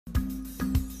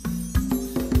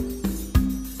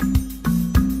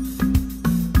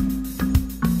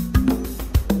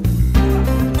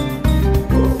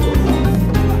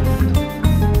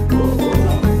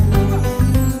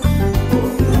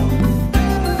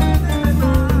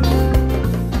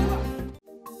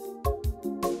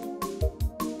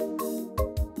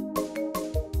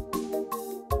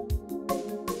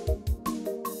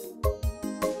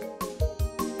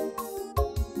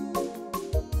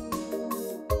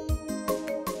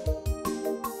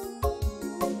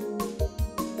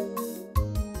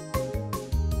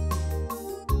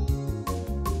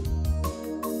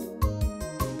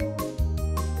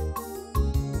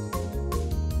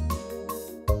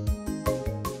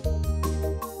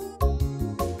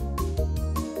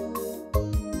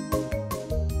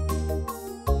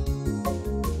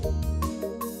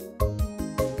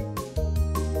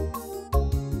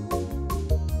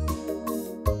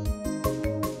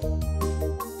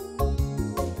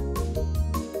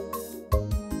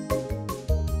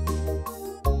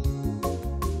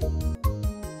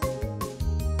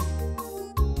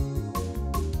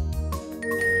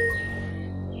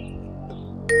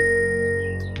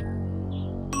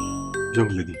Young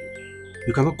lady,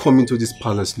 you cannot come into this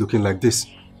palace looking like this.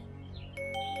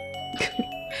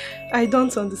 I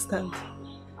don't understand.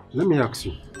 Let me ask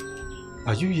you,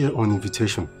 are you here on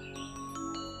invitation?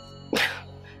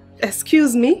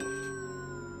 Excuse me?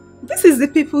 This is the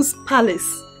people's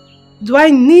palace. Do I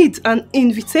need an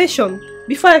invitation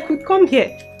before I could come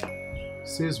here?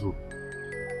 Says who?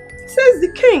 Says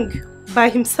the king by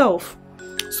himself.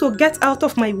 So get out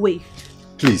of my way.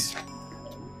 Please,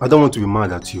 I don't want to be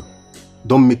mad at you.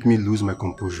 Don't make me lose my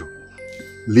composure.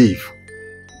 Leave.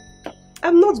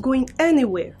 I'm not going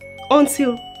anywhere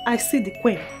until I see the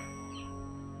queen.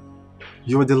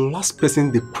 You are the last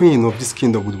person the queen of this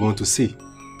kingdom would want to see.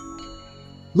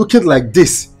 Looking like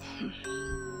this.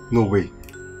 No way.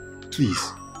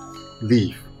 Please,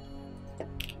 leave.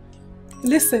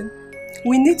 Listen,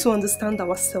 we need to understand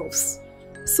ourselves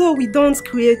so we don't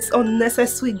create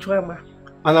unnecessary drama.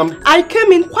 And I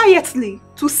came in quietly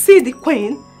to see the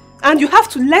queen, and you have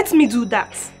to let me do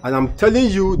that. And I'm telling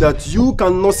you that you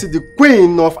cannot see the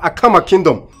queen of Akama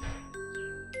kingdom.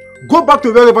 Go back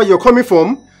to wherever you're coming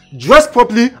from, dress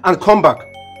properly and come back.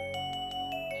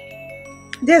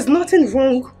 There's nothing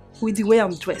wrong with the way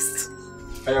I'm dressed.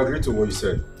 I agree to what you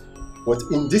said. But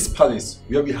in this palace,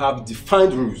 where we have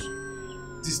defined rules,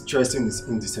 this dressing is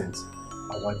indecent.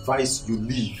 I would advise you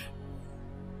leave.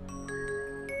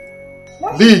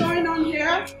 What is going on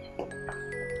here?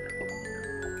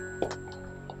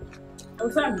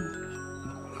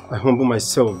 I humble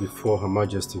myself before Her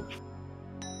Majesty,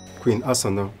 Queen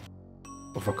Asana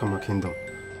of Akama Kingdom.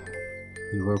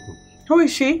 You're welcome. Who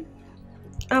is she?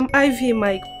 I'm Ivy,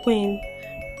 my queen.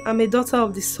 I'm a daughter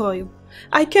of the soil.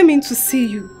 I came in to see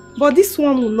you, but this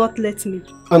one will not let me.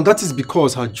 And that is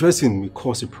because her dressing will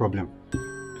cause a problem.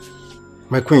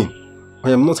 My queen,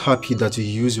 I am not happy that you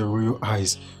use your royal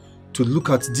eyes to look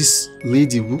at this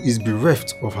lady who is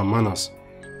bereft of her manners.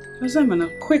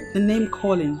 Ozamana, quit the name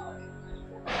calling.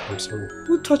 I'm sorry.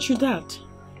 Who taught you that?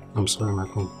 I'm sorry, my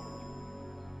queen.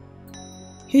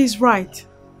 He's right.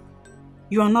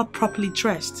 You are not properly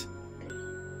dressed.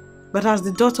 But as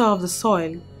the daughter of the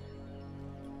soil,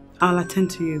 I'll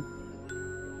attend to you.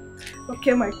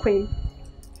 Okay, my queen.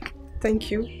 Thank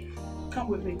you. Come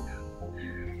with me.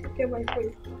 Okay, my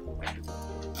queen.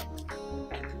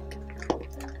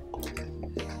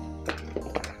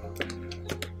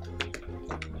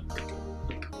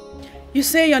 You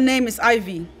say your name is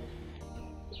Ivy.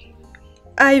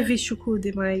 Ivy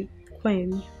Shukude, my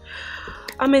queen.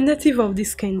 I'm a native of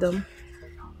this kingdom.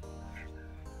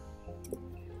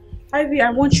 Ivy, I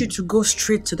want you to go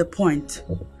straight to the point.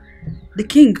 The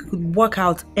king could walk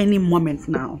out any moment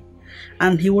now,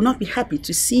 and he will not be happy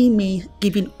to see me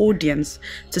giving audience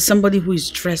to somebody who is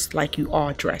dressed like you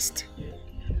are dressed.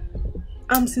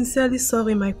 I'm sincerely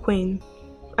sorry, my queen.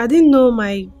 I didn't know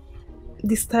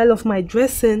the style of my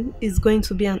dressing is going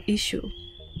to be an issue.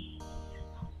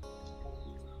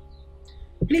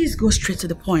 Please go straight to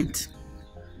the point.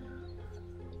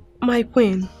 My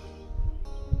queen,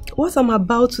 what I'm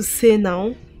about to say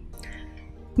now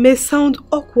may sound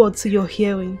awkward to your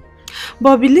hearing,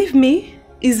 but believe me,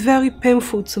 it's very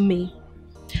painful to me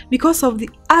because of the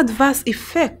adverse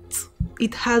effect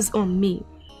it has on me.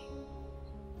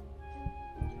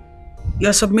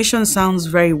 Your submission sounds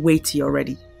very weighty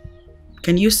already.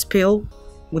 Can you spill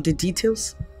with the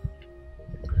details?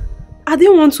 I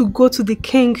didn't want to go to the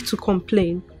king to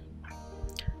complain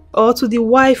or to the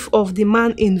wife of the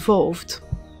man involved.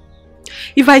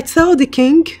 If I tell the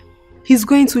king, he's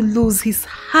going to lose his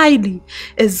highly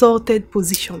exalted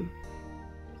position.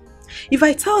 If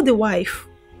I tell the wife,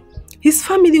 his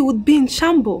family would be in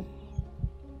shambles.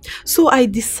 So I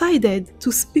decided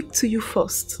to speak to you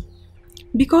first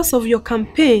because of your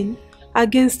campaign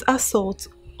against assault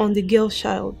on the girl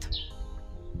child.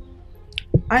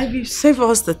 Ivy, save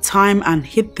us the time and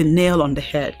hit the nail on the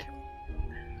head.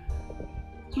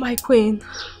 My queen,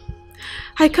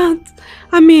 I can't,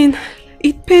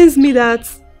 it pains me that,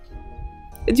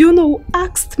 who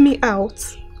asked me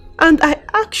out and I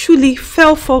actually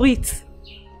fell for it.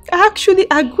 I actually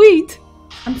agreed.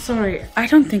 I'm sorry, I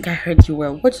don't think I heard you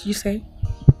well. What did you say?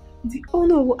 The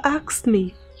owner who asked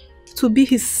me to be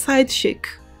his side chick.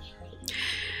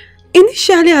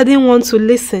 Initially, I didn't want to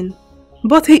listen,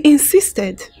 but he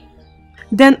insisted.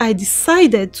 Then I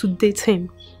decided to date him,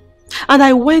 and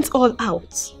I went all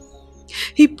out.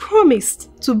 He promised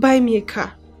to buy me a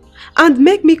car and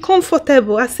make me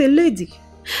comfortable as a lady,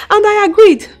 and I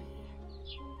agreed.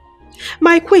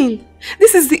 My queen,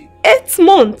 this is the 8th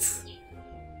month.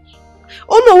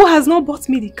 Ono has not bought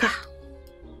me the car.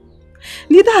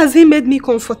 Neither has he made me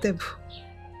comfortable.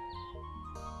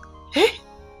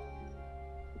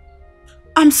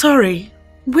 I'm sorry.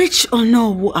 Which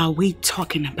Onowu are we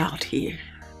talking about here?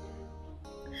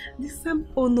 The same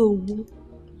Onowu,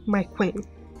 my queen.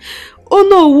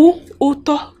 Onowu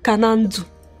Uto Kanandu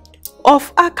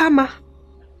of Akama.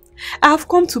 I have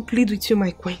come to plead with you,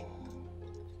 my queen.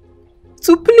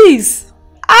 To please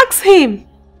ask him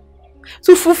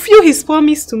to fulfill his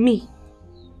promise to me.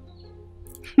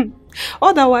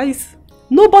 Otherwise,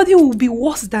 nobody will be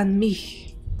worse than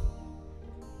me.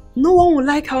 No one will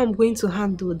like how I'm going to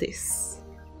handle this,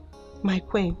 my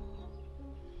queen.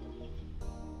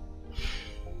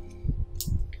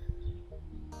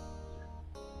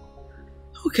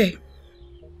 Okay,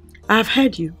 I've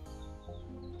heard you.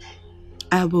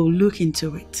 I will look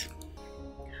into it.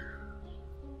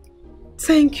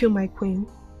 Thank you, my queen.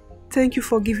 Thank you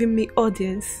for giving me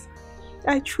audience.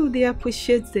 I truly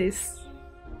appreciate this.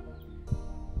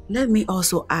 Let me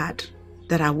also add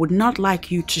that I would not like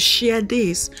you to share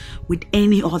this with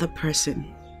any other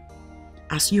person.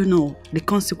 As you know, the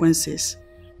consequences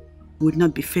would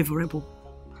not be favorable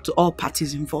to all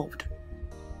parties involved.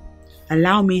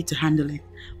 Allow me to handle it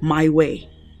my way.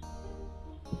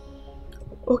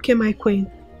 Okay, my queen.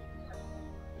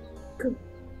 Good.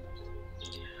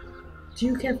 Do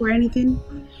you care for anything?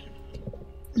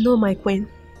 No, my queen.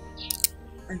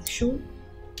 Are you sure?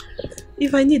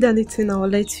 If I need anything, I will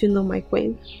let you know, my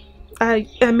queen. I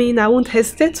mean, I won't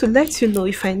hesitate to let you know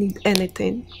if I need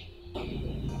anything.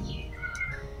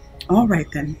 All right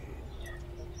then.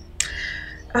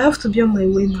 I have to be on my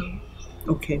way now.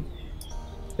 Okay.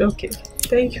 Okay.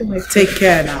 Thank you, my queen. Take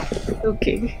care now.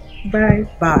 Okay. Bye.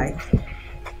 Bye.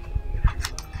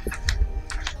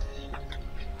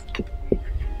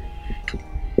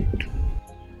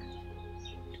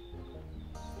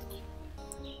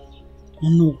 Oh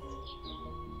no.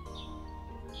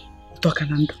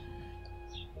 Tokanando.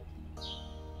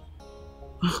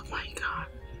 Oh my God.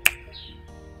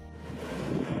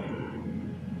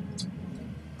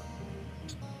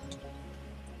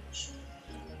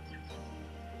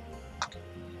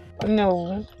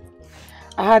 No,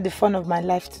 I had the fun of my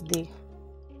life today.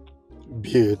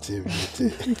 Beauty.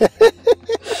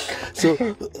 So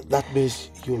that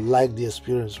means you liked the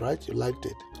experience, right? You liked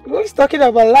it. Who is talking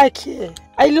about like here?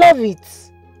 I love it.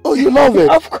 Oh, you love it?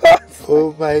 Of course.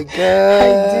 Oh my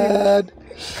God.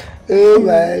 Oh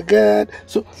my God.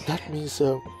 So that means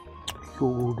you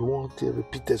would want a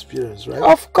repeat experience, right?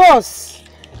 Of course.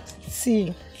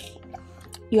 See,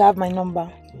 you have my number.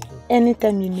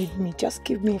 Anytime you need me, just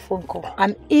give me a phone call.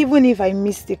 And even if I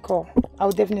miss the call,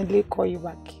 I'll definitely call you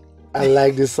back. I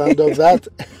like the sound of that.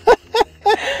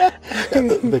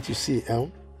 But you see,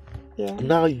 yeah.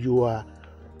 Now you are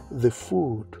the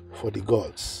food for the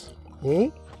gods.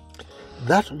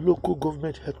 That local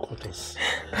government headquarters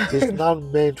is now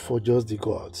meant for just the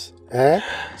gods.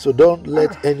 So don't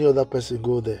let any other person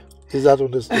go there. Is that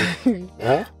understood?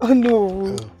 Oh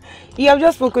no. You have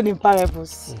just spoken in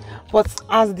parables. But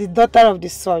as the daughter of the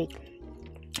soil,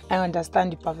 I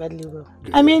understand you perfectly well.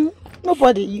 Good. I mean,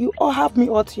 nobody, you all have me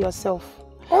all to yourself.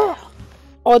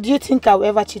 Or do you think I'll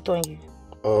ever cheat on you?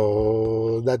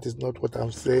 Oh, that is not what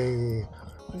I'm saying.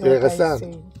 You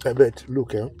understand? But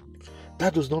look,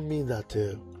 that does not mean that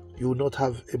you will not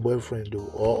have a boyfriend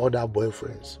or other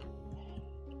boyfriends.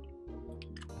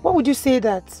 What would you say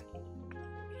that?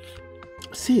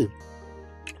 See,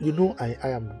 you know I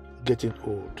am getting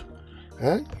old.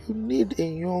 You need a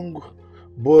young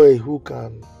boy who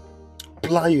can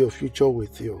plan your future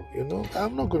with you. You know,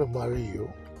 I'm not going to marry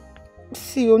you.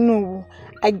 See, oh no,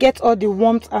 I get all the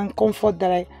warmth and comfort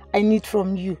that I need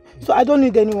from you. So I don't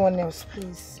need anyone else,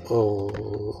 please.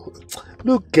 Oh,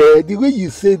 look, the way you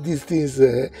say these things,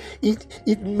 it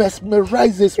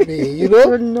mesmerizes me, you know?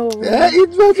 Oh no.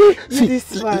 See,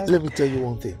 let me tell you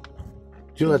one thing.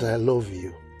 Do you know that I love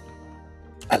you?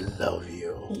 I love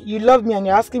you. You love me and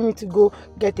you're asking me to go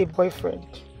get a boyfriend.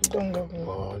 You don't love me.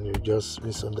 Oh, you're just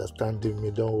misunderstanding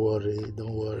me. Don't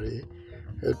worry.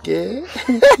 Okay?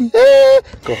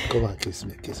 Come on, kiss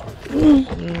me.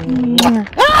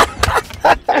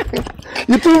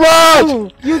 You're too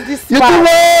much! You're too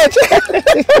much!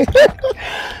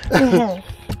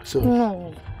 So,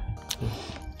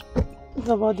 what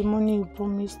about the money you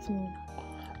promised me?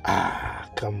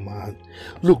 Come on.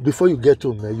 Look, before you get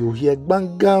home, you'll hear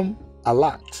bangam a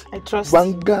lot. I trust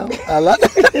bangam a lot.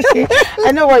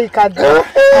 I know what you can do.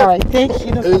 Alright, thank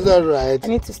you. No it's alright. I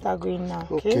need to start going now.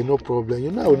 Okay, no problem.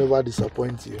 You know I will never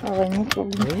disappoint you. Alright, no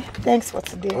problem. Thanks for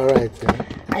today. Alright.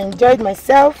 I enjoyed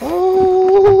myself.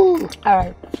 Oh.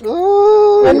 Alright.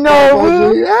 Oh.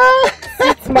 No.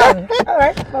 Sweet man.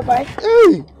 Alright, bye-bye.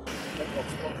 Hey.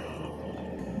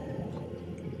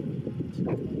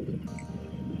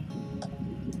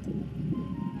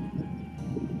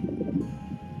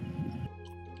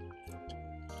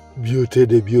 Beauty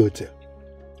the beauty.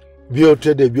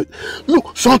 Beauty the beauty.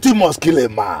 Look, something must kill a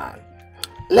man.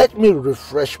 Let me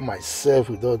refresh myself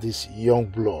with all this young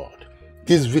blood.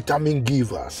 These vitamin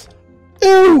givers.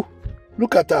 Ew!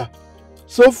 Look at her.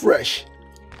 So fresh.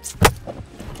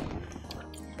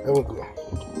 There we go.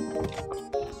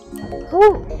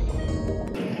 Oh.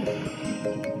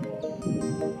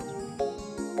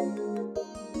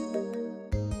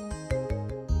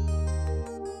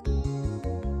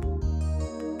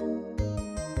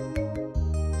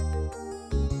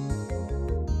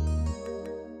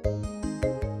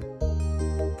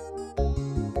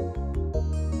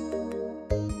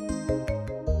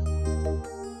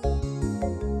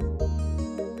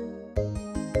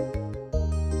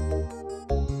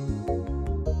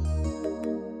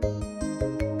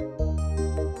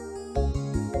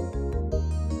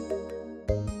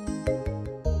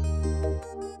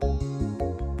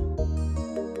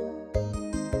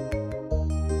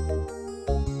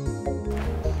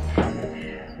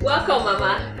 Welcome,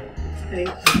 Mama. Thank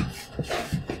you.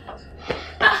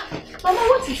 Mama,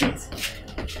 what is it?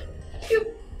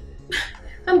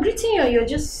 I'm greeting you and you're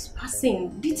just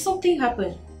passing. Did something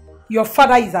happen? Your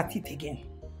father is at it again.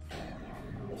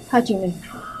 How do you mean?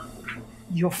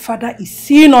 Your father is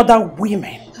seeing other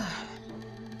women.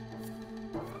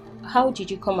 How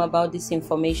did you come about this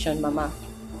information, Mama?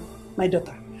 My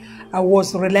daughter, I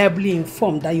was reliably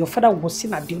informed that your father was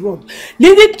seen at the road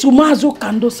leading to Mazo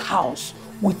Kando's house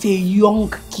with a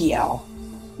young girl.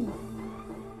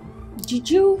 Did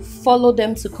you follow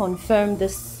them to confirm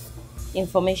this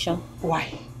information?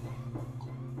 Why?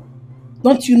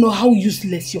 Don't you know how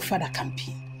useless your father can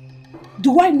be?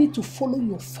 Do I need to follow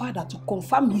your father to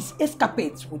confirm his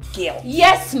escapades with girls?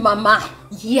 Yes, Mama.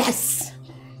 Yes.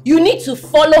 You need to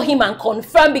follow him and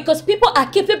confirm because people are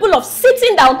capable of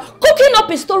sitting down, cooking up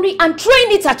a story and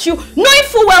throwing it at you, knowing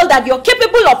full well that you're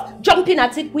capable of jumping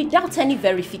at it without any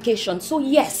verification. So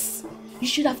yes, you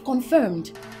should have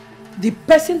confirmed. The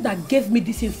person that gave me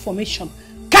this information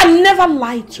can never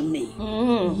lie to me.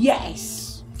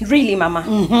 Yes. Really,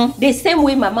 Mama? The same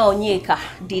way Mama Onyeka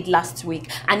did last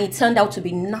week, and it turned out to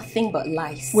be nothing but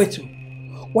lies. Wait,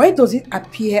 why does it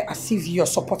appear as if you're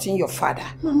supporting your father?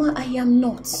 Mama, I am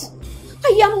not.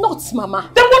 I am not, Mama.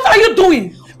 Then what are you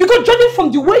doing? Because judging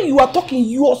from the way you are talking,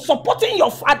 you are supporting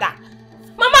your father.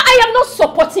 Mama, I am not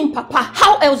supporting Papa.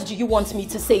 How else do you want me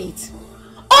to say it?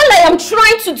 All I am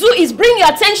trying to do is bring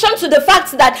your attention to the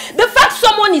fact that the fact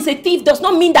someone is a thief does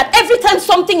not mean that every time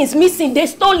something is missing, they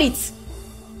stole it.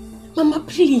 Mama,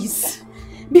 please,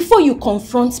 before you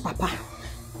confront Papa,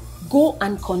 go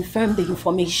and confirm the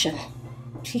information.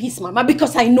 Please, Mama,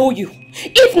 because I know you.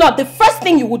 If not, the first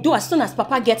thing you will do as soon as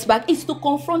Papa gets back is to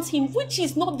confront him, which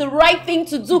is not the right thing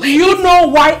to do. Do you know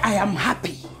why I am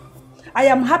happy? I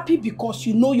am happy because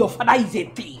you know your father is a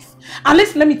thief. And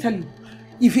let me tell you,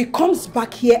 if he comes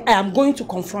back here, I am going to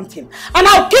confront him. And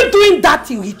I'll keep doing that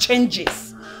till he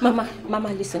changes. Mama,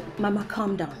 listen. Mama,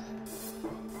 calm down.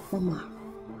 Mama,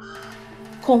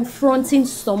 confronting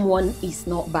someone is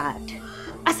not bad.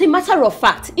 As a matter of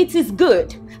fact, it is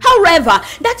good. However,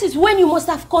 that is when you must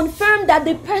have confirmed that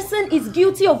the person is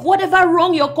guilty of whatever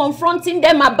wrong you're confronting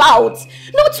them about.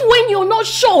 Not when you're not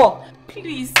sure.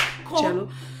 Please, come.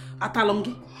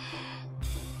 Chelo,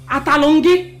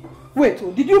 Atalongi?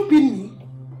 Wait, did you pin me?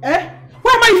 Eh?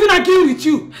 Why am I even arguing with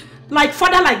you? Like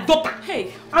father, like daughter.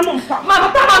 Hey. I'm on top.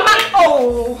 Mama,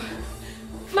 oh.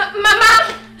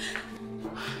 Mama.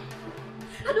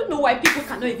 I don't know why people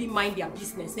cannot even mind their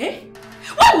business, eh?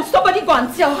 Why would somebody go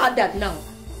and tell her that now?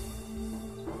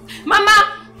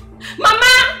 Mama!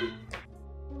 Mama!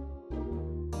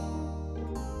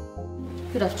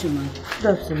 Good afternoon.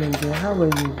 Good afternoon, dear. How are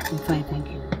you? I'm fine, thank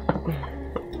you.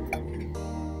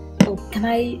 Oh, can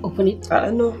I open it?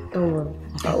 No, don't worry.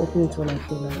 I'll open it when I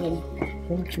feel like it.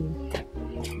 Thank you.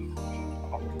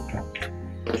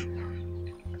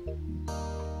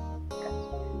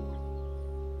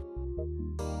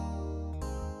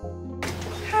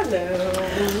 Hello.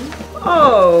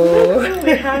 Oh,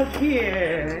 we have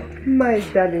here my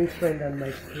darling friend and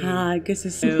my friend. Hi, good to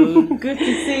see you. Good to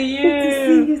see you. Good to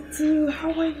see you too.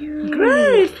 How are you?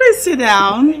 Great. Please sit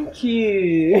down. Thank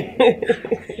you.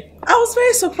 I was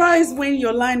very surprised when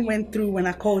your line went through when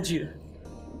I called you.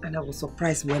 And I was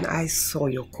surprised when I saw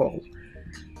your call.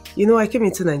 You know, I came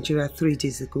into Nigeria 3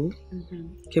 days ago.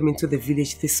 Came into the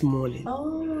village this morning.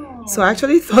 Oh. So I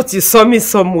actually thought you saw me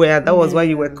somewhere. That was why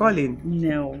you were calling.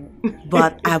 No.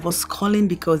 But I was calling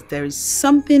because there is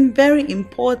something very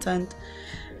important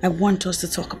I want us to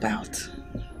talk about.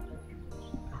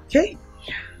 Okay?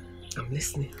 I'm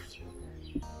listening.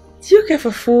 Do you care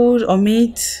for food or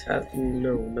meat?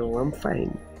 No, I'm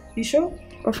fine. You sure?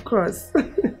 Of course.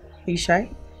 Are you shy?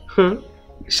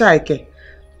 Shy, okay.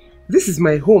 This is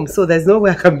my home, so there's no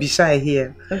way I can be shy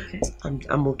here. Okay.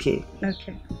 I'm okay.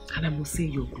 Okay. And I must say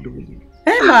you're glowing.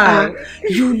 Emma!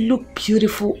 You look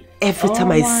beautiful every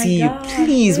time I see God, you.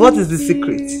 Please, what is the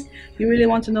secret? You really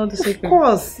want to know the secret? Of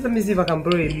course. Let me see if I can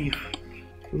borrow a leaf.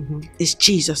 It's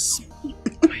Jesus.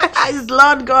 It's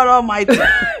Lord God Almighty.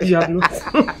 You have not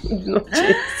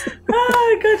changed.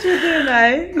 Oh, God, you're doing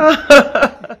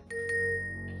right.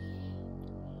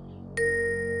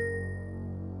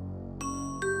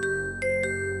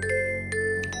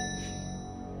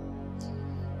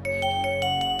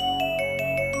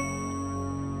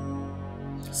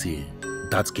 See,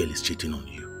 that girl is cheating on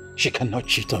you. She cannot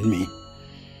cheat on me.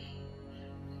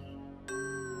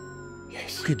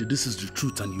 Yes. Okay, this is the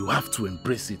truth and you have to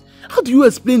embrace it. How do you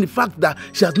explain the fact that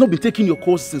she has not been taking your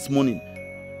calls since morning?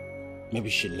 Maybe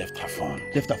she left her phone.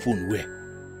 Left her phone where?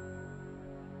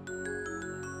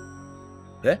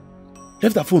 Eh?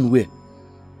 Left her phone where?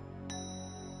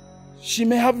 She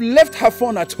may have left her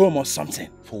phone at home or something.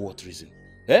 For what reason?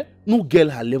 Eh? No girl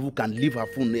her level can leave her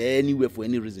phone anywhere for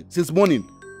any reason. Since morning.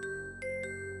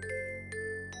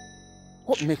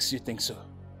 What makes you think so?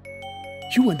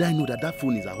 You and I know that that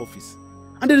phone is her office.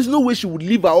 And there is no way she would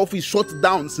leave her office shut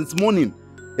down since morning.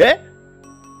 Eh?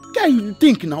 Guy, you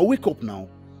think now? Wake up now.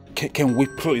 Can we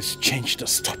please change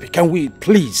this topic? Can we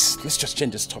please? Let's just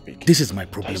change this topic. This is my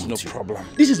problem. There's no problem.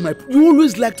 This is my... You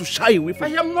always like to shy away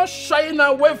from... I am not shying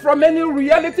away from any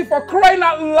reality, for crying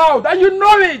out loud, and you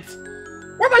know it.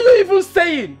 What are you even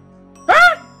saying?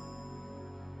 Huh?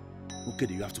 Okay,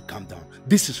 then you have to calm down.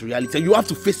 This is reality. You have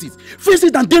to face it. Face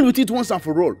it and deal with it once and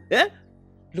for all. Eh?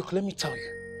 Look, let me tell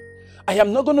you. I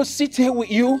am not going to sit here with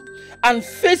you and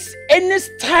face any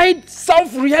style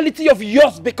self-reality of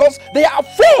yours because they are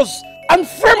false and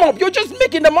frame up. You're just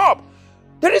making them up.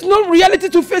 There is no reality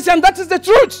to face, and that is the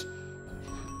truth.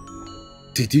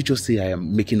 Did you just say I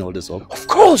am making all this up? Of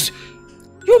course.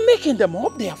 You're making them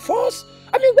up. They are false.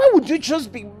 I mean, why would you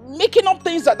just be making up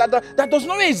things that does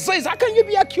not exist? How can you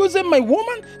be accusing my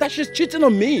woman that she's cheating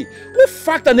on me? What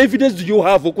fact and evidence do you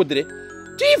have, Okodre?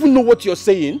 Do you even know what you're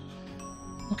saying?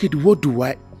 Okay, what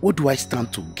do I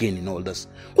stand to gain in all this?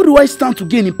 What do I stand to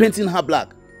gain in painting her black?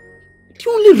 The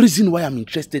only reason why I'm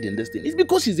interested in this thing is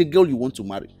because she's a girl you want to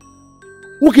marry.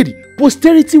 Okedi,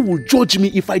 posterity will judge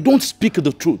me if I don't speak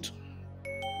the truth.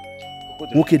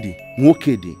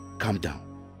 Okedi, calm down.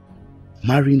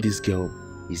 Marrying this girl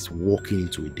is walking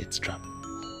into a death trap.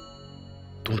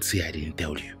 Don't say I didn't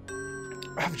tell you.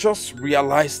 I've just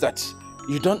realized that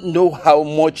you don't know how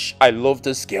much I love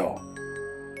this girl.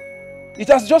 It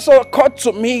has just occurred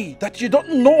to me that you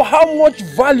don't know how much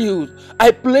value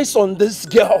I place on this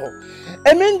girl.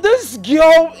 I mean, this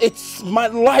girl, it's my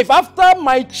life. After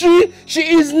my chi,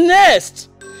 she is next.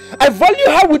 I value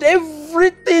her with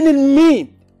everything in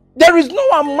me. There is no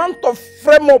amount of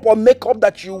frame up or makeup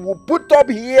that you will put up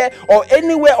here or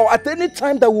anywhere or at any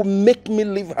time that will make me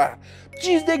leave her.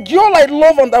 She is the girl I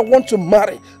love and I want to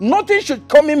marry. Nothing should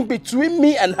come in between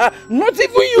me and her. Not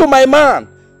even you, my man.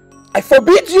 I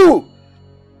forbid you.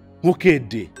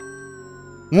 Okedi,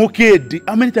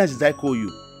 how many times did I call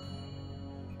you?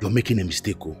 You're making a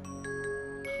mistake, oh.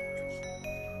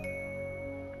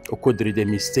 Okodri, the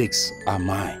mistakes are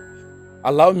mine.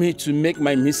 Allow me to make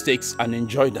my mistakes and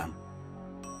enjoy them.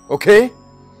 Okay?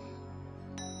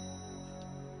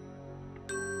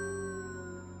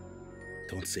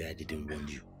 Don't say I didn't warn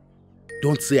you.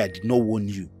 Don't say I did not warn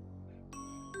you.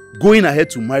 Going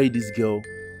ahead to marry this girl,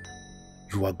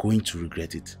 you are going to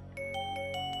regret it.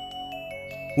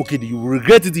 Okay, you will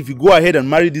regret it if you go ahead and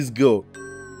marry this girl.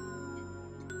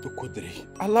 Okodri,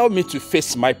 allow me to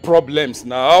face my problems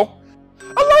now.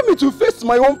 Allow me to face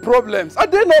my own problems. Are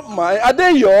they not mine? Are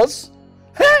they yours?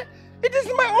 Hey, it is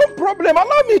my own problem.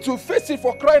 Allow me to face it,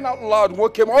 for crying out loud.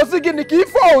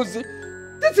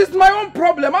 This is my own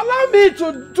problem. Allow me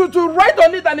to write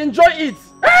on it and enjoy it.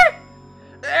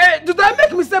 Hey, did I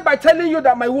make a mistake by telling you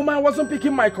that my woman wasn't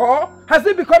picking my call? Has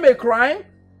it become a crime?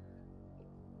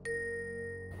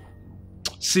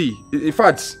 See, in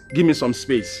fact, give me some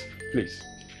space, please.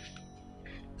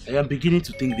 I am beginning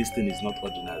to think this thing is not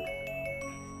ordinary.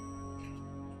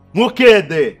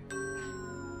 Mokede!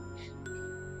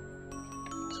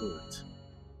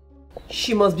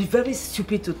 She must be very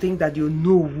stupid to think that you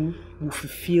know who will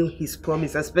fulfill his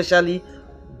promise, especially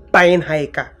buying her a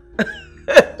car.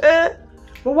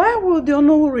 But why would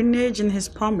Onowu renege in his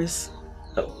promise?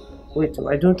 Wait,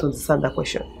 I don't understand that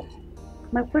question.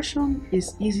 My question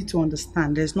is easy to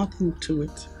understand. There's nothing to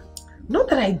it. Not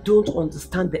that I don't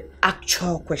understand the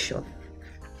actual question.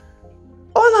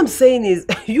 All I'm saying is,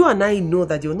 you and I know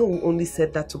that you know only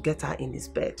said that to get her in his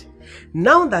bed.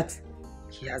 Now that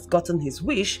he has gotten his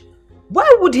wish,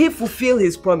 why would he fulfill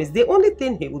his promise? The only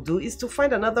thing he will do is to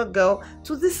find another girl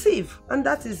to deceive. And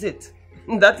that is it.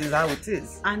 That is how it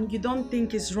is. And you don't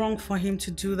think it's wrong for him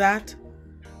to do that?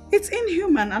 It's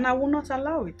inhuman and I will not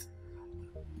allow it.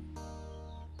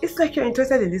 It's like you're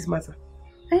interested in this matter.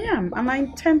 I am, and I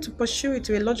intend to pursue it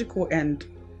to a logical end.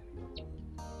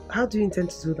 How do you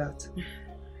intend to do that?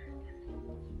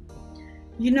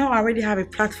 You know, I already have a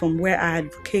platform where I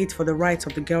advocate for the rights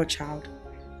of the girl child.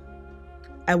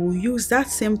 I will use that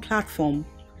same platform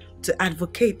to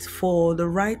advocate for the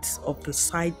rights of the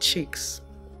side chicks.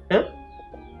 Huh?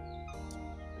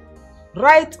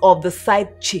 Right of the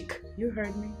side chick? You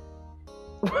heard me.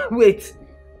 Wait,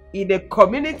 in a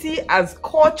community as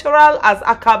cultural as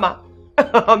Akama?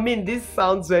 I mean, this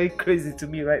sounds very crazy to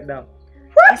me right now.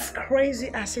 What? As crazy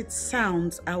as it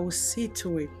sounds, I will see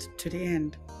to it to the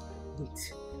end.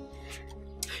 Wait.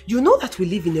 You know that we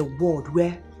live in a world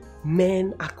where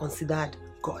men are considered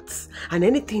gods, and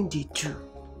anything they do,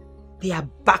 they are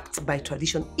backed by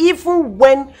tradition. Even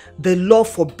when the law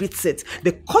forbids it,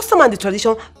 the custom and the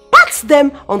tradition pats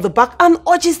them on the back and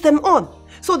urges them on.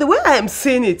 So the way I am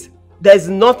saying it, there's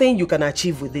nothing you can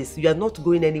achieve with this. You are not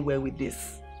going anywhere with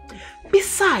this.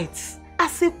 Besides,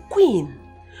 as a queen,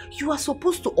 you are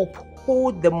supposed to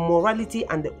uphold the morality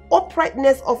and the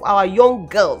uprightness of our young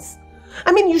girls.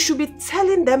 I mean, you should be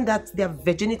telling them that their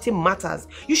virginity matters.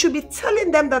 You should be telling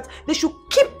them that they should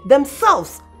keep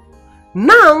themselves.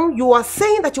 Now, you are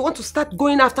saying that you want to start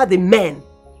going after the men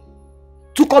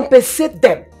to compensate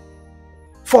them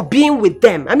for being with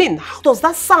them. I mean, how does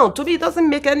that sound? To me, it doesn't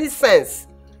make any sense.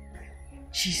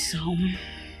 Chisom,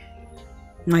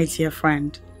 my dear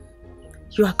friend,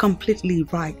 you are completely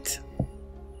right.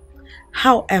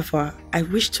 However, I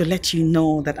wish to let you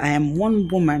know that I am one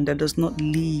woman that does not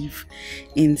live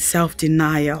in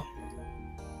self-denial.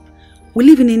 We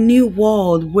live in a new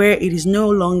world where it is no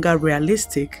longer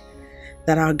realistic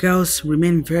that our girls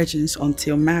remain virgins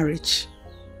until marriage.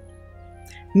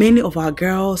 Many of our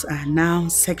girls are now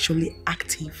sexually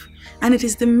active, and it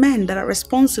is the men that are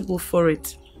responsible for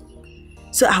it.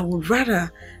 So I would rather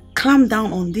clamp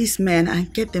down on these men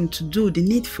and get them to do the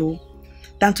needful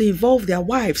than to involve their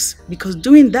wives, because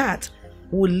doing that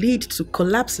will lead to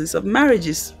collapses of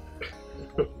marriages.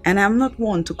 And I'm not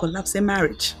one to collapse a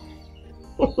marriage.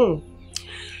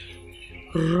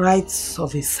 Rights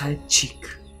of a side chick.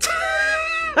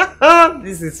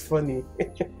 This is funny.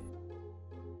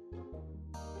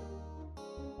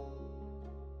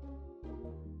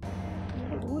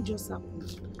 What just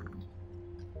happened?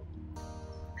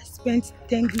 I spent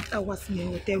 10 good hours in a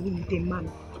hotel room with a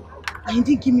man, and he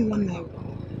didn't give me 1 naira.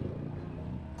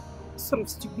 What sort of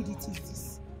stupidity is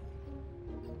this?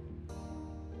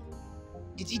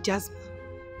 Did he just...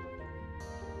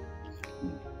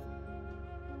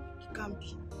 It can't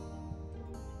be.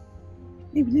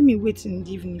 Maybe let me wait in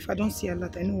the evening. If I don't see a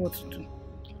lot, I know what to do.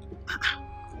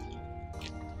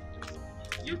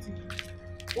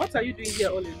 What are you doing here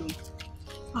all alone?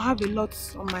 I have a lot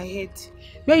on my head.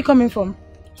 Where are you coming from?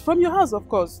 From your house, of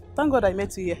course. Thank God I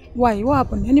met you here. Why? What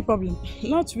happened? Any problem?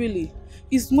 Not really.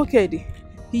 It's Mokedi.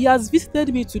 He has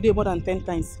visited me today more than 10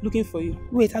 times, looking for you.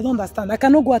 Wait, I don't understand. I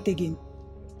cannot go out again.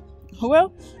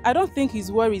 Well, I don't think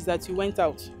his worry is that you went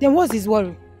out. Then what's his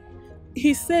worry?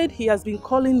 He said he has been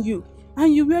calling you,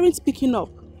 and you weren't picking up.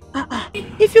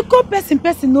 If you call person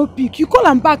no pick, you call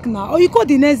him back now, or you call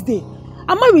the next day.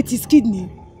 Am I with his kidney?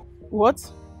 What?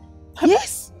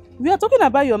 Yes. We are talking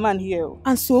about your man here.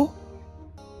 And so?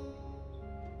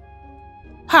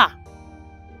 Ha!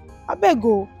 I beg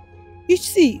go. You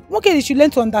see, Mokedi should learn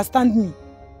to understand me.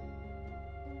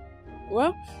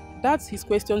 Well, that's his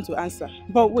question to answer.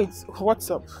 But wait, what's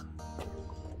up?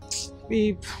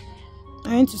 Babe,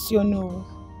 I want to see Ono.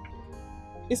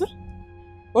 Is it?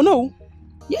 Ono?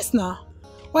 Yes, now.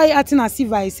 Why are you acting as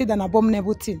if I said an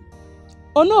abominable thing?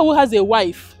 Ono has a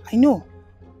wife. I know.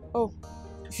 Oh,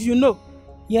 you know?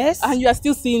 Yes. And you are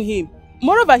still seeing him.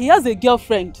 Moreover, he has a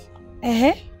girlfriend.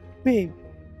 Babe.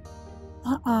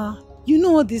 You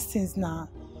know all these things now.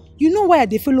 You know why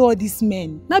they follow all these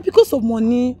men. Now because of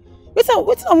money.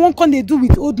 What can they do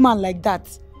with old man like that?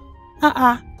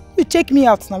 You check me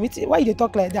out now. Why you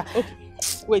talk like that? Okay.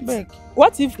 Wait. Beg.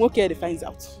 What if Mokedi finds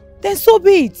out? Then so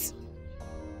be it.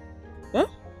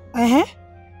 Huh?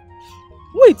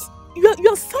 Wait.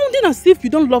 You're sounding as if you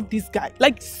don't love this guy.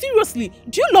 Like, seriously,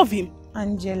 do you love him?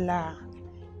 Angela,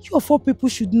 you of all people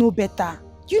should know better.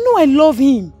 You know I love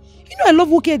him. You know I love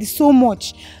Mokedi so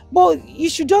much. But you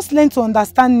should just learn to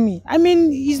understand me. I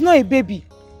mean, he's not a baby.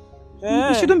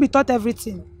 He shouldn't be taught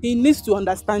everything. He needs to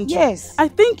understand you. Yes. I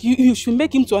think you should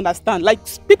make him to understand. Like,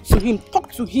 speak to him,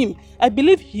 talk to him. I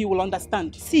believe he will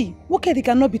understand. See, Wokedi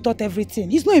cannot be taught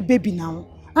everything. He's not a baby now.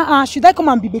 Should I come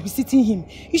and be babysitting him?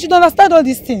 You should understand all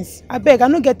these things. I beg, I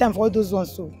don't get time for all those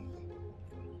ones. So.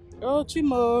 Oh,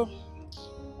 Chimo.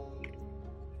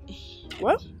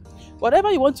 Well,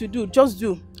 whatever you want to do, just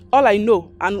do. All I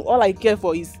know and all I care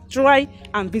for is try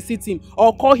and visit him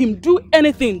or call him. Do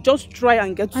anything. Just try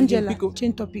and get to him. Angela,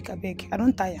 change topic, I beg. I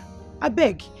don't tire. I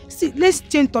beg. See, let's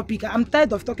change topic. I'm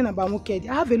tired of talking about Wokedi.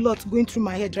 I have a lot going through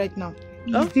my head right now.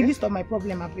 It's the least of my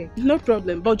problem, I beg. No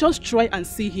problem, but just try and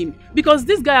see him. Because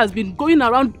this guy has been going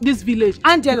around this village.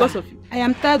 Angela, because of you. I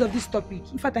am tired of this topic.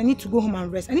 In fact, I need to go home and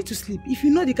rest. I need to sleep. If you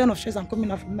know the kind of stress I'm coming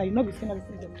out from now, you'll not be saying all these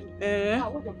things.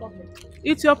 What's your problem?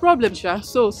 It's your problem, Sha.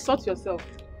 So sort yourself.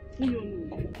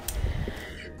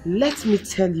 Let me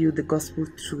tell you the gospel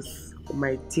truth,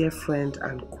 my dear friend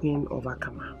and queen of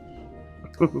Akama.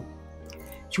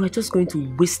 You are just going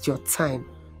to waste your time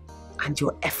and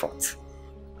your effort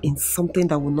in something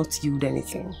that will not yield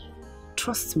anything.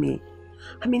 Trust me.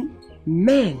 I mean,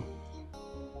 men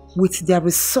with their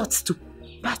resort to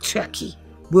patriarchy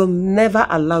will never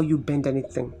allow you bend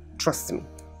anything. Trust me.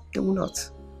 They will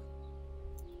not.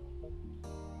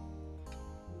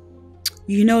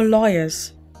 You know,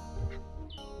 lawyers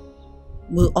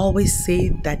will always say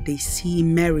that they see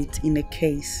merit in a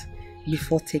case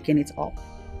before taking it up.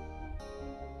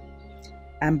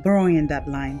 I'm borrowing that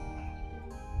line.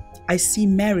 I see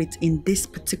merit in this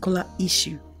particular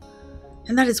issue,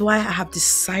 and that is why I have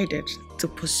decided to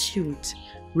pursue it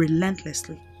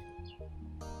relentlessly.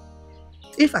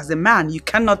 If as a man you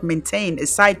cannot maintain a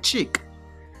side chick,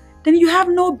 then you have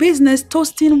no business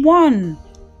toasting one.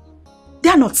 They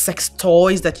are not sex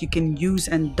toys that you can use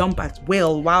and dump at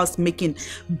will whilst making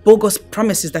bogus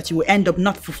promises that you will end up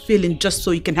not fulfilling just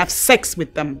so you can have sex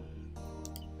with them.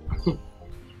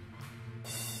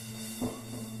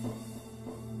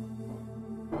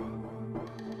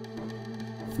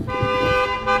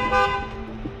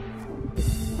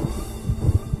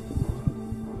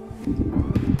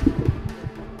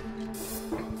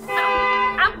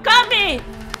 I'm coming!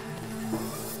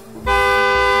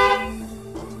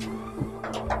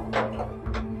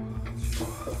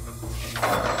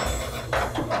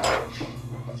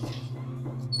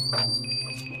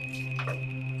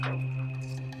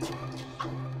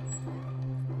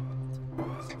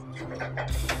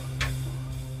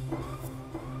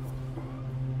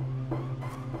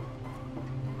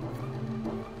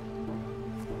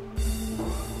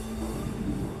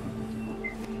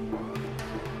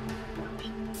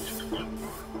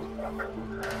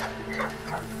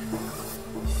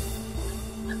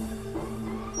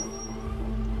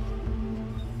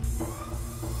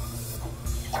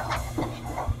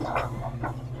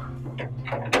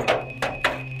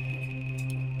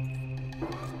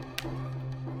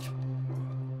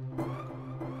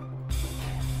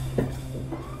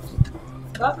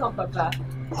 Welcome, Papa.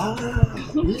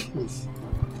 Business.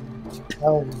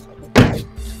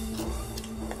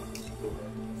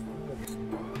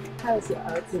 How's your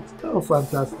outing? Oh,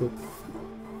 fantastic.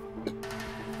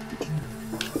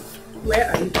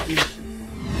 Where are you going?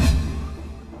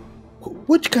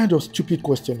 Which kind of stupid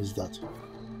question is that?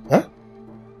 Huh?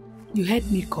 You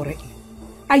heard me correctly.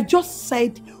 I just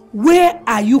said, where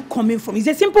are you coming from? It's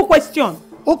a simple question.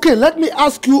 Okay, let me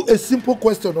ask you a simple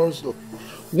question also.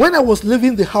 When I was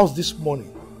leaving the house this morning,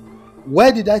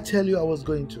 where did I tell you I was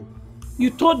going to? You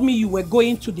told me you were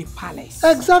going to the palace.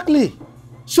 Exactly.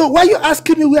 So why are you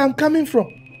asking me where I'm coming from?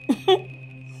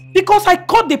 Because I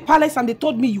called the palace and they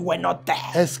told me you were not there.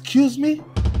 Excuse me?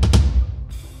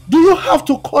 Do you have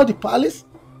to call the palace?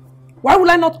 Why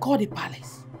will I not call the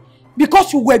palace?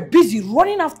 Because you were busy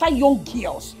running after young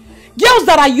girls. Girls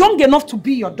that are young enough to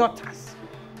be your daughters.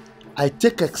 I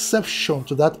take exception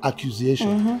to that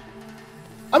accusation.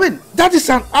 I mean, that is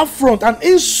an affront, an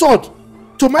insult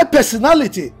to my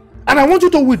personality. And I want you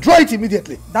to withdraw it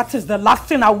immediately. That is the last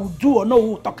thing I will do or know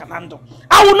who talk and handle.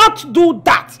 I will not do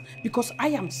that because I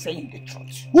am saying the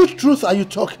truth. Which truth are you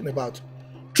talking about?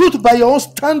 Truth by your own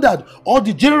standard or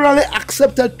the generally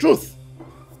accepted truth?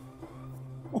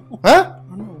 Huh?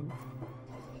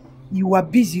 You are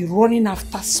busy running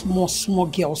after small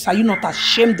girls. Are you not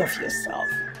ashamed of yourself?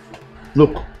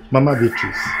 Look, Mama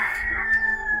Beatrice,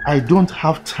 I don't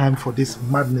have time for this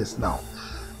madness now.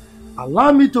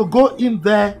 Allow me to go in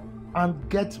there and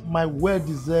get my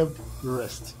well-deserved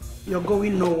rest. You're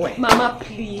going nowhere. Mama,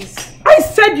 please. I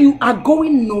said you are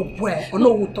going nowhere. Or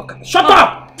no, we'll talk. Shut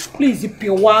up! Please, if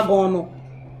you're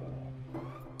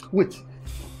Wait.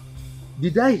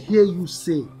 Did I hear you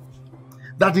say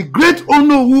that the great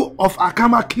Onowu of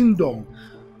Akama Kingdom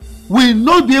will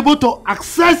not be able to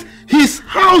access his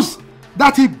house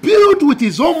that he built with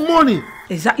his own money.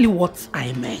 Exactly what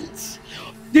I meant.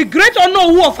 The great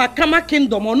Onowu of Akama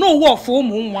Kingdom, Onowu of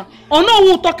Omunwa,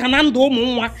 Onowu Tokanando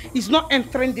Omunwa is not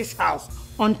entering this house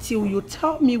until you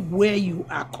tell me where you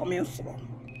are coming from.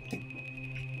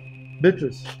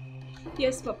 Beatrice.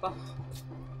 Yes, Papa.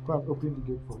 Go and open the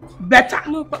gate for us. Better.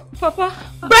 No, Papa.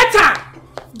 Better!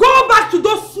 Go back to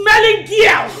those smelling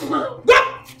girls! Go!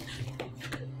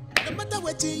 No matter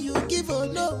what you give or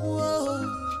no,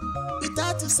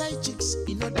 without the side chicks,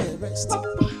 you know the rest.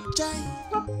 Jai,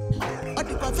 I'm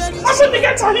going to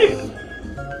get on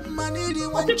him! Money,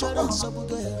 one children, some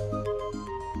girl.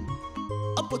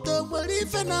 Apoto, well,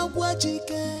 if I now watch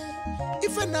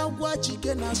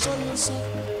again, I saw you so.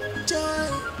 Jai.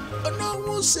 No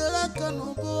one said I can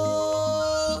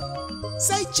go.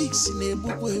 Side chicks in a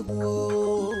book.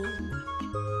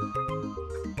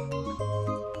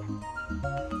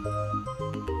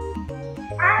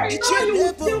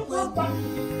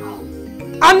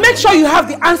 And make sure you have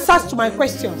the answers to my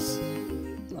questions.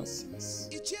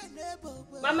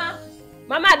 Mama,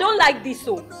 I don't like this,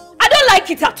 so I don't like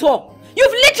it at all.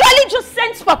 You've literally just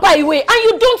sent Papa away and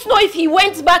you don't know if he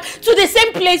went back to the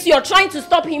same place you're trying to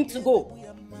stop him to go.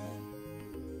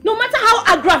 No matter how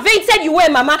aggravated you were,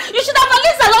 Mama, you should have at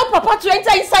least allowed Papa to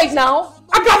enter inside now.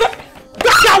 Aggravated?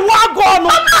 No,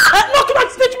 come on,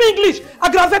 teach me English.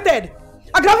 Aggravated.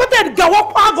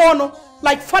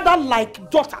 Like father,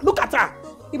 like daughter. Look at her.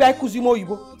 Ibe Kuzimo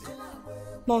Ibo.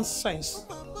 Nonsense.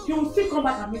 You will still come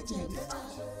back and meet me.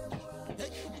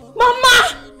 Mama!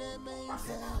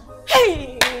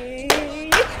 Hey!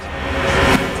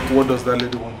 What does that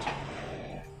lady want?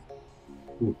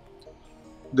 Who?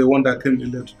 The one that came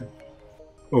earlier today.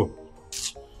 Oh,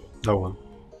 that one.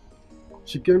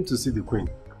 She came to see the queen,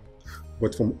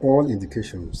 but from all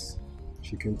indications,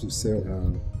 she came to sell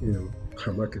her,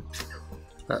 her market.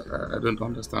 I don't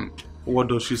understand. What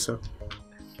does she sell?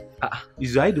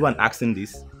 Is I the one asking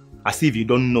this? As if you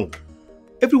don't know.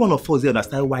 Every one of us here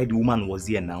understand why the woman was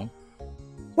here now.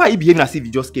 Why are you behaving as if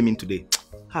you just came in today?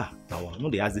 No,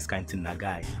 they ask this kind of thing, a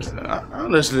guy.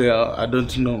 Honestly, I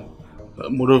don't know.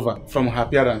 Moreover, from her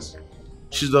appearance,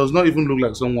 she does not even look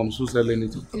like someone who sells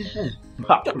anything.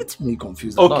 Get me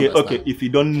confused. Okay. If you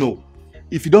don't know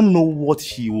what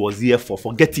she was here for,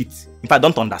 forget it. If I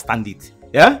don't understand it,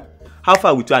 yeah? How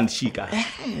far with you and Shika?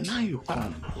 Now you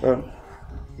come.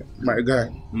 My guy,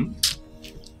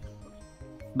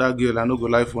 that girl, I no go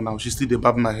lie for now. She still dey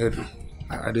bab my head.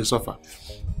 I dey suffer.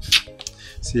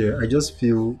 See, I just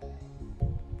feel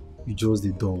you chose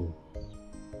the door.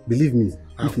 Believe me,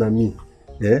 if not me,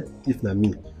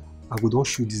 I go don't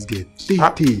shoot this girl.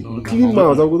 Clean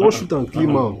mouth. I go don't shoot and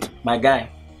clean mouth. My guy,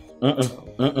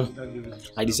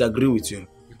 I disagree with you.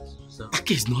 That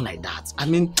case is not like that. I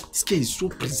mean, this case is so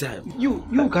preserved. You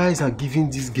guys are giving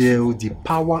this girl the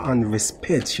power and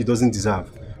respect she doesn't deserve.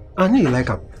 I know you like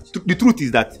her. The truth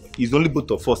is that it's only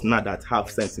both of us now that have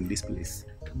sense in this place.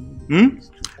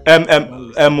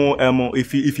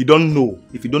 If you don't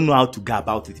know how to go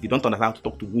about it, if you don't understand how to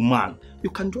talk to woman, you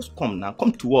can just come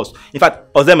to us. In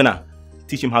fact, Ozemena,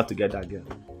 teach him how to get that girl.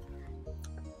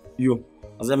 You,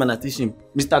 Ozemena, teach him.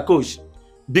 Mr. Coach,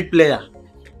 big player.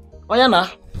 Oh yeah, nah.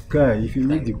 Guy, if you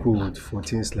need the code for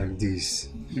things like this,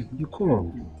 you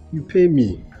come, you pay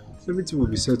me, everything will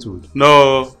be settled.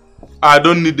 No, I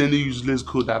don't need any useless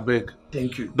code, I beg.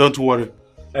 Thank you. Don't worry.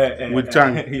 With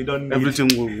time, everything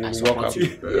will work out.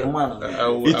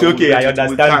 It's okay, I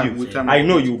understand you. I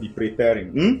know you will be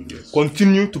preparing. Yes.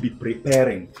 Continue to be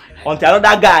preparing. Until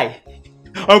another guy.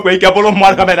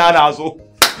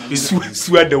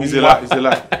 Swear the It's a lie. It's a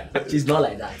lie. It's not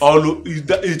like that.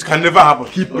 It can never happen.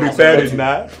 Keep preparing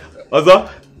now. Also,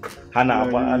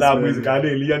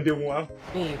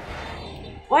 Babe,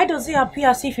 why does it appear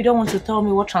as if you don't want to tell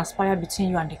me what transpired between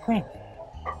you and the queen?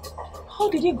 How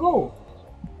did it go?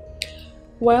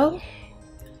 Well,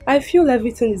 I feel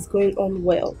everything is going on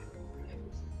well.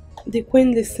 The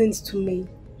queen listened to me.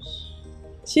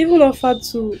 She even offered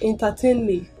to entertain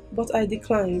me, but I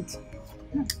declined.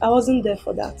 I wasn't there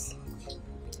for that.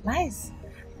 Nice.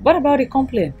 What about the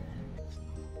complaint?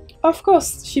 Of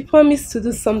course, she promised to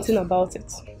do something about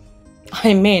it.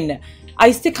 I mean,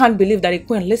 I still can't believe that the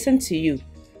queen listened to you.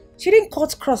 She didn't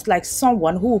cut cross like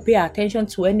someone who will pay attention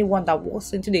to anyone that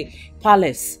walks into the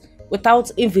palace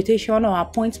without invitation or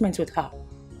appointment with her.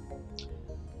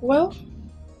 Well,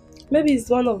 maybe it's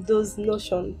one of those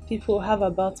notions people have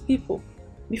about people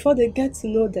before they get to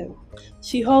know them.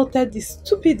 She halted the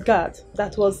stupid guard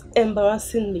that was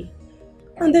embarrassing me.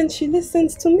 And then she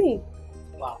listened to me.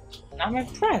 Wow, I'm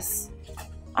impressed.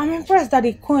 I'm impressed that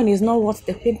the queen is not what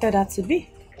they painted her to be.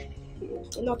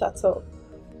 Not at all.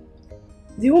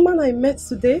 The woman I met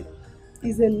today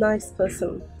is a nice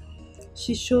person.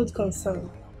 She showed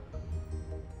concern.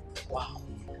 Wow,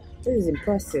 this is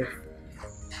impressive.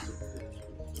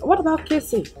 What about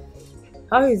Casey?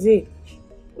 How is he?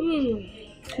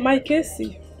 My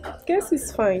Casey.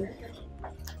 Casey's fine.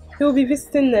 He'll be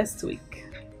visiting next week.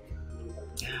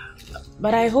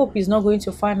 But I hope he's not going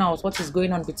to find out what is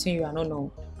going on between you. I don't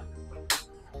know.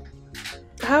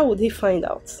 How would he find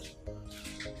out?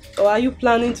 Or are you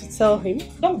planning to tell him?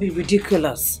 Don't be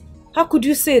ridiculous. How could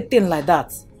you say a thing like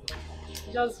that?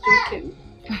 Just joking.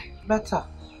 Better.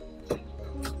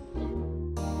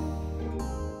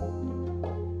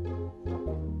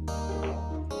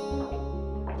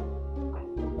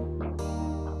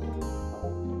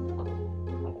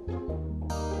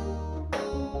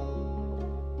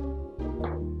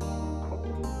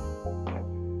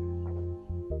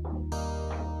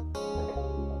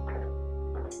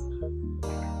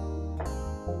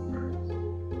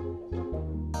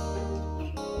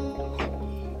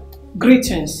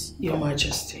 Greetings, Your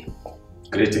Majesty.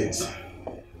 Greetings.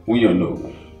 Who you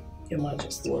know? Your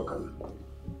Majesty. Welcome.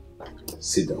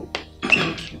 Sit down.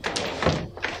 Thank you.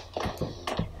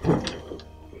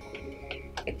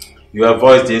 Your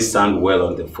voice didn't sound well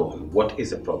on the phone. What is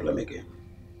the problem again?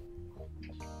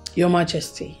 Your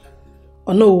Majesty,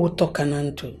 Onowu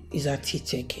Tokananto is at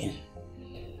it again.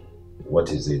 What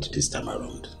is it this time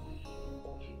around?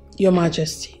 Your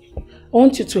Majesty, I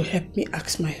want you to help me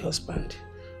ask my husband.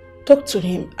 Talk to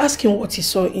him, ask him what he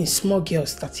saw in small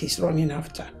girls that he's running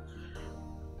after.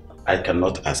 I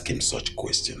cannot ask him such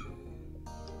question.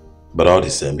 But all the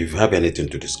same, if you have anything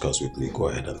to discuss with me, go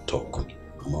ahead and talk.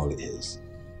 I'm all ears.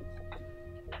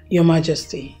 Your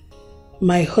Majesty,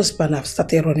 my husband have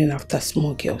started running after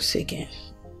small girls again.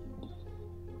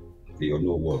 Do you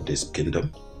know of this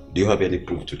kingdom? Do you have any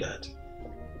proof to that?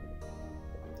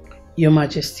 Your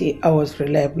Majesty, I was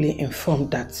reliably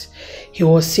informed that he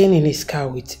was seen in his car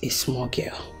with a small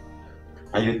girl.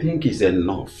 And you think it's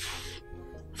enough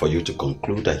for you to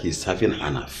conclude that he's having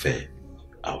an affair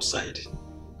outside?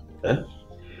 Eh?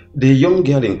 The young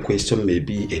girl in question may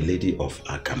be a lady of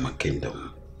Akama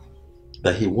Kingdom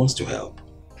that he wants to help.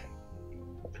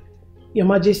 Your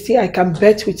Majesty, I can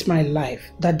bet with my life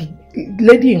that the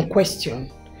lady in question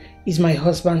is my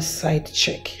husband's side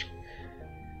chick.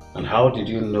 And how did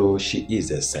you know she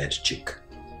is a side chick?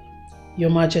 Your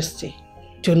Majesty,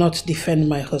 do not defend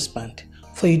my husband,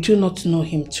 for you do not know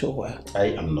him too well. I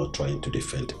am not trying to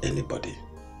defend anybody.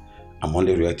 I'm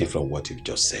only reacting from what you've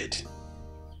just said.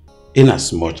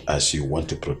 Inasmuch as you want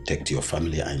to protect your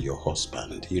family and your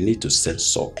husband, you need to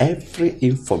censor every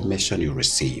information you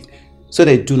receive so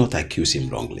they do not accuse him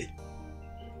wrongly.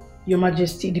 Your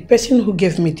Majesty, the person who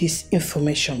gave me this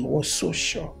information was so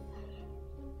sure.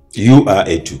 You are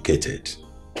educated.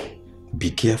 Be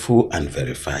careful and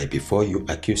verify before you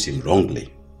accuse him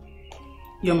wrongly.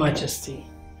 Your Majesty,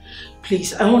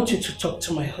 please, I want you to talk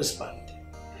to my husband.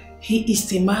 He is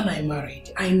the man I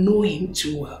married. I know him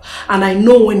too well. And I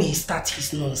know when he starts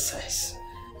his nonsense.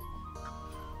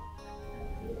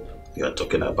 You are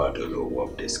talking about the law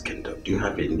of this kingdom. Do you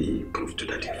have any proof to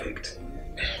that effect?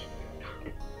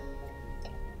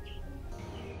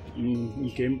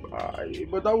 Okay,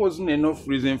 but that wasn't enough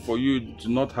reason for you to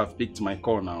not have picked my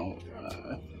call now.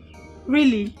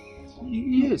 Really?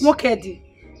 Yes. Mokedi.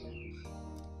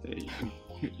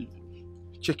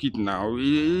 Check it now.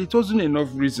 It wasn't enough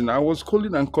reason. I was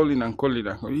calling and calling and calling.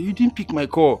 You didn't pick my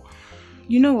call.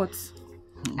 You know what?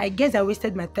 I guess I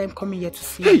wasted my time coming here to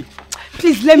see you.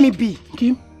 Please let me be.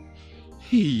 Kim?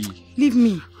 Hey. Leave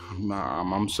me. Nah,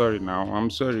 I'm sorry now. I'm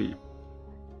sorry.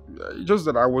 Just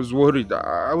that I was worried.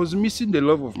 I was missing the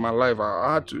love of my life.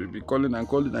 I had to be calling and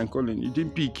calling and calling. You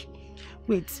didn't pick.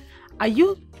 Wait, are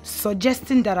you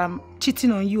suggesting that I'm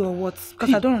cheating on you or what?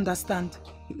 Because I don't understand.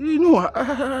 You know,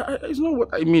 it's not what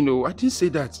I mean. Oh, I didn't say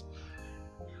that.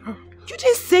 You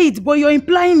didn't say it, but you're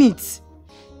implying it.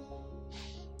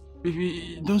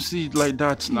 Baby, don't see it like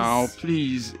that now,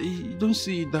 please. Don't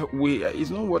see it that way. It's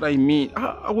not what I mean.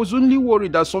 I was only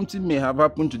worried that something may have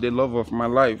happened to the love of my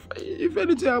life. If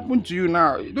anything happened to you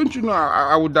now, don't you know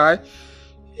I would die?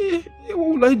 What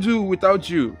will I do without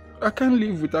you? I can't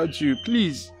live without you,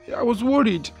 please. I was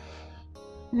worried.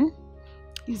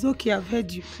 It's okay, I've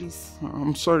heard you, please.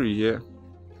 I'm sorry, yeah.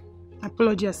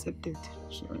 Apology accepted.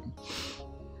 Sorry.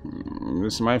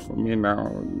 Smile for me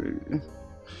now,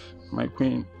 my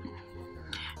queen.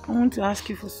 I want to ask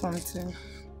you for something.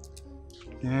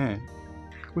 Yeah.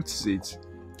 What is it?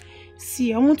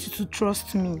 See, I want you to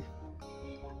trust me.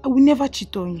 I will never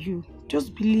cheat on you.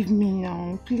 Just believe me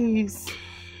now, please.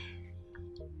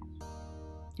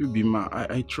 Ubima,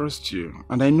 I trust you,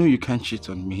 and I know you can't cheat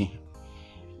on me.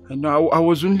 I know I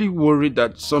was only worried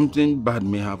that something bad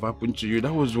may have happened to you.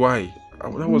 That was why.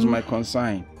 That was my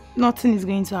concern. Nothing is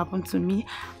going to happen to me.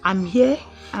 I'm here,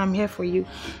 and I'm here for you.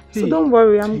 So don't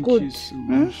worry, I'm good. Thank you so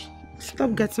much.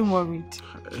 Stop getting worried.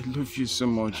 I love you so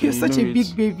much. You're such a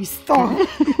big baby. Stop.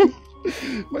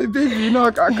 My baby, you know,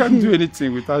 I can't do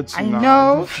anything without you. I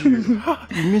now. know.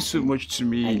 You mean so much to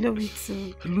me. I love you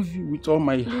too. I love you with all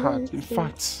my heart. In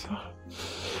fact,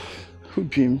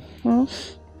 Ubim,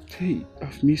 hey,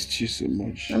 I've missed you so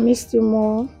much. I missed you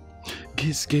more.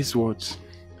 Guess what?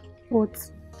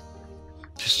 What?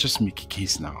 Just make a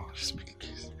case now. Just make a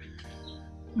case.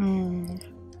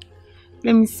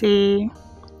 Let me say,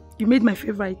 you made my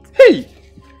favorite. Hey!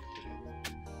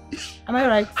 Am I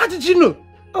right? How did you know?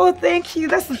 Oh, thank you.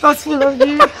 That's thoughtful of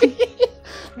you.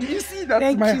 You see that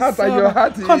Thank my you heart so and your much.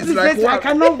 heart is Completely, like I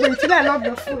cannot wait till I love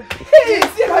your food. Hey,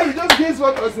 see how you just guess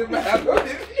what was in my heart.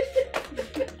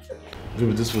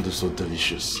 Baby, this food is so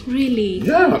delicious. Really?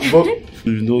 Yeah, but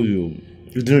you know you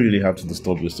didn't really have to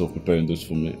disturb yourself preparing this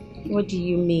for me. What do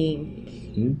you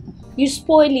mean? You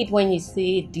spoil it when you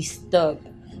say disturb.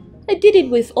 I did it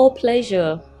with all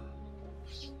pleasure.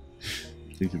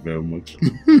 Thank you very much.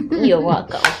 You're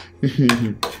welcome.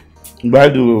 By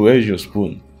the way, where's your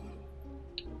spoon?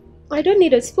 I don't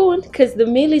need a spoon because the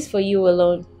meal is for you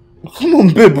alone. Come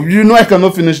on, babe. You know I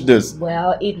cannot finish this.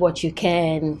 Well, eat what you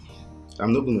can.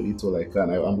 I'm not going to eat all I can.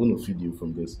 I'm going to feed you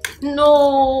from this.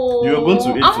 No. You're going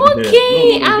to eat I'm from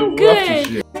okay. No, I'm good.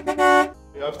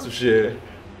 You have to share.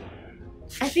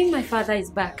 I think my father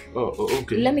is back. Oh,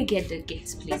 okay. Let me get the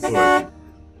gates, please. Alright.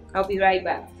 I'll be right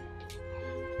back.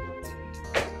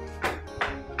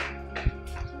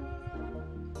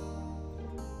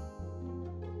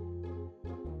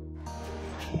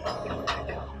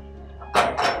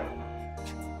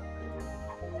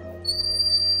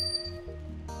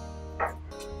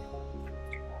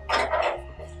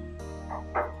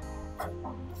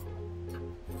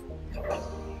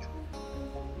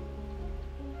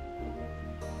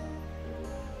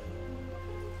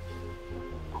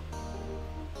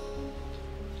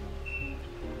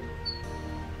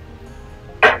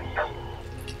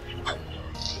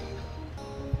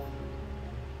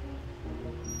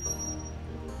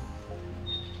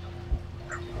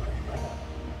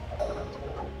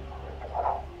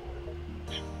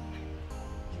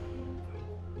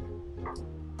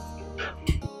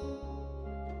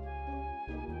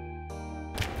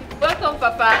 Welcome,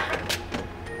 Papa.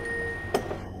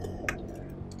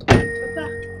 Papa.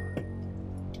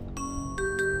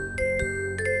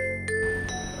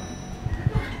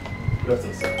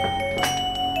 Blessings.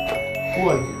 Who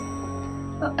are you?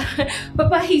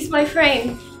 Papa, he's my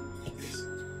friend.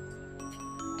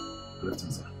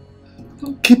 Blessings.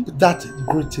 Keep that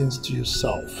greetings to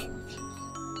yourself.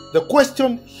 The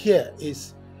question here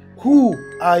is, who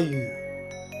are you?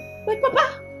 But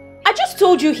Papa, I just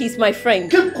told you he's my friend.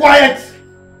 Keep quiet!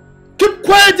 Keep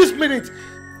quiet this minute!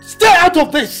 Stay out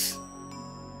of this!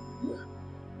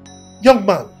 Young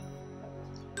man,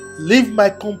 leave my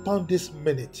compound this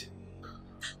minute.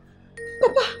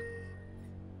 Papa,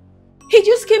 he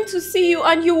just came to see you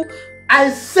and you...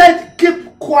 I said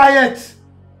keep quiet!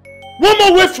 One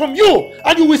more word from you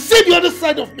and you will see the other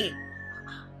side of me.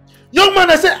 Young man,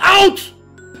 I said out!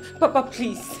 Papa,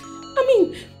 please. I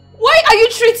mean, why are you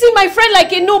treating my friend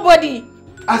like a nobody?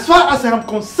 As far as I am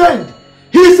concerned,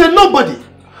 he is a nobody.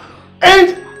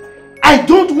 And I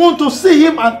don't want to see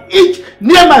him an inch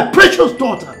near my precious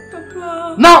daughter.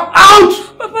 Papa. Now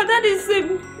out! Papa,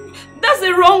 that's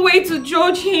a wrong way to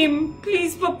judge him.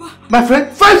 Please, Papa. My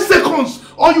friend, 5 seconds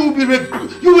or you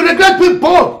will regret being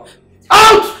born.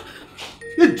 Out!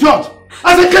 Idiot!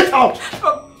 I said get out!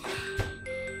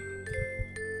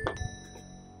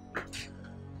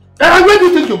 And where do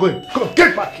you think you're going? Come on,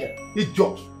 get back here.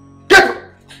 Idiot! Get up!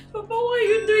 Papa, why are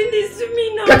you doing this to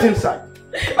me now? Get inside.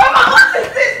 Papa, what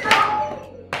is this now?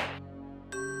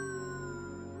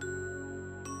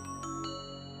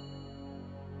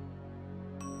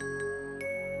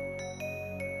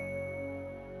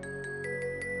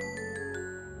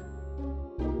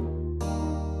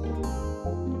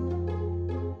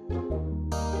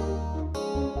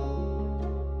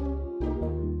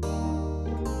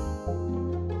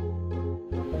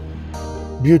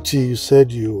 Beauty, you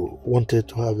said you wanted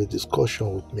to have a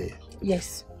discussion with me.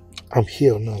 Yes. I'm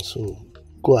here now, so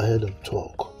go ahead and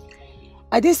talk.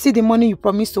 I didn't see the money you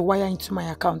promised to wire into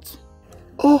my account.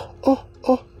 Oh.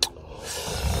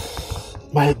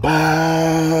 My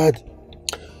bad.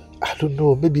 I don't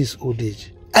know, maybe it's old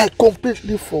age. I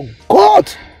completely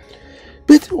forgot.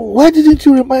 But why didn't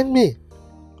you remind me?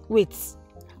 Wait,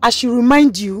 I should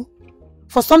remind you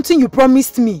for something you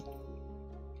promised me.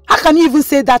 How can you even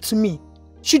say that to me?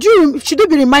 Should you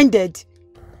be reminded?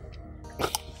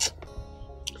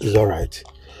 It's alright.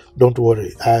 Don't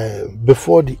worry.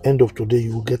 Before the end of today,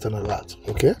 you will get an alert,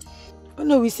 okay? Oh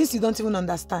no, since you don't even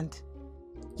understand.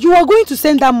 You are going to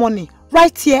send that money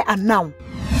right here and now.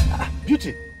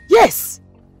 Beauty? Yes.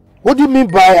 What do you mean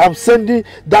by I'm sending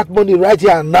that money right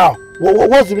here and now?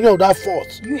 What's the meaning of that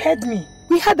force? You heard me.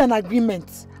 We had an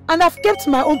agreement and I've kept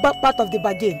my own part of the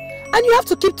bargain. And you have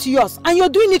to keep to yours. And you're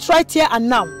doing it right here and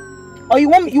now. Or you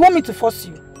want me to force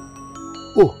you?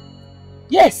 Oh.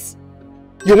 Yes.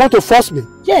 You want to force me?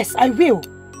 Yes, I will.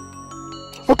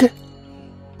 Okay.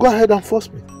 Go ahead and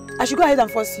force me. I should go ahead and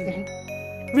force you.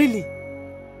 Really?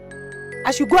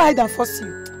 I should go ahead and force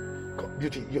you.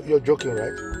 Beauty, you're joking,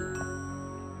 right?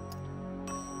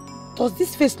 Does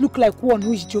this face look like one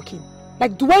who is joking?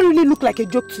 Like, do I really look like a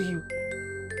joke to you?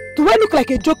 Do I look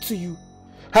like a joke to you?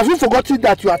 Have you forgotten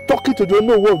that you are talking to the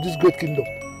owner of this great kingdom?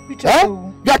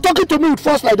 You are talking to me with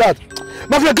force like that.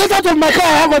 But if you get out of my car,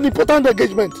 I have an important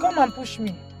engagement. Come and push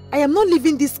me. I am not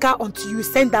leaving this car until you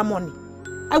send that money.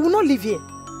 I will not leave here.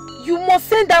 You must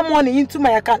send that money into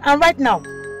my account, and right now.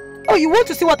 Oh, you want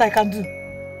to see what I can do?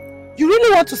 You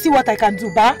really want to see what I can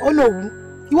do, ba? Oh no,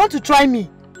 you want to try me?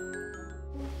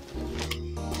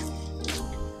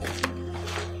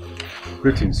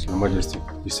 Greetings, Your Majesty.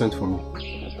 You sent for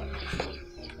me.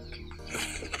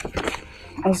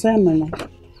 Osemana.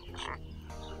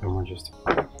 Your Majesty.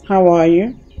 How are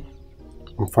you?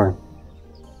 I'm fine.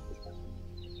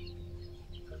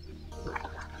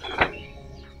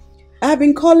 I've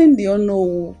been calling the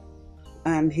Ono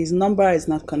and his number is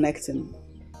not connecting.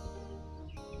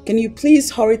 Can you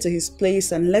please hurry to his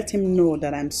place and let him know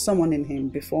that I'm summoning him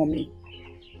before me?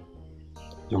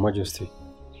 Your Majesty,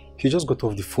 he just got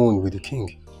off the phone with the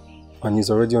king and he's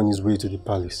already on his way to the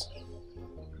palace.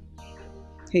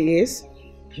 He is?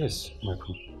 Yes, my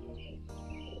queen.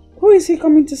 Who is he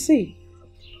coming to see?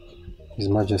 His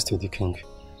Majesty the King.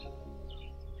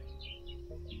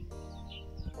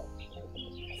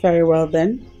 Very well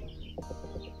then.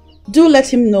 Do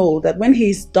let him know that when he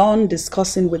is done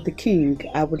discussing with the king,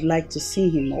 I would like to see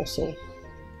him also.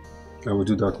 I will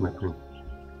do that, my queen.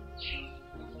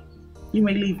 You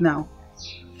may leave now.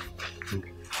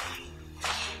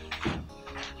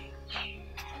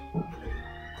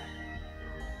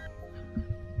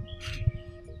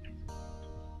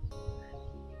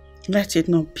 Let it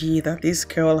not be that this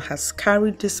girl has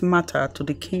carried this matter to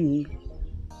the king.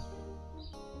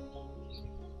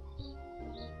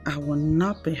 I will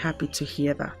not be happy to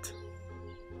hear that.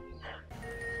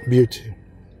 Beauty,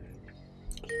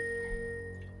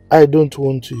 I don't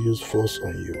want to use force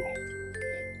on you.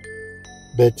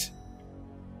 But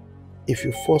if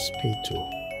you force me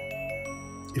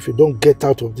to, if you don't get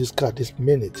out of this car this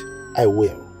minute, I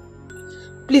will.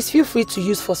 Please feel free to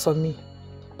use force on me.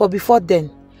 But before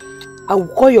then, I will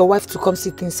call your wife to come see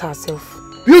things herself.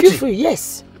 Beauty! Feel free,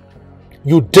 yes.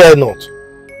 You dare not.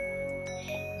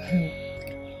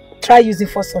 Try using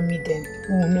force on me then.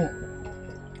 Oh no.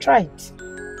 Try it.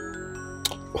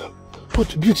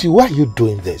 But Beauty, why are you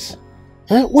doing this?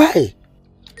 Why?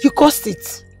 You caused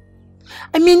it.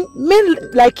 I mean,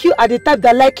 men like you are the type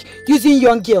that like using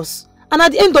young girls. And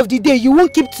at the end of the day, you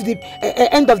won't keep to the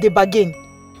end of the bargain.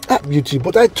 Beauty,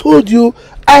 but I told you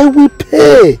I will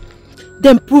pay.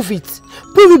 Then prove it.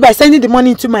 Prove it by sending the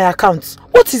money into my account.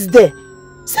 What is there?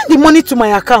 Send the money to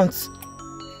my account.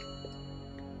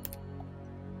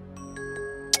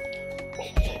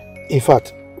 In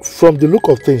fact, from the look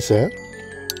of things,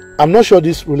 I'm not sure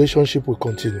this relationship will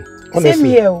continue. Honestly. Same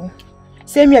here.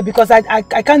 Same here, because I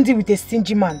can't deal with a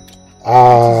stingy man.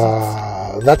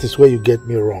 That is where you get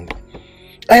me wrong.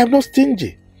 I am not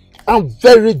stingy. I'm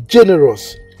very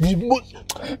generous.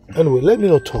 Anyway, let me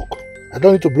not talk. I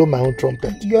don't need to blow my own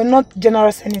trumpet. You're not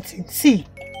generous anything. See,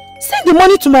 send the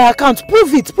money to my account.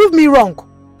 Prove it. Prove me wrong.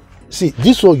 See,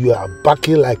 this one you are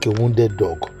backing like a wounded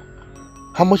dog.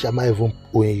 How much am I even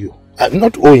owing you? I'm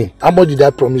not owing. How much did I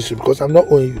promise you? Because I'm not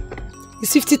owing you.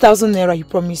 It's 50,000 naira you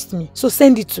promised me. So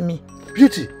send it to me.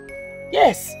 Beauty?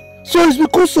 Yes. So it's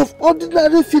because of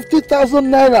ordinary 50,000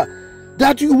 naira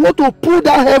that you want to pull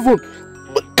down heaven,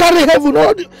 carry heaven,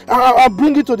 and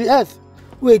bring it to the earth.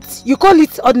 Wait, you call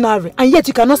it ordinary and yet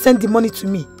you cannot send the money to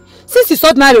me. Since it's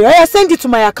ordinary, I send it to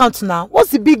my account now.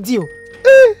 What's the big deal?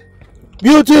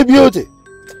 Beauty, beauty.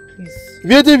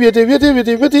 Beauty, beauty, beauty,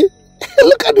 beauty, beauty.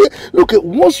 Look at me. Look,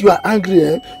 once you are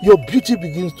angry, your beauty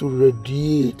begins to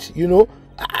radiate, you know.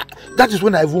 That is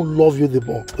when I even love you the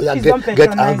more. Yeah,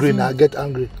 get angry now, get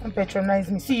angry. Don't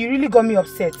patronize me. See, you really got me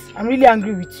upset. I'm really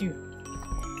angry with you.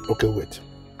 Okay, wait.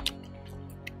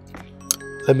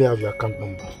 Let me have your account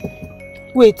number.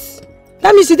 Wait.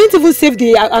 That means you didn't even save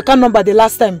the account number the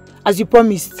last time, as you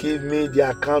promised. Give me the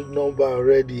account number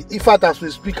already. In fact, as we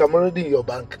speak, I'm already in your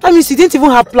bank. That means you didn't even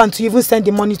have plan to even send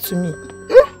the money to me.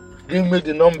 Give me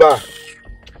the number.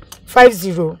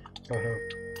 50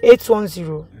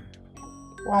 810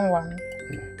 11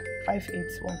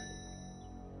 581.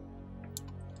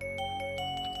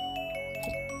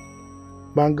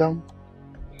 Bangam,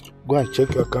 go and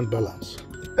check your account balance.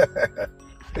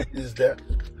 Is there?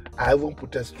 I haven't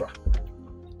put extra.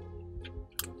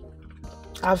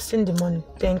 I've seen the money.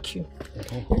 Thank you.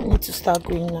 I need to start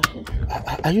going now.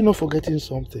 Are you not forgetting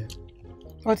something?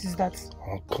 What is that?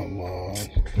 Oh, come on.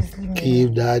 Please leave me.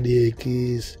 Give daddy a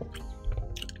kiss.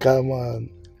 Come on.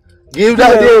 Give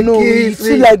daddy a no, kiss. You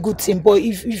feel like good thing, but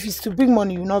if it's to bring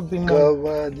money, you will not bring money. Come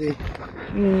on.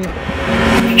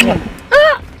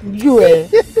 You eh?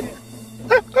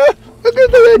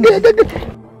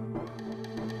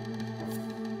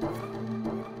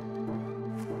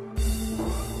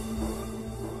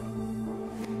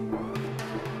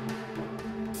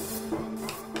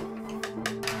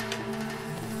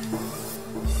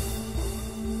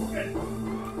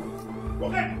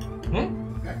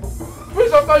 Who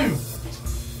is after you?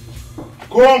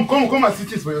 Come and see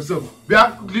things for yourself.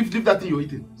 Leave that thing you're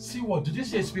eating. See what? Did you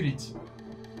see a spirit?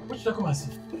 What should I come and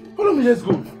see? Follow me, let's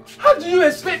go. How do you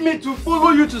expect me to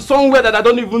follow you to somewhere that I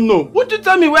don't even know? Would you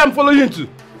tell me where I'm following you to?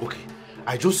 Okay,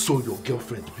 I just saw your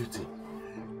girlfriend, Beauty,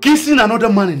 kissing another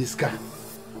man in his car.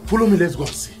 Follow me, let's go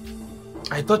and see.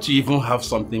 I thought you even have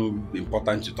something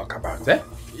important to talk about, eh?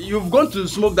 You've gone to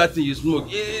smoke that thing you smoke.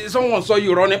 Someone saw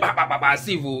you running, as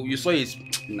if you saw it.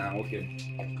 Nah, okay.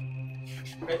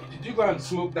 Did you go and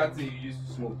smoke that thing you used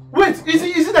to smoke? Wait,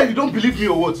 is it that you don't believe me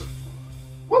or what?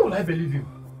 Why would I believe you?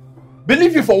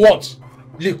 Believe you for what?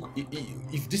 Look,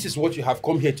 if this is what you have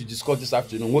come here to discuss this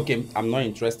afternoon, okay, I'm not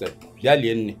interested.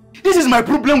 This is my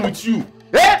problem with you.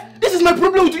 Eh? This is my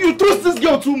problem with you. You trust this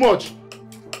girl too much.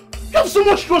 You have so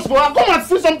much trust for her. Come and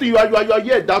say something. You are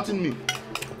here doubting me.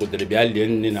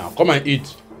 Come and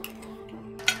eat.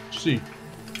 See,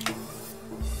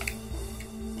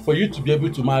 for you to be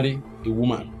able to marry a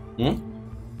woman,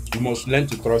 you must learn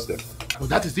to trust her. But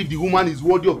that is if the woman is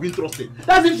worthy of being trusted.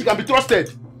 That's if she can be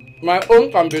trusted. My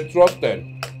own can be trusted,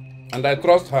 and I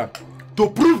trust her. To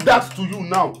prove that to you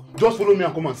now, just follow me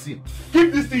and come and see.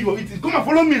 Keep this thing you're eating. Come and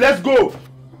follow me. Let's go.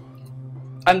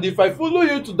 And if I follow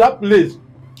you to that place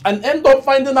and end up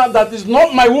finding out that it's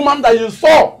not my woman that you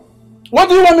saw, what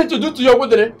do you want me to do to your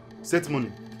wedding? Set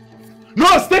money.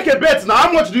 No, stake a bet now.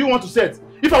 How much do you want to set?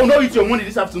 If I will not eat your money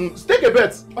this afternoon, stake a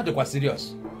bet. What the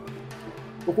serious?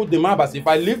 If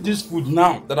I leave this food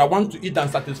now that I want to eat and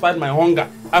satisfy my hunger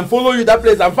and follow you that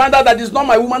place and find out that it's not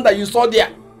my woman that you saw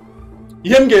there,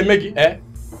 eh?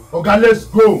 Okay, let's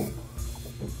go.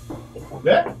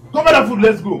 Yeah? Come at that food,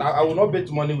 let's go. I will not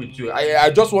bet money with you. I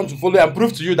just want to follow and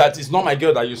prove to you that it's not my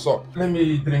girl that you saw. Let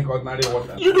me drink ordinary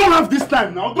water. You don't have this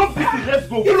time now. Don't beat it, let's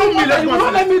go. Follow me, let's go.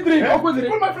 Don't let me drink. Follow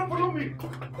my friend, follow me.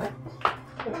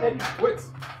 Wait.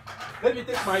 Let me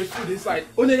take my food inside.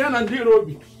 Oneyan and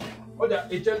Robi. Oda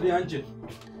HL the angel.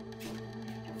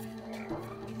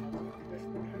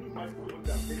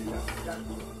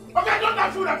 Okay, don't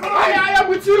have food. I am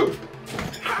with you.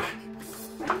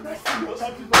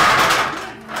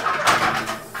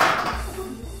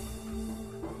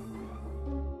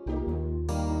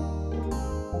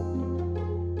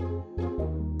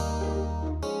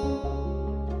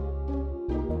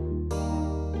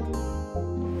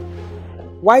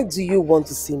 Why do you want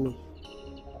to see me?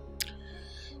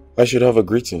 I should have a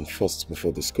greeting first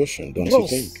before discussion, don't you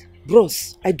think?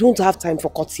 Bros, I don't have time for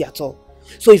courtesy at all.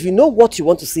 So if you know what you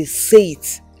want to say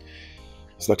it.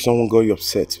 It's like someone got you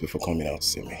upset before coming out to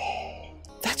see me.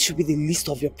 That should be the least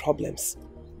of your problems.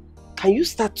 Can you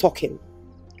start talking?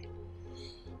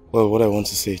 Well, what I want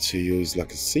to say to you is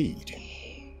like a seed.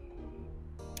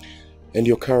 And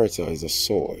your character is a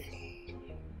soil.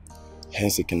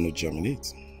 Hence it cannot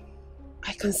germinate.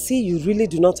 I can see you really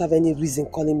do not have any reason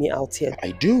calling me out here.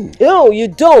 I do. No, you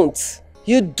don't.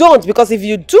 You don't, because if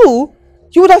you do,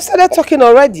 you would have started talking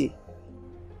already.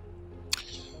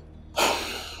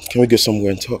 Can we go somewhere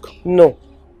and talk? No.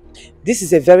 This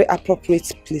is a very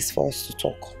appropriate place for us to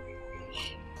talk.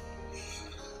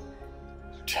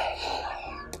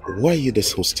 Why are you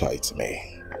this hostile to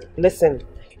me? Listen,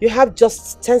 you have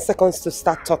just 10 seconds to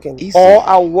start talking. Easy. Or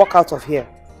I'll walk out of here.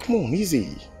 Come on,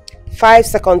 easy. 5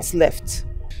 seconds left.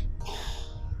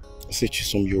 I said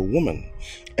you're a woman.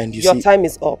 And your time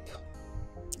is up.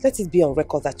 Let it be on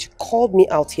record that you called me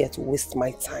out here to waste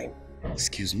my time.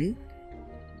 Excuse me?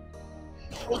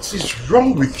 What is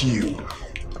wrong with you?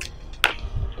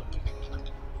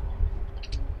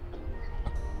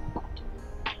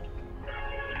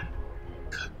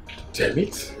 Damn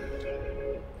it.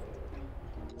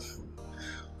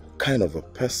 What kind of a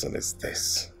person is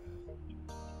this?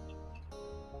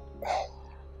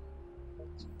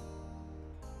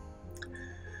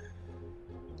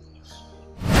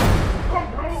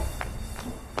 Come now.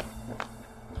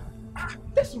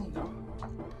 Let's run now.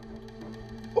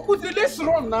 Okude, let's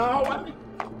run now.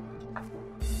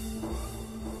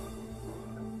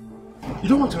 You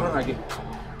don't want to run again?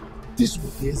 This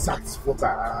was the exact spot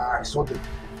I saw them.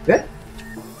 Eh?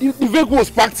 The vehicle was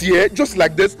parked here, just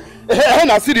like this. Hey,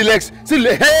 now see the legs. See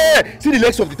the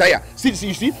legs of the tire. See,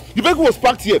 you see? The vehicle was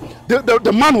parked here.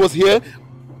 The man was here.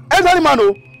 Elderly man,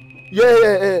 oh.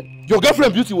 Yeah. Your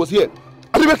girlfriend Beauty was here.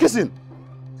 And they were kissing.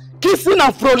 Kissing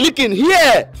and frolicking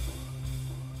here.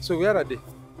 So where are they?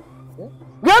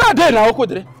 Where are they now,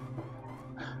 Okodre?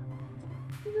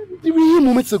 They were here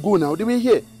moments ago now. They were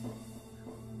here.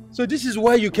 So this is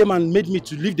why you came and made me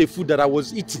to leave the food that I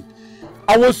was eating.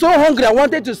 I was so hungry, I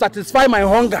wanted to satisfy my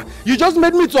hunger. You just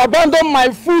made me to abandon my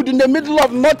food in the middle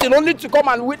of nothing only to come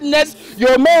and witness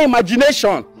your mere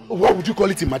imagination. What would you call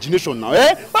it imagination now,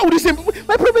 eh? Why would you say?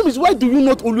 My problem is, why do you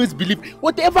not always believe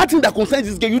whatever thing that concerns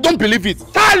this girl, you don't believe it?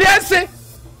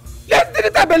 Yes,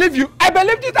 didn't I believe you? I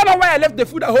believed it, and that's why I left the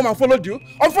food at home and followed you.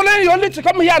 I'm following you only to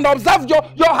come here and observe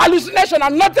your hallucination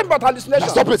and nothing but hallucination.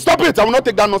 Stop it! I will not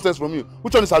take that nonsense from you.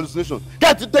 Which one is hallucination?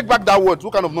 Take back that word.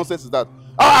 What kind of nonsense is that?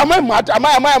 Am I mad? Am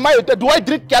I? Do I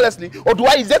drink carelessly, or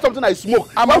is there something I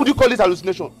smoke? Why would you call it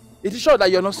hallucination? It is sure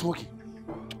that you're not smoking.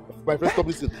 My friend, stop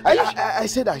listening. I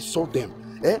said I saw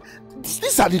them. Eh?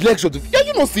 These are the legs of the. Are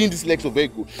you not seeing these legs of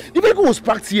vehicle? The vehicle was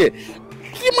parked here.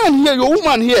 The man here, your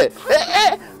woman here.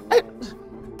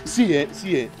 See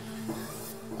here.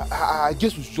 I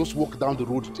guess we should just walk down the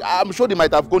road. I'm sure they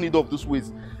might have gone into those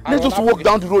ways. Let's just walk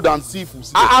down the road and see if we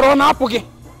see. I run up again.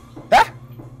 Eh?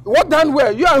 Walk down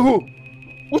where? You and who?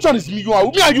 Which one is me? You are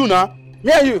me and you now?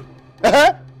 Me and you.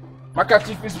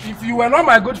 Makati, if you were not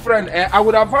my good friend, I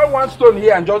would have found one stone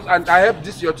here and I help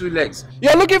this your two legs.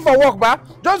 You're looking for work, ba?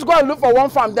 Just go and look for one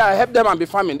farm there and help them and be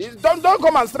farming. Don't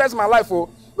come and stress my life, oh.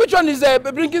 Which one is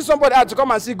bringing somebody out to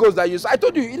come and see ghosts that you saw? I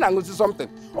told you in and go see something.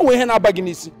 Oh, we're here now begging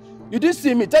you. You didn't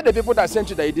see me. Tell the people that sent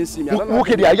you that you didn't see me.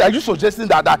 Okay, are you suggesting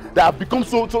that they have become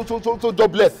so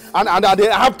jobless and they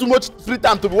have too much free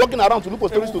time to be walking around to look for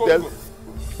stories to tell?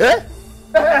 Eh?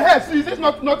 See, is this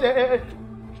not where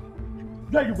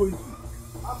are you going to?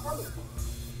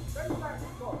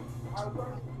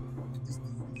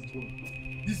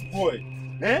 This boy,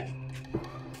 eh?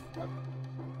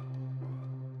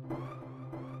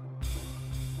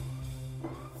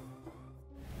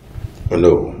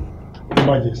 Hello.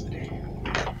 Majesty.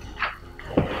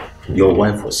 Your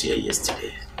wife was here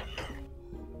yesterday.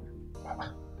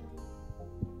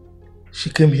 She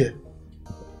came here.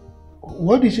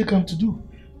 What did she come to do?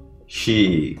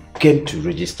 She came to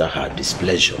register her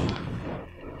displeasure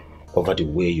over the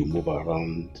way you move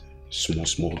around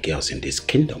small girls in this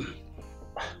kingdom.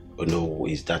 Oh no,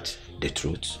 is that the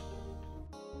truth?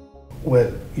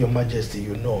 Well, Your Majesty,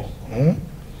 you know,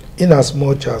 in as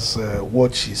much as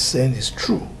what she's saying is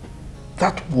true,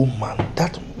 that woman,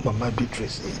 that Mama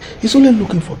Beatrice, is only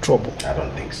looking for trouble. I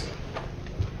don't think so.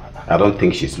 I don't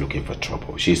think she's looking for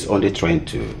trouble. She's only trying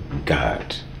to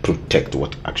guard, protect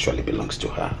what actually belongs to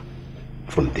her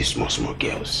from these small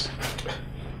girls.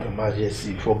 Your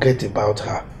Majesty, forget about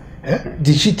her.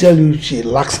 Did she tell you she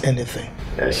lacks anything?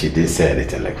 She didn't say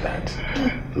anything like that.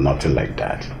 Nothing like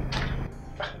that.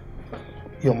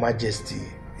 Your Majesty,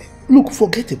 look,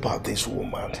 forget about this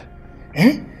woman.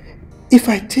 If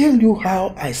I tell you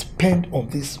how I spend on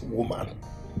this woman,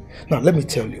 now let me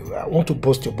tell you, I want to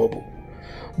burst your bubble.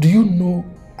 Do you know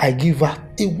I give her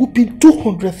a whooping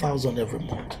 200,000 every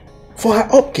month for her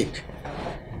upkeep?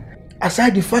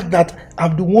 Aside the fact that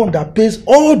I'm the one that pays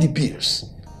all the bills.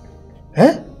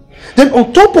 Then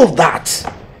on top of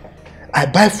that, I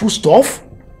buy food stuff.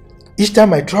 Each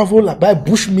time I travel, I buy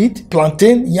bushmeat,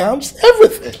 plantain, yams,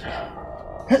 everything.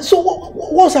 So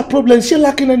what's her problem? Is she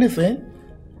lacking anything?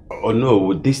 Oh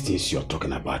no, these things you're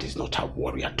talking about is not her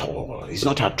worry at all. It's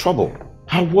not her trouble.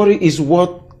 Her worry is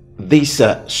what these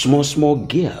small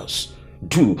girls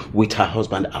do with her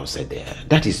husband outside there.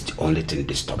 That is the only thing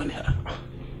disturbing her.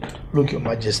 Look, Your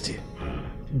Majesty,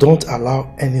 don't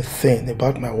allow anything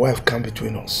about my wife come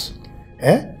between us.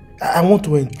 I want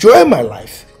to enjoy my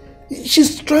life.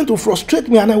 She's trying to frustrate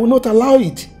me and I will not allow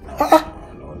it.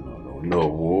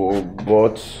 No,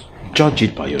 but judge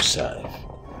it by yourself.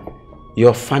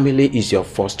 Your family is your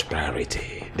first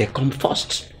priority. They come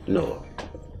first. No.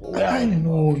 I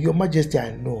know, Your Majesty,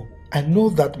 I know. I know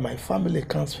that my family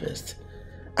comes first.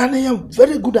 And I am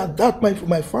very good at that.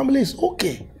 My family is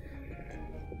okay.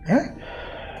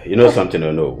 You know something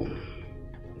or no?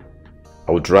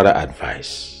 I would rather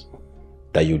advise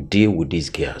that you deal with these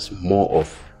girls more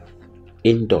of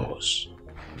indoors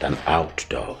than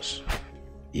outdoors.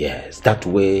 Yes, that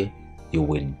way you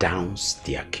will downs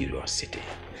their curiosity.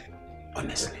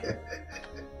 Honestly.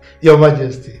 Your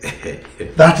Majesty,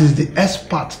 that is the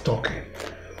expert talking.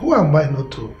 Who am I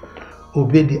not to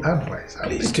obey the advice?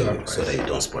 Please do, so that you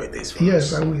don't spoil this for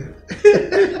Yes, us. I will.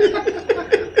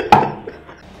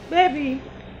 Baby.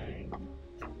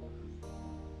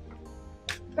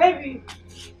 Baby.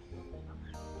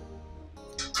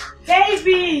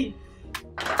 Baby.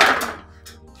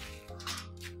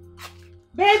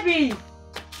 Baby.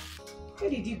 Where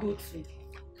did he go to?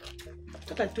 I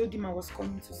thought I told him I was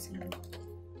coming to see him.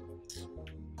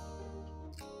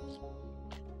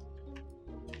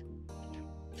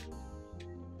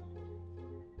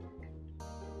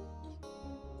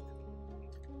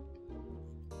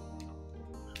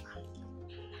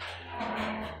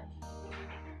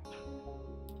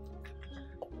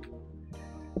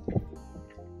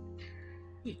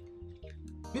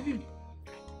 Baby,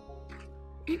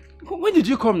 when did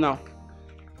you come now?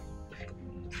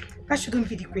 That shouldn't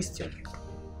be the question.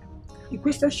 The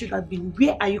question should have been,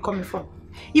 where are you coming from?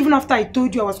 Even after I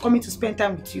told you I was coming to spend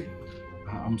time with you.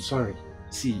 I'm sorry.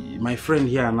 See, my friend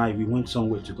here and I, we went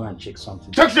somewhere to go and check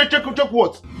something. Check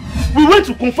what? We went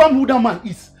to confirm who that man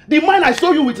is. The man I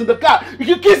saw you with in the car.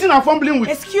 You kissing and fumbling with.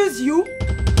 Excuse you?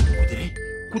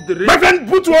 My friend,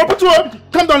 put her.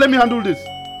 Come down, let me handle this.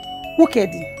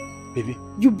 Ukedi. Baby.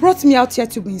 You brought me out here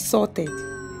to be insulted.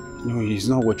 No, it's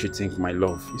not what you think, my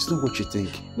love. It's not what you think.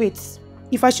 Wait,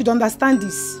 if I should understand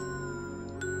this,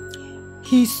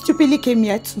 he stupidly came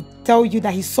here to tell you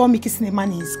that he saw me kissing a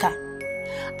man in his car.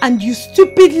 And you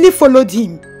stupidly followed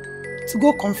him to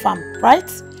go confirm, right?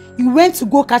 You went to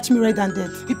go catch me red-handed.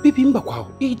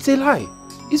 It's a lie.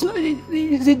 It's not.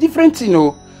 It's a different thing, you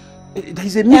know. There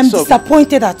is a mix I'm of...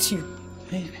 disappointed at you.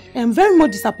 I'm very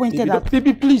much disappointed at you.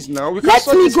 Baby, please now. Let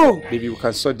me go. Baby, we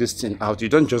can sort this thing out. You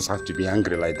don't just have to be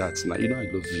angry like that now. You know I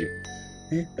love you.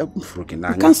 You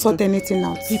can't sort anything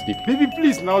out. Baby,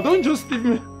 please now. Don't just leave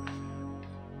me.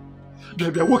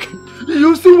 Baby, I'm working.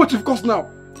 You see what you've caused now.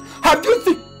 Have you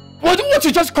seen what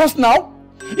you just caused now?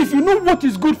 If you know what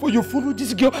is good for you, follow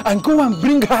this girl and go and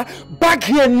bring her back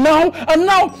here now and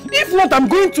now. If not, I'm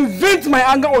going to vent my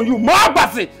anger on you. Calm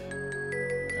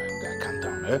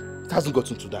down, eh? It hasn't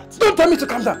gotten to that. Don't tell me to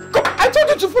calm down. Come, I told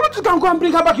you to follow this girl and go and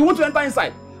bring her back. You want to enter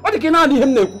inside. What can I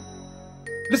him?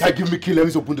 Listen, give me key. Let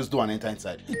me open this door and enter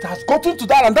inside. It has gotten to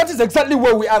that, and that is exactly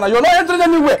where we are now. You're not entering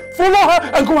anywhere. Follow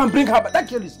her and go and bring her back. That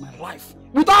girl is my life.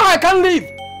 Without her, I can't live.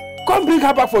 Go and bring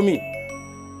her back for me.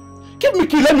 Give me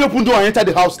key. Let me open door and enter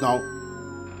the house now.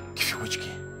 Give you which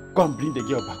key? Go and bring the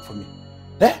girl back for me.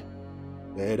 Eh?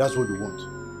 Yeah, that's what you want.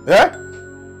 Eh?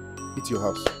 It's your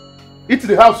house. It's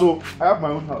the house, so I have my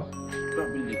own house.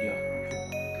 Don't bring the girl.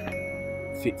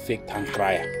 Fake time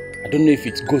crier. I don't know if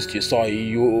it's ghost you saw.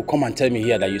 You come and tell me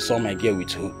here that you saw my girl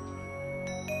with who.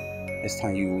 Next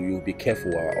time you be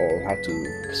careful or have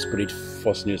to spread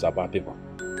false news about people.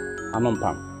 Anon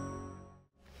Pam.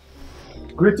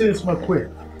 Greetings, my queen.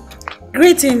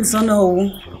 Greetings, Ono.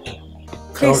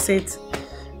 Please sit.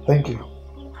 Thank you.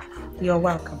 You're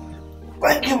welcome.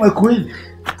 Thank you, my queen.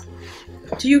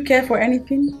 Do you care for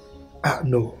anything?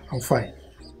 No, I'm fine.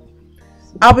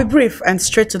 I'll be brief and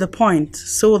straight to the point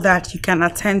so that you can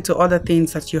attend to other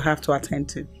things that you have to attend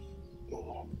to.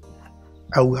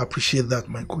 I will appreciate that,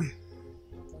 my queen.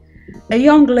 A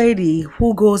young lady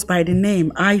who goes by the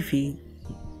name Ivy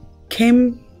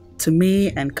came to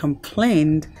me and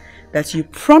complained that you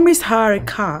promised her a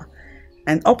car,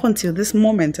 and up until this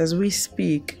moment as we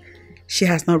speak, she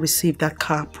has not received that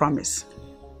car promise.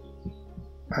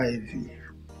 Ivy.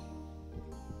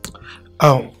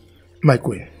 My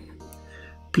queen,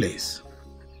 please,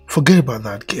 forget about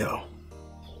that girl.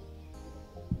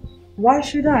 Why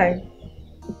should I?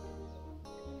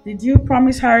 Did you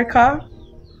promise her a car?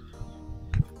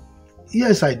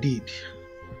 Yes, I did.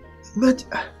 But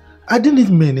I didn't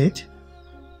mean it.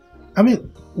 I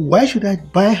mean, why should I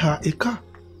buy her a car?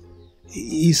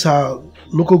 Is her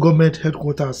local government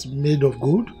headquarters made of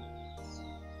gold?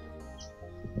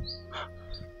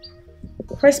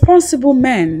 Responsible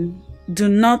men do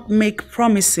not make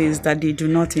promises that they do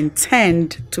not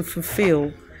intend to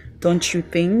fulfill, don't you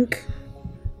think?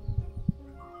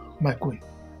 My queen,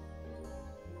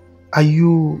 are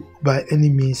you by any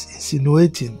means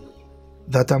insinuating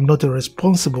that I'm not a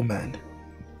responsible man?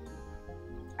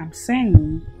 I'm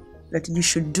saying that you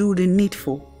should do the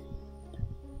needful.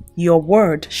 Your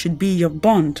word should be your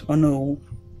bond, or no?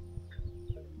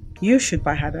 You should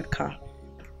buy her that car.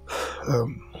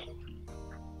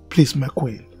 Please, my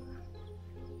queen,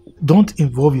 don't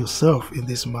involve yourself in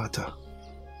this matter.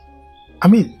 I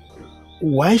mean,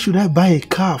 why should I buy a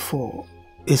car for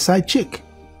a side chick?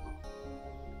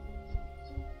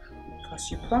 Because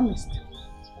you promised.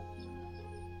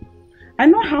 I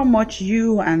know how much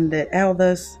you and the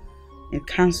elders in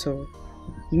council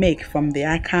make from the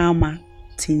Akama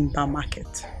timber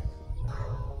market.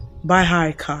 Buy her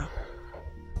a car.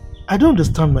 I don't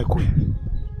understand, my queen.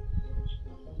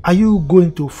 Are you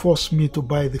going to force me to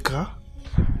buy the car?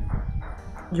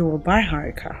 You will buy her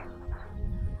a car.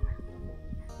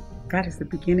 That is the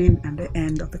beginning and the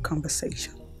end of the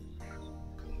conversation.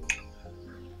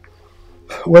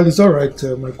 Well, it's alright,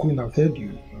 my queen, I've heard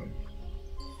you.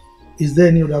 Is there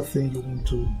any other thing you want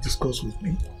to discuss with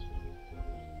me?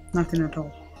 Nothing at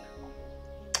all.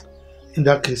 In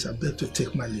that case, I beg to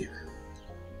take my leave.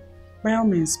 By all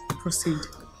means, proceed.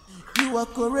 You are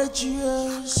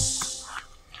courageous.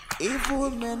 Evil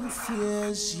men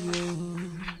fears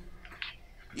you.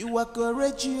 You are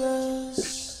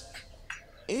courageous.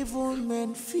 Evil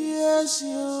men fears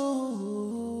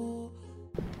you.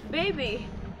 Baby.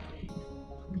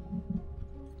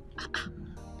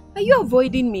 Are you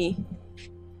avoiding me?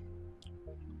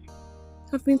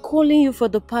 I've been calling you for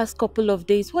the past couple of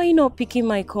days. Why are you not picking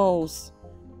my calls?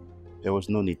 There was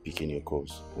no need picking your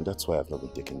calls, and that's why I've not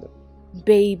been taking them.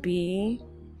 Baby,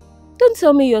 don't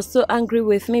tell me you're so angry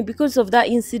with me because of that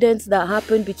incident that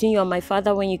happened between you and my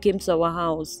father when you came to our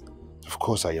house. Of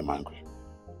course I am angry.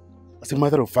 As a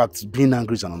matter of fact, being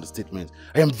angry is an understatement.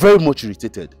 I am very much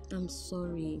irritated. I'm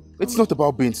sorry. It's not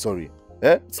about being sorry.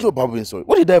 It's not about being sorry.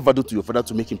 What did I ever do to your father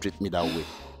to make him treat me that way?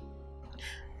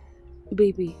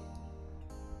 Baby,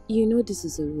 you know this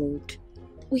is a road.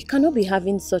 We cannot be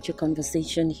having such a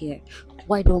conversation here.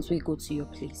 Why don't we go to your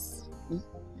place?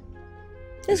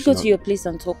 Let's go to your place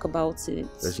and talk about it.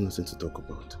 There's nothing to talk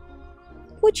about.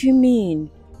 What do you mean?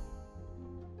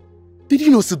 Did you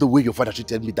not see the way your father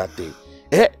treated me that day?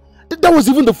 That was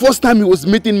even the first time he was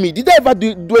meeting me. Did I ever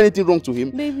do anything wrong to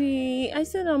him? Baby, I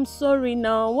said I'm sorry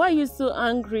now. Why are you so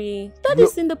angry? That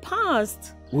is in the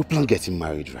past. We plan getting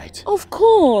married, right? Of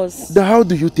course. Then how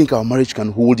do you think our marriage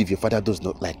can hold if your father does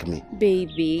not like me?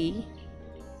 Baby,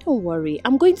 don't worry.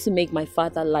 I'm going to make my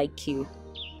father like you.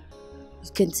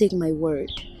 You can take my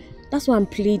word. That's why I'm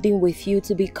pleading with you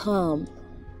to be calm.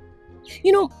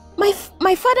 You know,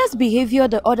 my father's behavior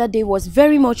the other day was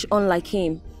very much unlike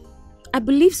him. I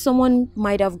believe someone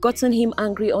might have gotten him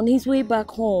angry on his way back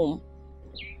home.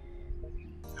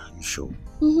 Are you sure?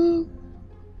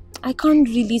 I can't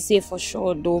really say for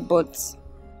sure though, but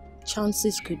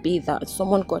chances could be that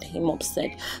someone got him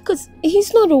upset. Because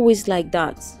he's not always like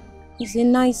that. He's a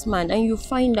nice man and you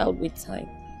find out with time.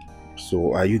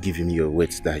 So are you giving me your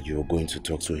words that you're going to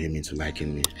talk to him into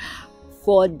liking me?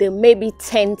 For the maybe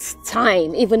 10th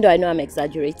time, even though I know I'm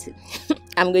exaggerating.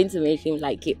 I'm going to make him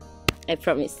like you. I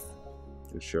promise.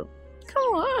 You sure?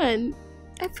 Come on.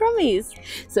 I promise.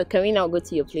 So can we now go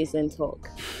to your place and talk?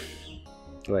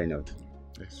 Why not?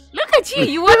 Yes. Look at you.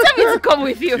 You wanted me to come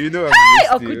with you. You know Hey,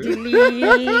 I missed you.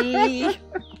 Okudili.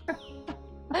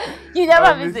 You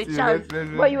never miss a chance.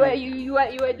 But you were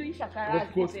doing shakara.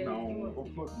 Of course now.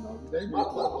 Of course now.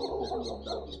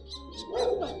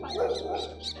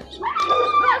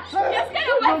 Yes, get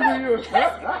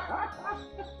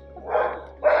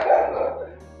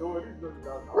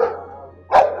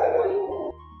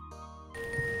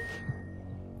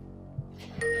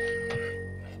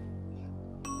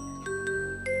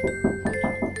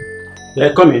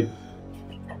Yeah, come in.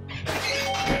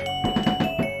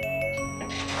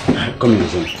 Come in,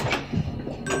 son.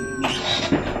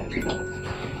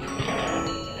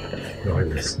 Your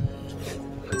Highness,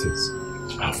 it is.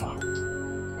 How far?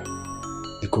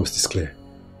 The coast is clear.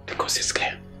 The coast is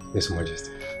clear. Yes, Your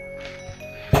Majesty.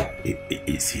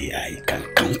 You see, I can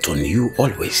count on you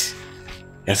always.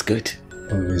 That's good.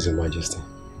 Always, Your Majesty.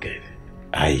 Good.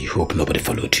 I hope nobody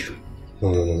followed you.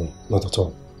 No, not at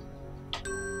all.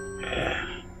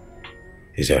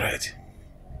 It's alright.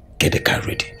 Get the car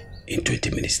ready. In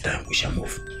 20 minutes time, we shall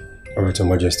move. Alright, Your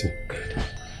Majesty. Good.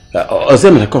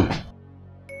 Ozemina, come.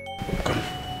 Come.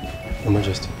 Your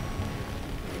Majesty.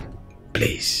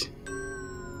 Please,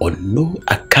 on no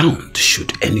account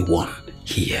should anyone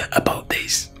hear about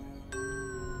this.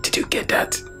 Did you get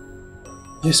that?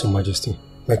 Yes, Your Majesty.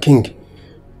 My king,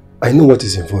 I know what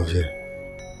is involved here,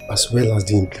 as well as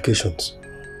the implications.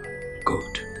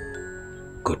 Good.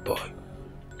 Good boy.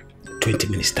 20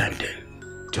 minutes time then.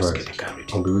 Just get the car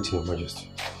ready. I'll be waiting, Your Majesty.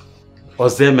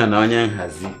 Ozemina onye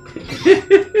nhazi.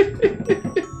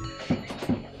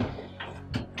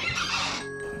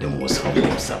 The most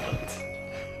humble servant.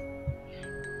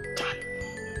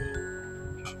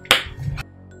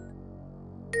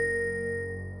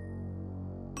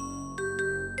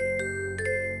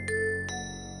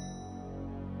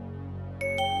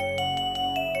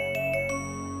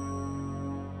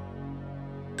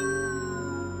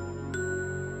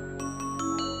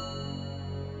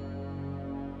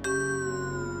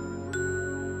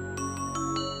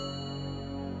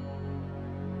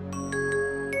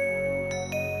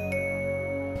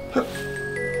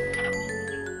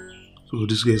 So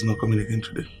this guy is not coming again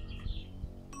today?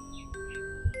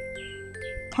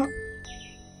 Huh?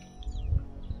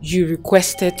 You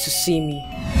requested to see me.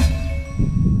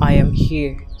 I am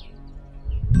here.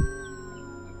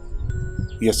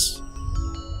 Yes.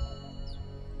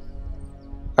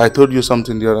 I told you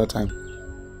something the other time.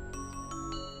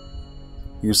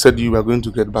 You said you were going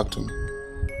to get back to me.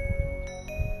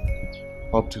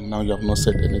 Up till now, you have not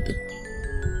said anything.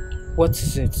 What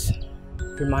is it?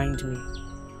 Remind me.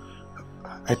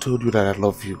 I told you that I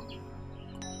love you.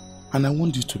 And I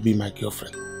want you to be my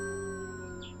girlfriend.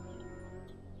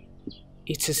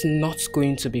 It is not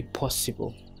going to be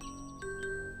possible.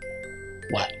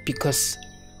 Why? Because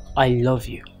I love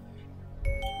you.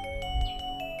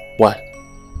 Why?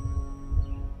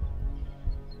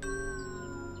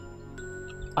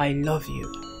 I love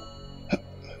you.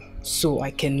 So I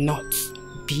cannot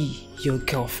be your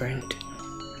girlfriend.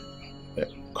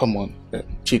 Come on,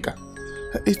 Chica.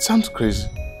 It sounds crazy.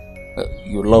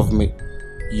 You love me,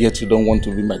 yet you don't want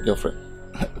to be my girlfriend.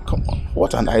 Come on,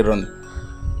 what an irony.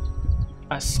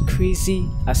 As crazy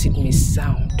as it may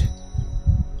sound,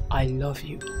 I love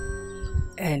you.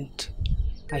 And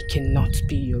I cannot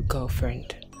be your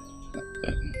girlfriend.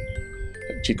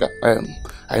 Chica,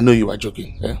 I know you are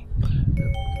joking.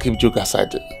 Keep joke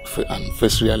aside and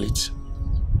face reality.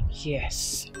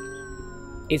 Yes.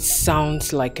 It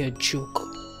sounds like a joke.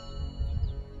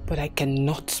 But I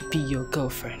cannot be your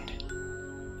girlfriend.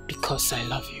 Because I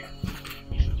love you.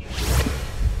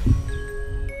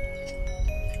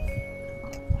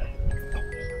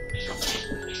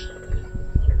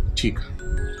 Chica,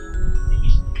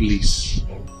 please,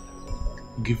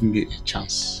 give me a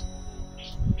chance.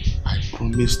 I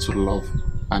promise to love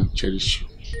and cherish you.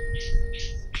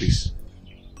 Please.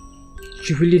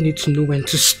 You really need to know when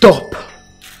to stop.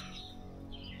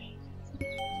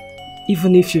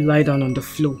 Even if you lie down on the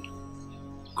floor,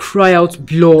 cry out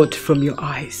blood from your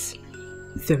eyes,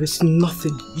 there is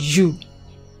nothing you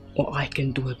or I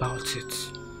can do about it.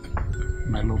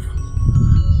 My love,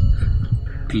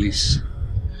 please,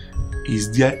 is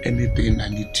there anything I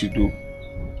need to do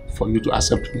for you to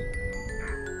accept me?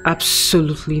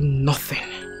 Absolutely nothing.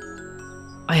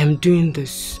 I am doing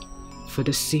this for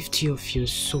the safety of your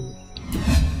soul.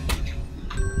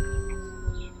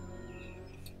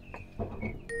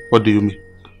 What do you mean?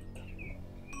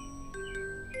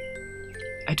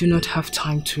 I do not have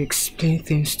time to explain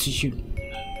things to you.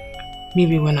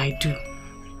 Maybe when I do,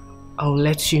 I'll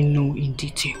let you know in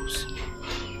details.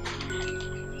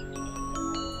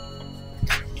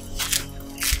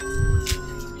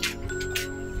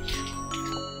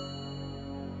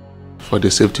 For the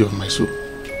safety of my soul.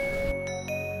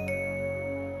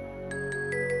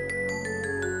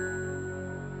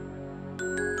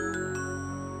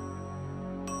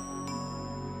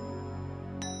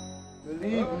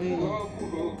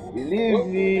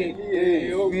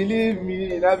 Believe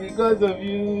me, that because of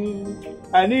you,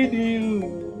 I need you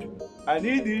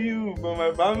for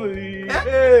my family.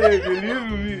 Hey,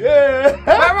 believe me. Hey.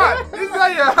 Mama, this is why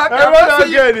you're happy.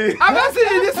 I've not seen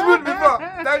you in this mood before.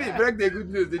 Tell me, break the good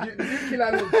news. Did you kill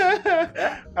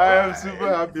her? I am super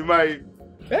happy.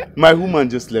 My woman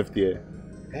just left here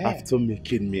after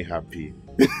making me happy.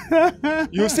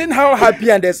 You've seen how happy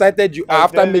and excited you are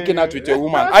after making out with your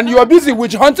woman, and you are busy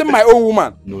witch hunting my own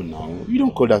woman. No, you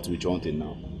don't call that witch hunting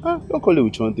now. Don't call it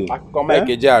witch hunting.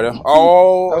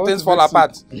 Oh, things fall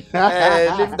apart. Leave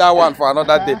that one for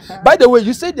another day. By the way,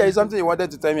 you said there is something you wanted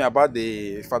to tell me about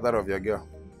the father of your girl.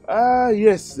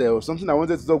 Yes, there was something I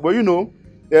wanted to talk, but you know,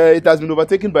 it has been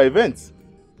overtaken by events.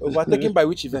 Overtaken by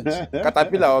which event?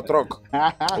 Caterpillar or truck?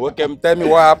 Okay, tell me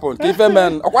what happened.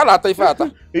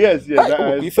 Yes. Hey,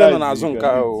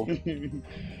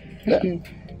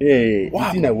 the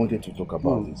thing I wanted to talk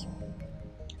about is,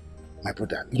 my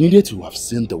brother, you needed to have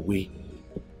seen the way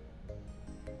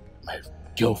my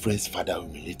girlfriend's father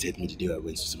humiliated me the day I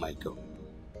went to see my girl.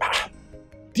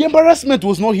 The embarrassment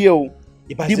was not here.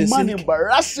 The man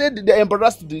embarrassed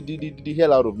the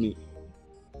hell out of me.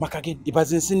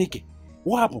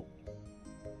 What happened?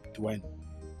 Do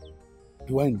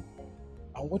I know?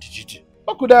 And what did you do?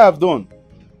 What could I have done?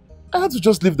 I had to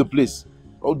just leave the place.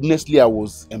 Honestly, I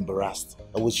was embarrassed.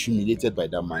 I was humiliated by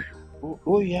that man.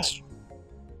 Oh yes.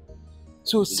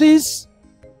 So since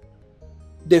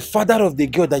the father of the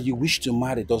girl that you wish to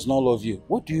marry does not love you,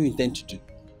 what do you intend to do?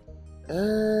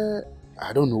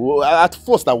 I don't know. At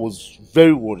first, I was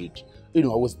very worried. You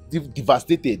know, I was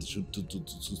devastated to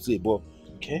say, but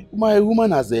okay. My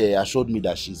woman has assured me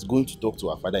that she's going to talk to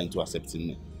her father into accepting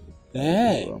me.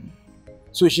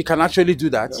 So she can actually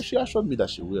do that? She assured me that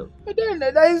she will. But then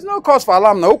there is no cause for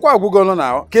alarm now. What are we going on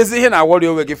now? What are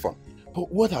you waiting for? But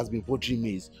what has been bothering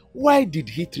me is, why did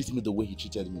he treat me the way he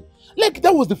treated me? Like,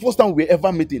 that was the first time we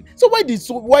ever meeting. So why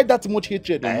that much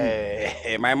hatred on you?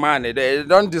 Hey, my man,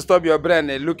 don't disturb your brain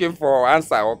looking for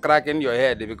answer or cracking your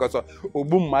head because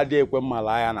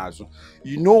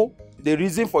you know the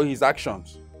reason for his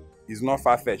actions is not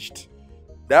far-fetched.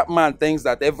 That man thinks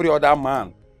that every other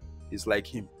man is like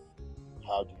him.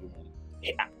 How do you mean?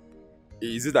 Yeah.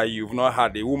 Is it that you've not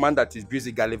had a woman that is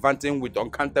busy gallivanting with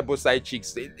uncountable side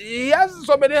chicks? He has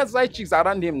so many side chicks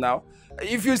around him now.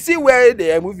 If you see where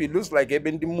they move, it looks like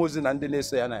Eben Dimosin and Denise.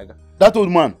 That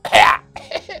old man.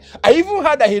 I even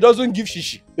heard that he doesn't give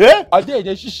shishi. Yeah? I did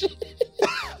shishi.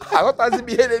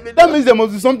 That means there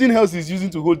must be something else he's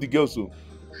using to hold the girl so.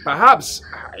 Perhaps,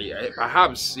 you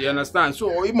understand. So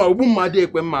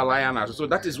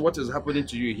that is what is happening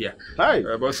to you here. Hi.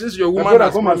 But since your woman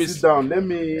has come promised, and sit down. Let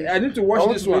me. I need to watch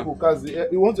this one.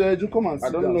 You want to come and sit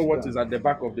I don't down, know what is at the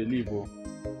back of the leaf. Oh.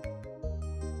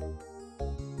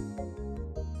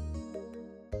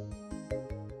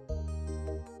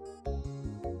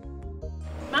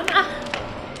 Mama.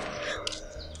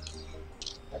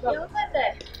 You're over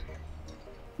there.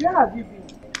 Where have you been?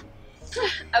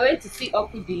 I went to see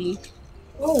Uncle Billy.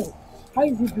 Oh, how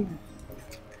is he doing?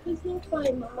 He's not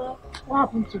fine, Mama. What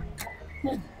happened to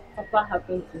him? Papa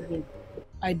happened to him.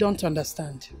 I don't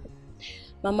understand.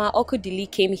 Mama, Uncle Billy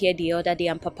came here the other day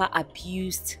and Papa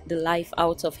abused the life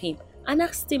out of him and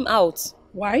asked him out.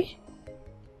 Why?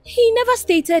 He never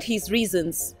stated his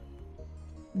reasons.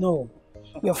 No,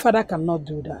 your father cannot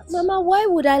do that. Mama, why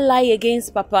would I lie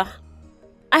against Papa?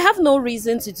 I have no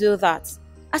reason to do that.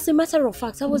 As a matter of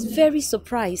fact, I was very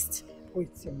surprised. Wait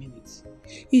a minute.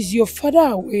 Is your father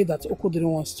aware that Okodiri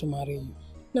wants to marry you?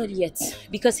 Not yet,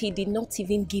 because he did not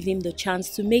even give him the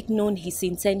chance to make known his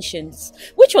intentions,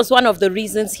 which was one of the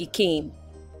reasons he came.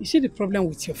 You see the problem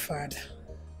with your father?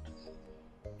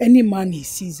 Any man he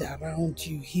sees around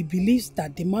you, he believes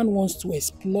that the man wants to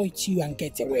exploit you and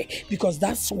get away, because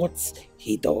that's what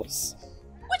he does.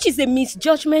 Which is a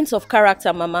misjudgment of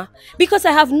character, Mama, because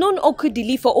I have known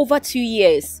Okudili for over 2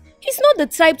 years. He's not the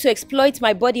type to exploit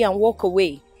my body and walk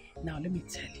away. Now let me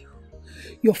tell you,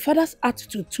 your father's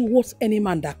attitude towards any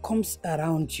man that comes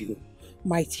around you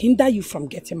might hinder you from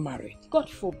getting married. God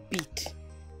forbid.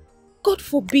 God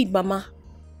forbid, Mama.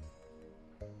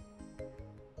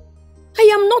 I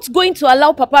am not going to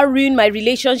allow Papa ruin my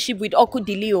relationship with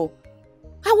Okudili.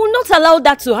 I will not allow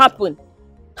that to happen.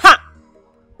 Ha!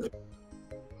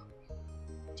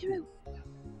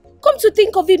 Come to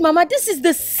think of it, Mama, this is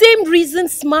the same reason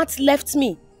Smart left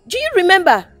me. Do you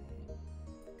remember?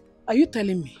 Are you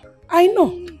telling me? I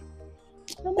know.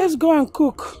 Mama, let's go and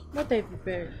cook. What are you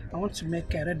preparing? I want to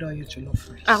make a red oil jollof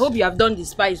rice. I hope you have done the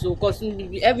spice, because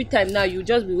every time now you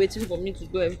just be waiting for me to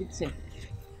do everything.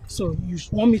 So you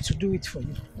want me to do it for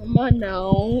you? Mama,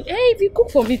 now. Hey, if you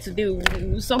cook for me today,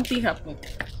 will something happen?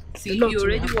 See, you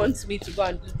already want me to go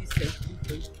and do this thing.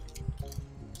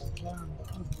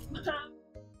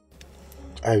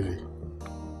 Ivy,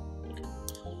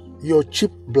 your cheap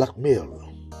blackmail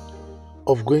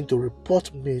of going to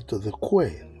report me to the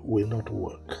Queen will not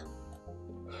work.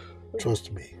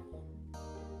 Trust me.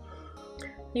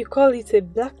 You call it a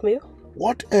blackmail?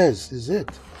 What else is it?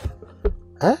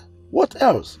 Huh? What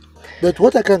else? But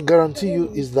what I can guarantee you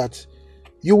is that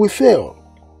you will fail.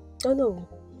 Oh no,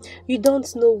 you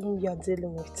don't know whom you are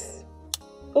dealing with.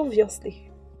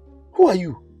 Obviously. Who are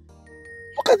you?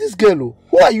 Look at this girl.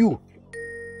 Who are you?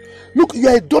 Look, you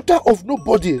are a daughter of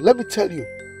nobody. Let me tell you.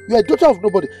 You are a daughter of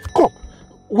nobody. Come.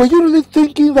 Were you really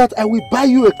thinking that I will buy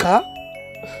you a car?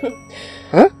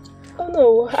 Huh? Oh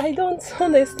no,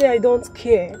 honestly, I don't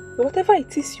care. Whatever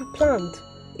it is you planned,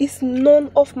 it's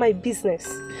none of my business.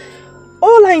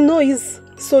 All I know is,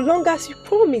 so long as you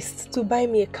promised to buy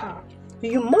me a car,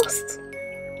 you must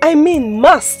buy me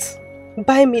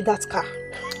that car.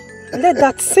 Let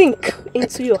that sink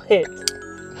into your head.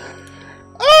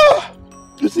 Ah!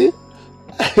 You see,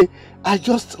 I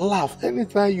just laugh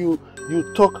anytime you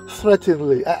talk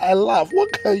threateningly. I laugh.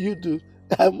 What can you do?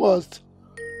 I must.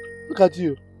 Look at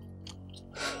you.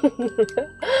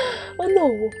 Oh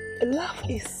no, laugh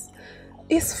is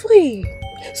free.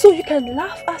 So you can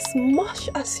laugh as much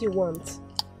as you want.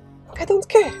 I don't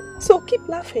care. So keep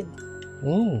laughing.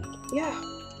 Yeah.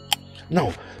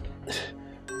 Now,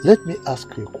 let me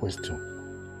ask you a question.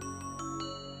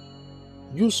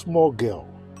 You small girl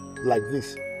like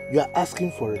this, you are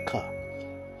asking for a car.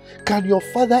 Can your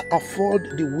father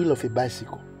afford the wheel of a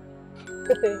bicycle?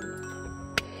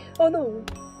 Oh no,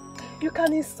 you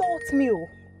can insult me.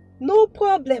 No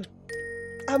problem.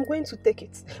 I'm going to take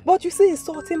it. But you see,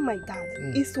 insulting my dad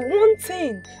is one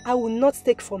thing I will not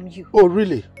take from you. Oh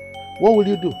really? What will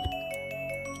you do?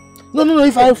 No.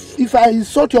 If I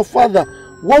insult your father,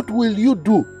 what will you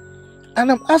do?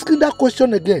 And I'm asking that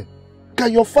question again.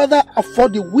 Can your father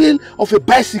afford the wheel of a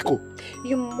bicycle?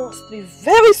 You must be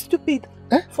very stupid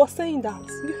for saying that.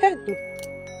 You heard me.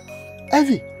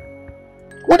 Ivy,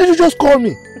 what did you just call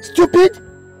me? Stupid?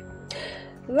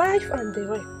 Life and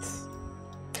direct.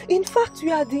 In fact,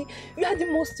 you are the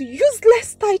most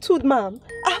useless titled man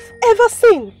I've ever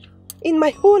seen in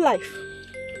my whole life.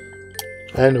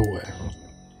 Anyway,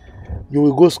 you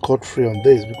will go scot-free on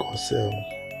this because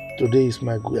today is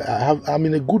my good. I'm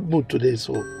in a good mood today,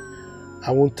 so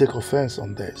I won't take offense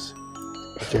on this.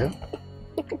 Okay?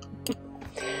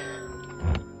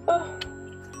 Oh,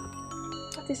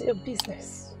 what is your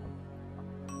business?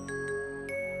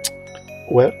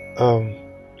 Well,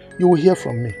 you will hear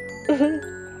from me.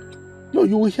 No,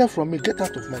 you will hear from me. Get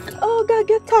out of my car. Oh, God,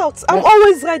 get out. I'm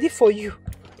always ready for you.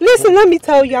 Listen, let me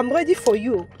tell you, I'm ready for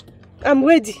you. I'm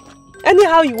ready.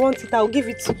 Anyhow you want it, I'll give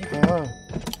it to you.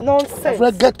 Nonsense.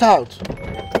 Fred, get out.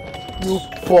 You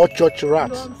poor church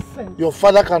rat. Nonsense. Your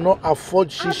father cannot afford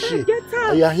shishi.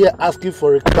 And you are here asking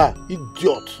for a car.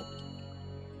 Idiot.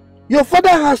 Your father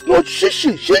has no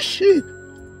shishi. Shishi.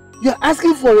 You are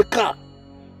asking for a car.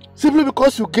 Simply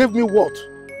because you gave me what?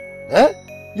 Eh?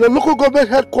 Your local government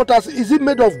headquarters, is it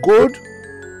made of gold?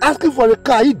 Asking for a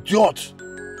car, idiot.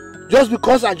 Just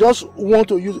because I just want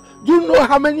to use it. Do you know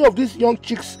how many of these young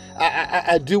chicks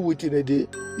I deal with in a day?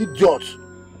 Idiot.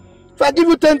 If I give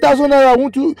you 10,000 naira,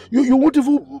 you won't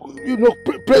even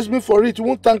praise me for it. You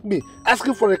won't thank me.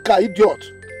 Asking for a car,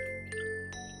 idiot.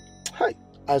 Hi,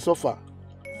 I suffer.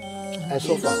 I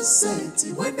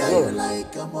suffer. Whether you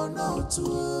like them or not,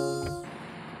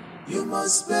 you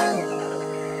must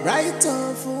bear. Right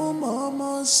off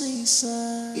mama she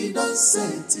said,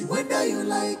 innocent. Whether you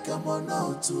like them or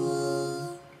not,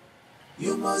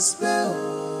 you must bear.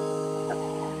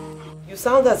 You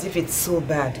sound as if it's so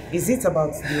bad. Is it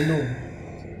about the no?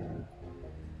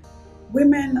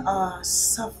 Women are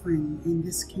suffering in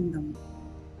this kingdom.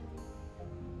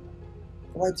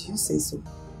 Why do you say so?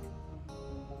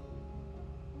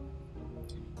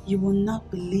 You will not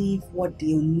believe what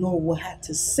the Onowu had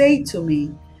to say to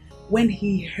me when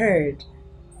he heard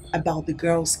about the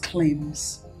girl's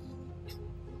claims.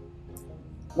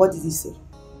 What did he say?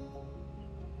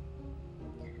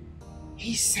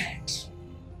 He said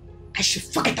I should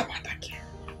forget about that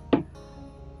girl.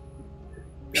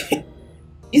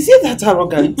 Is he that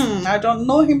arrogant? I don't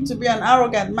know him to be an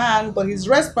arrogant man, but his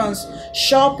response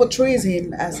sure portrays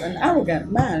him as an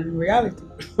arrogant man in reality.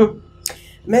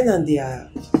 Men and their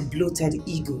bloated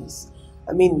egos.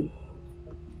 I mean,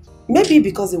 maybe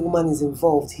because a woman is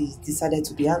involved, he decided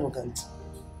to be arrogant.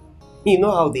 You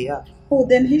know how they are. Oh,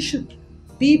 then he should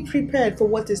be prepared for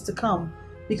what is to come,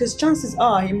 because chances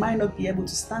are he might not be able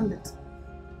to stand it.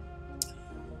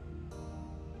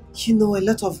 You know, a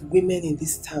lot of women in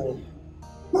this town,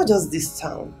 not just this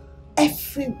town,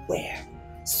 everywhere,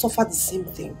 suffer the same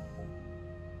thing.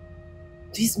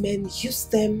 These men use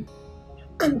them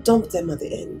and dump them at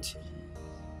the end.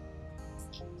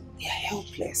 They are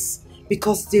helpless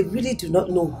because they really do not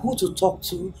know who to talk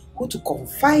to, who to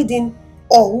confide in,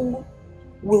 or who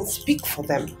will speak for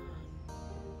them.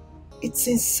 It's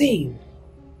insane.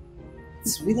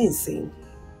 It's really insane.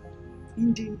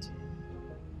 Indeed.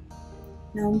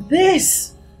 Now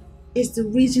this is the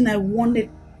reason I wanted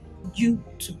you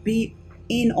to be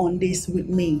in on this with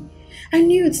me. I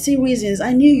knew you'd see reasons.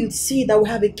 I knew you'd see that we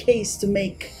have a case to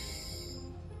make.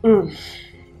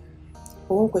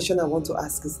 One question I want to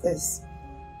ask is this.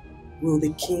 Will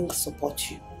the king support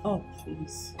you? Oh,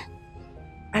 please.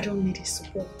 I don't need his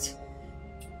support.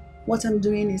 What I'm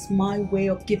doing is my way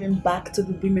of giving back to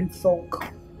the women folk.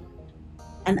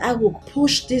 And I will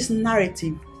push this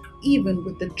narrative even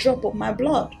with the drop of my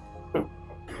blood.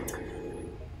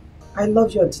 I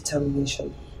love your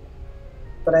determination.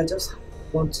 But I just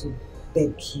want to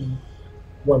beg you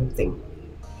one thing.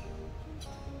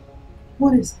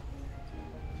 What is it?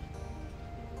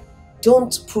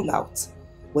 Don't pull out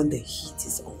when the heat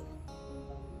is on.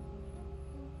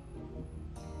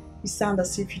 You sound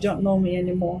as if you don't know me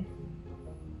anymore.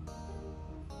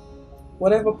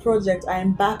 Whatever project I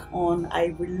embark on,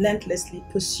 I relentlessly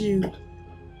pursue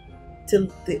till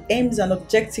the aims and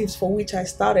objectives for which I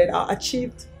started are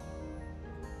achieved.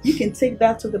 You can take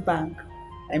that to the bank.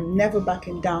 I'm never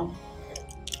backing down.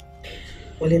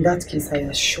 Well, in that case, I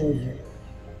assure you,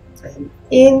 I am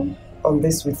in on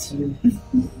this with you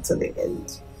to the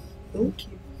end. Thank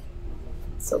you.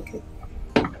 It's okay.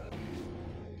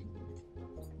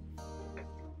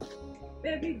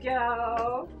 Baby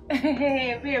girl.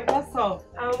 Hey, babe, what's up?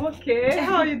 I'm okay.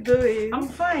 How are you doing? I'm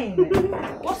fine.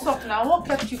 What's up now? What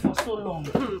kept you for so long?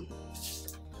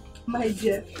 My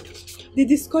dear, the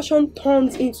discussion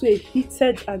turned into a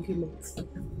heated argument.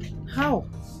 How?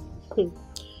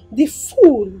 The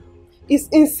fool is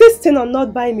insisting on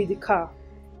not buying me the car.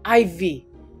 Ivy,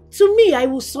 to me, I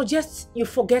will suggest you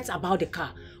forget about the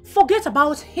car. Forget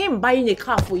about him buying a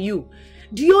car for you.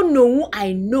 Do you know who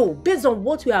I know? Based on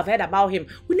what we have heard about him,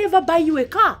 we never buy you a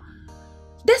car.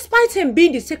 Despite him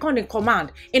being the second in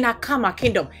command in Akama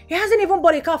Kingdom, he hasn't even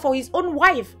bought a car for his own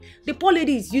wife. The poor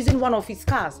lady is using one of his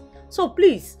cars. So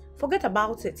please, forget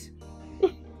about it.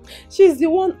 She's the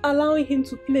one allowing him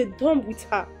to play dumb with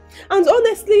her. And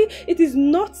honestly, it is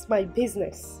not my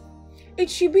business. It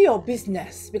should be your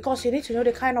business because you need to know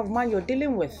the kind of man you're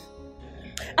dealing with.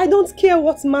 I don't care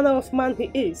what manner of man he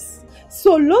is.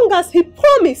 So long as he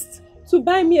promised to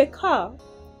buy me a car,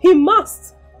 he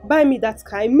must buy me that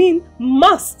car. I mean,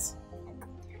 must.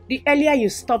 The earlier you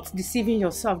stopped deceiving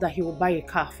yourself that he will buy a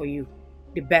car for you,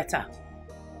 the better.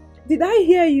 Did I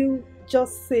hear you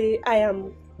just say I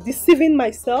am deceiving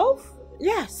myself?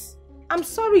 Yes. I'm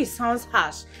sorry it sounds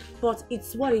harsh, but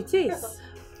it's what it is.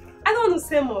 I don't want to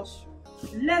say much.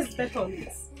 Let's bet on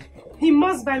it. He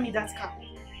must buy me that car.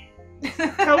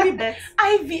 Can we bet?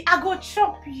 Ivy, I go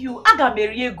chop you. I got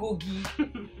marry Gogi.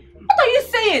 What are you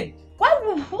saying?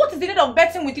 What is the need of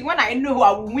betting with you when I know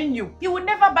I will win you? He will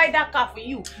never buy that car for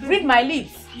you. Read my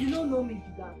lips. You don't know me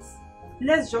to that.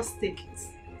 Let's just take it.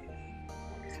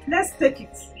 Let's take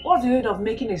it. What's the need of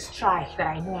making a strike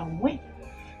that I know I will win?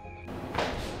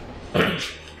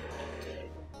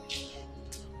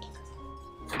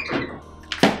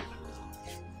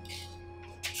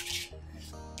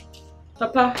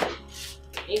 Papa,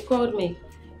 you called me.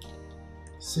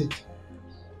 Sit.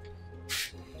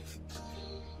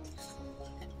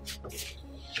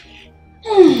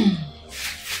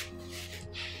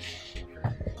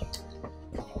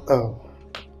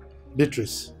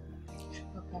 Beatrice, okay.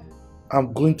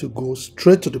 I'm going to go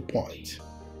straight to the point,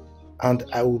 and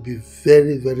I will be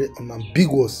very, very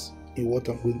unambiguous in what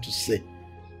I'm going to say.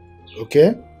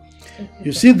 Okay?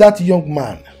 You see that young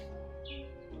man,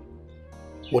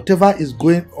 whatever is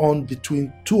going on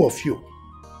between two of you,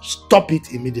 stop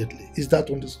it immediately. Is that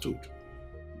understood?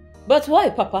 But why,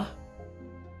 Papa?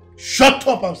 Shut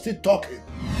up, I'm still talking.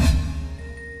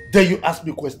 Then you ask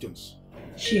me questions.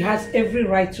 She has every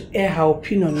right to air her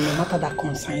opinion in the matter that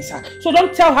concerns her. So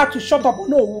don't tell her to shut up.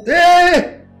 No.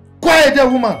 Hey! Quiet there,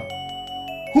 woman.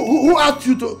 Who asked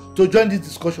you to join this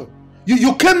discussion?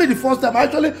 You came in the first time. I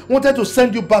actually wanted to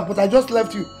send you back, but I just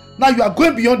left you. Now you are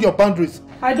going beyond your boundaries.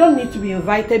 I don't need to be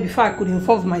invited before I could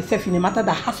involve myself in a matter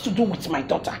that has to do with my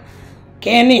daughter.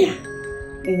 Kenny.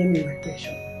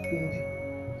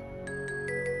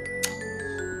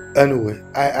 Anyway,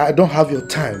 I don't have your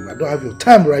time. I don't have your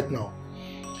time right now.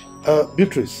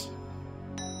 Beatrice,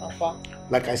 Papa.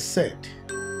 Like I said,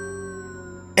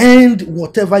 end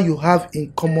whatever you have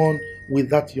in common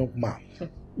with that young man.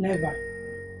 Never.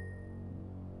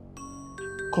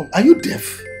 Come, are you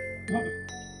deaf? No.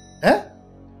 Eh?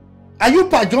 Are you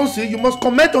Pa Johnson? You must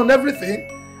comment on everything.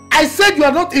 I said you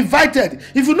are not invited.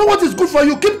 If you know what is good for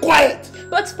you, keep quiet.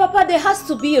 But Papa, there has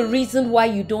to be a reason why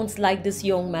you don't like this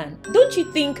young man. Don't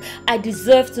you think I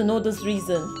deserve to know this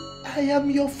reason? I am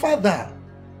your father.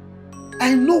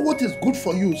 I know what is good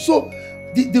for you. So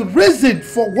the reason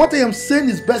for what I am saying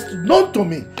is best known to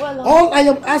me. Well, all I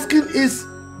am asking is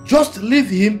just leave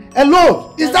him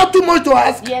alone. Is that too much to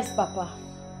ask? Yes, Papa.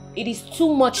 It is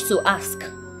too much to ask.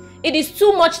 It is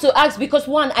too much to ask because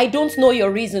 1, I don't know your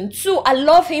reason. 2, I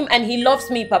love him and he loves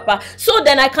me, Papa. So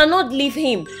then I cannot leave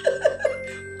him.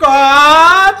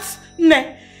 God! Nah.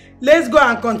 Let's go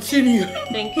and continue.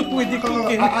 Thank you. With the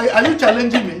cooking. Are you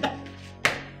challenging me?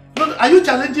 No, are you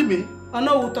challenging me? I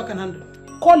know we'll talk and handle.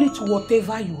 Call it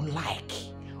whatever you like.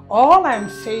 All I'm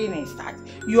saying is that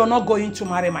you're not going to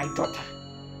marry my daughter.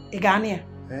 Igania.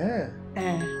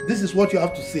 This is what you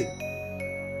have to say.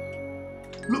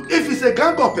 Look, if it's a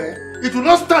gang up, it will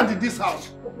not stand in this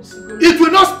house. It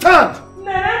will not stand.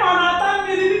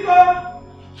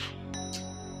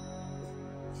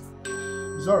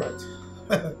 It's alright.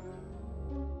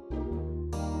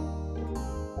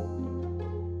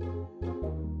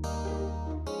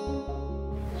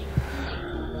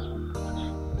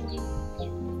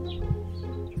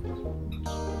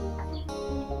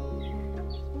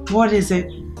 What is it?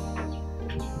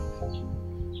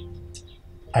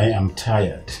 I am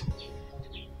tired.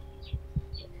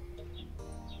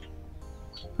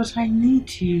 But I need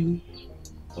you.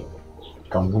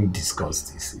 Can we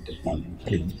discuss this in the morning,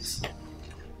 please?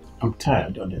 I'm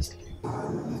tired, honestly.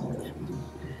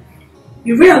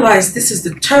 You realize this is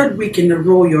the 3rd week in a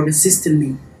row you're resisting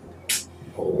me.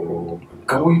 Oh,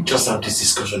 can we just have this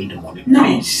discussion in the morning, No.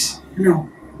 please? No.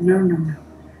 No.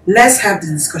 Let's have the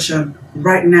discussion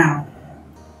right now.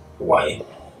 Why?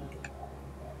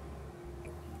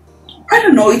 I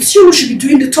don't know, it's you who should be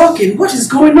doing the talking. What is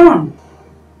going on?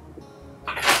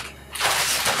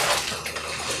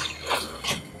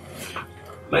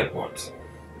 Like what?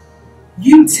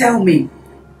 You tell me.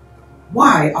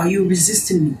 Why are you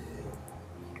resisting me?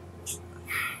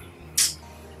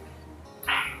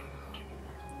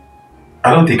 I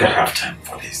don't think I have time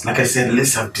for this. Like I said,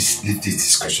 let's leave this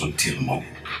discussion till morning.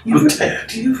 I'm tired.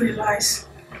 Do you realize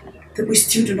that we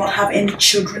still do not have any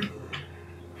children?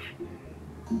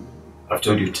 I've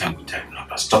told you time and time now,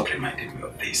 but stop reminding me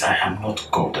of this. I am not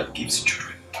God that gives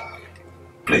children.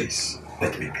 Please,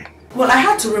 let me be. Well, I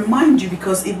had to remind you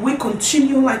because if we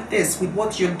continue like this with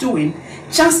what you're doing,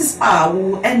 chances are we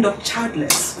will end up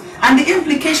childless. And the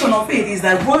implication of it is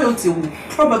that royalty will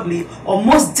probably or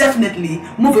most definitely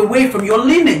move away from your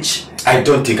lineage. I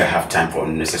don't think I have time for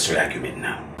unnecessary argument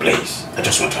now. Please, I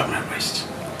just want to have my rest.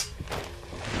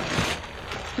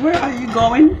 Where are you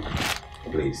going?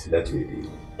 Please, let me be.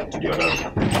 To the other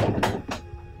room.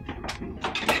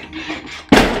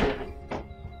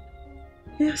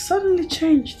 He has suddenly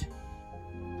changed.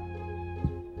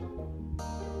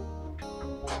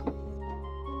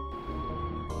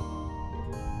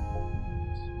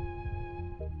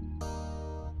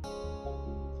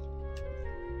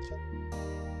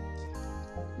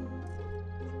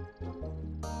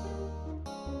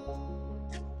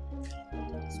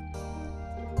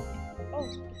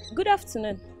 Good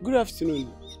afternoon. Good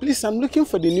afternoon. Please, I'm looking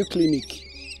for the new clinic.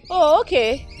 Oh,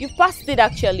 okay. You've passed it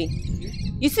actually.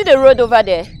 You see the road over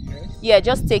there? Yeah,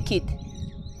 just take it.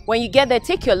 When you get there,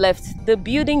 take your left. The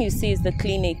building you see is the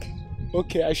clinic.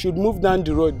 Okay, I should move down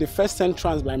the road, the first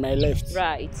entrance by my left.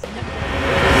 Right.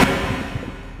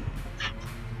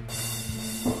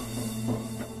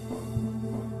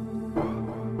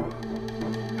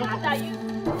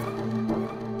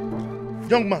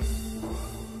 Young man,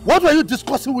 what were you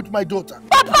discussing with my daughter?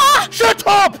 Papa! Shut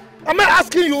up! Am I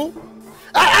asking you?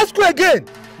 I ask you again.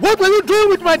 What were you doing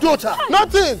with my daughter?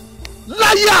 Nothing.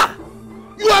 Liar!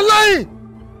 You are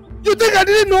lying. You think I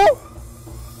didn't know?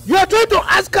 You are trying to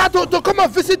ask her to come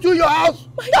and visit you in your house.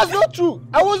 That's not true.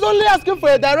 I was only asking for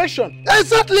a direction.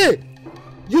 Exactly.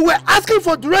 You were asking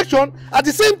for direction at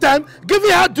the same time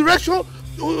giving her direction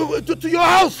to your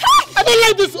house. I don't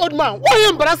like this old man. Why are you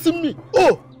embarrassing me?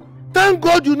 Oh, thank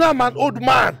God you know I'm an old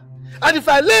man. And if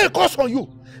I lay a curse on you,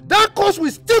 that curse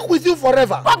will stick with you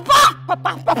forever. Papa!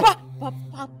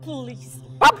 Papa, please.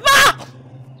 Papa!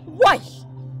 Why?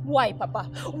 Why, Papa?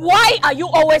 Why are you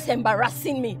always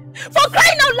embarrassing me? For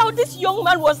crying out loud, this young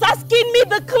man was asking me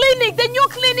the clinic, the new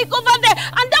clinic over there,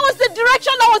 and that was the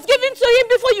direction I was giving to him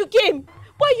before you came.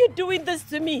 Why are you doing this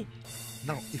to me?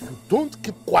 Now, if you don't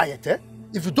keep quiet,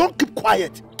 if you don't keep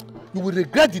quiet, you will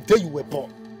regret the day you were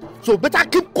born. So better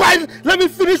keep quiet. Let me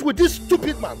finish with this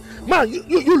stupid man. Man,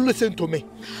 you listen to me.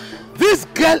 This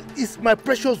girl is my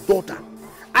precious daughter.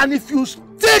 And if you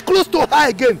stay close to her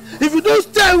again, if you don't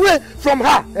stay away from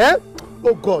her,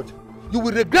 oh God, you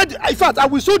will regret it. In fact, I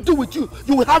will so do with you,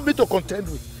 you will have me to contend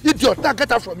with. Idiot, now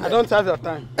get out from here. I don't have your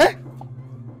time.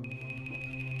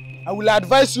 I will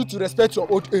advise you to respect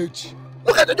your old age.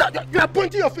 Look at it, you are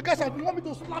pointing your fingers and you want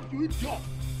me to slap you, idiot.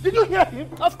 Did you hear him?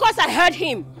 Of course I heard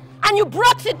him. And you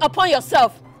brought it upon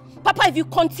yourself. Papa, if you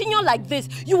continue like this,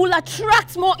 you will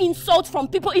attract more insults from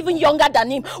people even younger than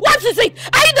him. What is it?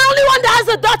 Are you the only one that has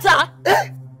a daughter?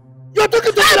 You're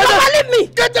talking to me like Papa, that. leave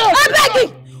me! Get out! I'm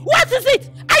begging! What is it?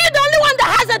 Are you the only one that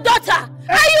has a daughter?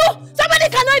 Are you? Somebody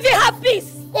cannot even have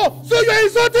peace. Oh, so you're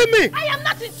insulting me? I am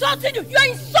not insulting you. You're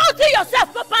insulting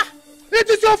yourself, Papa. It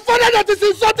is your father that is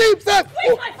insulting himself.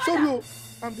 Who is my father? Sorry,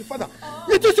 I'm the father.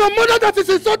 It is your mother that is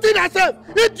insulting herself.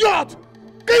 Idiot!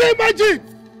 Can you imagine?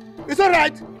 It's all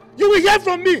right. You will hear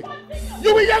from me.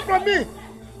 You will hear from me.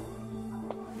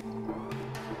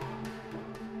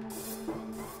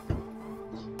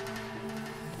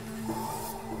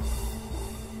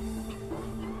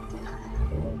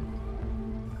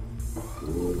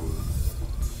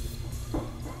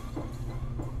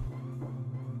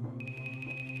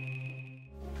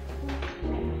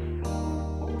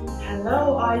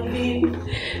 Hello, Ivy.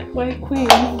 My queen.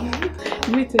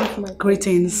 Greetings, my queen.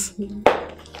 Greetings.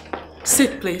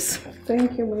 Sit, please.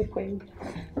 Thank you, my queen.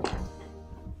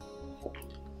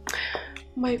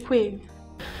 My queen,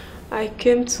 I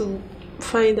came to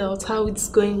find out how it's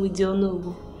going with your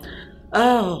noble.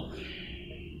 Oh.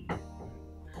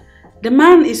 The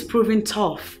man is proving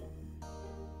tough,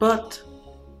 but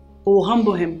we'll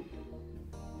humble him.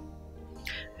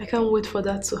 I can't wait for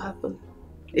that to happen.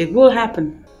 It will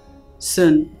happen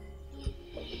soon.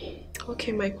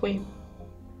 Okay, my queen.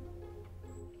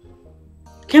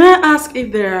 Can I ask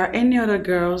if there are any other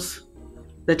girls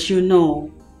that you know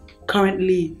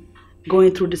currently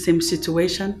going through the same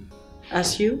situation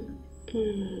as you?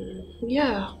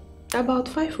 Yeah, about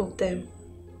 5 of them.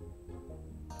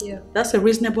 Yeah. That's a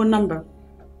reasonable number.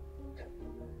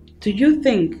 Do you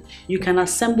think you can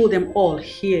assemble them all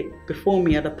here before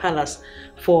me at the palace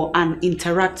for an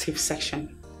interactive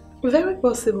section? Very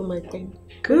possible, my queen.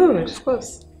 Good. Of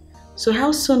course. So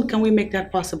how soon can we make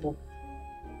that possible?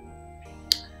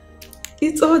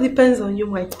 It all depends on you,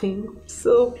 my queen.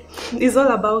 So it's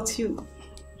all about you.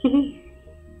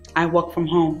 I work from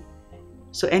home.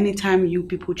 So anytime you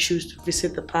people choose to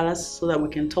visit the palace so that we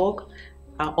can talk,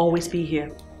 I'll always be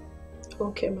here.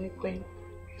 Okay, my queen.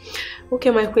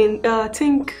 Okay, my queen. I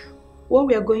think what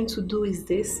we are going to do is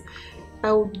this.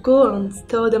 I will go and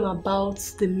tell them about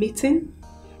the meeting.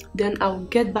 Then I'll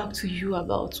get back to you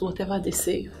about whatever they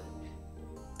say.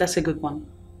 That's a good one.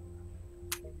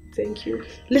 Thank you.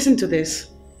 Listen to this.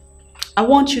 I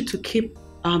want you to keep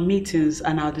our meetings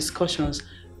and our discussions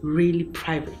really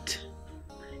private.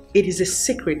 It is a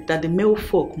secret that the male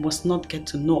folk must not get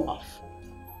to know of.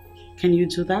 Can you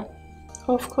do that?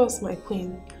 Of course, my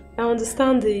queen. I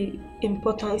understand the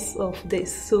importance of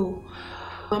this, so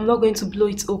I'm not going to blow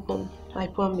it open. I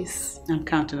promise. I'm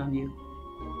counting on you.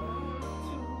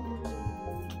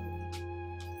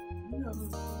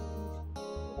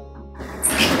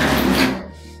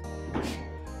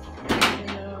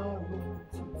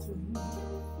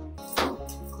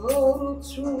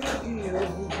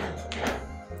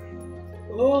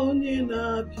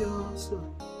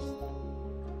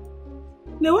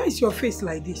 Now, why is your face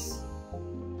like this?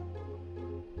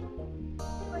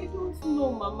 I don't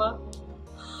know, Mama.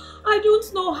 I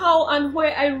don't know how and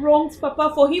where I wronged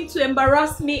Papa for him to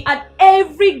embarrass me at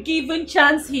every given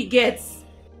chance he gets.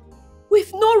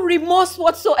 With no remorse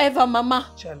whatsoever,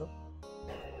 Mama. Chalo,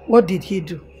 what did he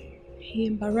do? He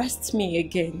embarrassed me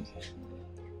again.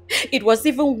 It was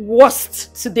even worse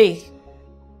today.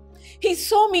 He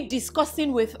saw me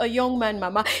discussing with a young man,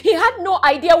 Mama. He had no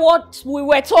idea what we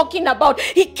were talking about.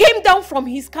 He came down from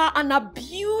his car and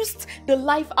abused the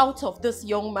life out of this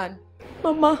young man.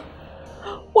 Mama,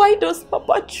 why does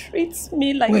Papa treat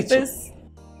me like this?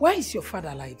 Why is your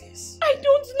father like this? I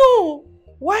don't know.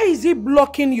 Why is he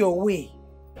blocking your way?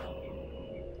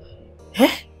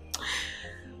 Eh?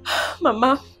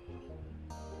 Mama,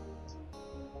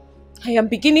 I am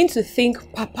beginning to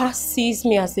think Papa sees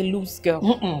me as a loose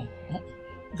girl.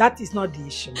 That is not the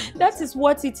issue. That is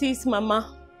what it is,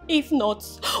 Mama. If not,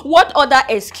 what other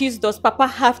excuse does Papa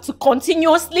have to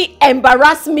continuously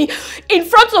embarrass me in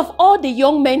front of all the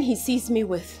young men he sees me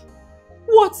with?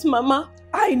 What, Mama?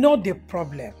 I know the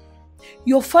problem.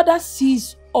 Your father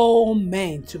sees all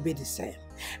men to be the same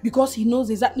because he knows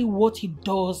exactly what he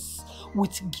does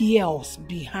with girls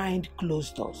behind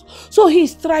closed doors. So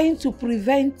he's trying to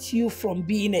prevent you from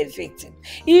being a victim.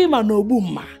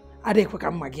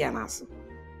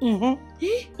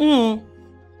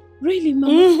 Really,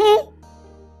 Mama?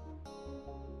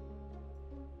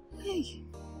 Hey.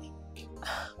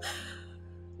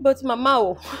 But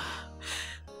Mama,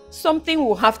 something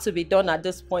will have to be done at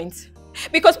this point.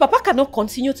 Because Papa cannot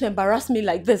continue to embarrass me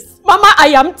like this. Mama, I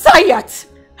am tired.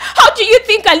 How do you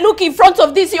think I look in front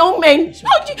of these young men?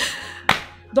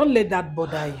 Don't let that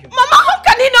bother you. Mama, how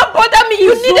can it not bother me?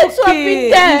 You needed to have been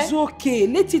there. It's okay.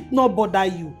 Let it not bother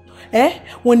you.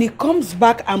 When he comes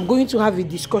back, I'm going to have a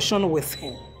discussion with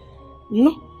him.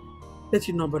 No? Let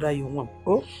it not bother you. Mom.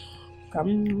 Oh,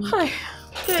 come. Hi.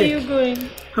 Where are you going?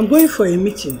 I'm going for a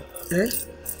meeting.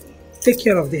 Take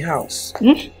care of the house.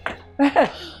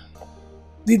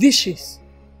 The dishes,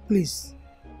 please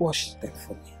wash them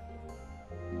for me.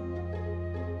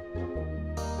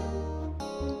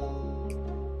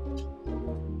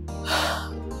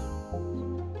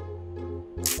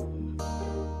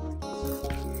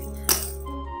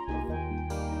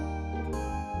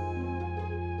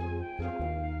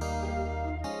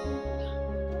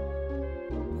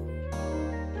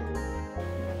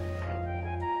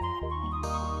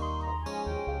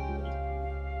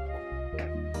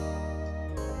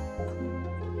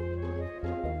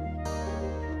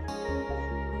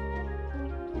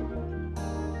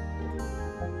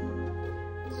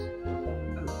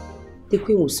 The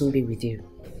queen will soon be with you.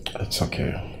 It's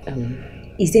okay.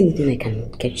 Is there anything I can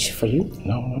catch for you?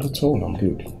 No, not at all. I'm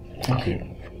good. Thank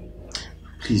you.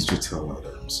 Please do tell her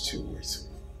that I'm still waiting.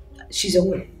 She's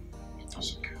aware.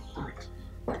 That's okay.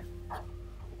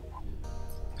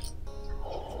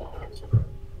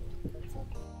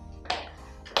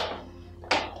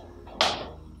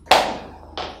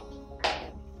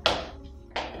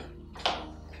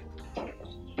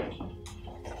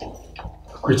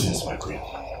 Greetings, my queen.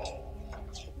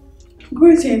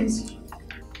 Greetings.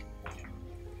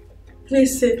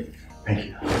 Please sit. Thank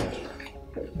you.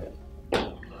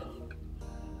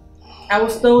 I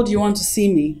was told you want to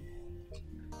see me.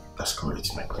 That's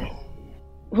correct, my queen.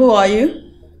 Who are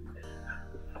you?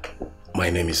 My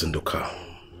name is Nduka.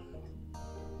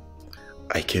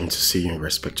 I came to see you in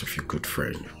respect of your good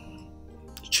friend,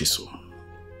 Ugezu.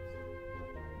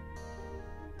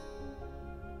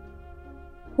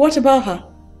 What about her?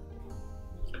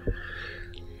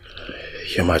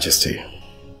 Your Majesty,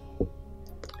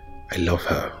 I love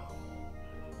her,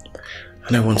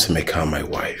 and I want to make her my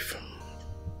wife.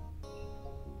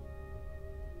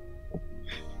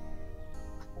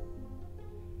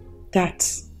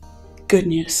 That's good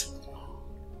news.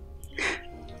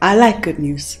 I like good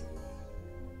news.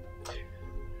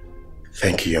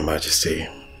 Thank you, Your Majesty.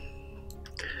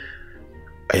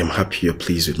 I am happy you're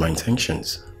pleased with my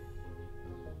intentions.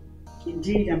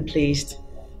 Indeed, I'm pleased.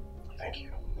 Thank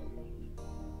you.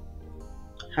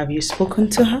 Have you spoken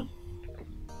to her?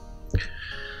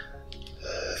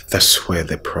 That's where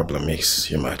the problem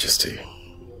is, Your Majesty.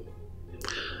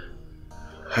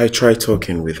 I tried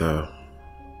talking with her,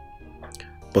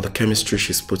 but the chemistry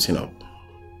she's putting up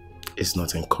is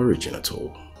not encouraging at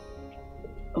all.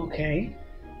 Okay.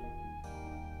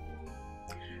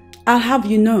 I'll have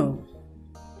you know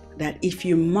that if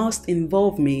you must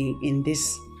involve me in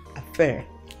this affair,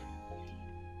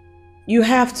 you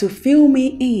have to fill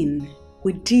me in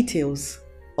with details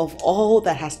of all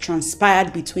that has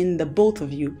transpired between the both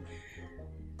of you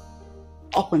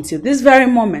up until this very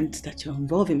moment that you're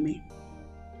involving me.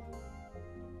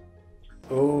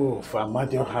 Oh, for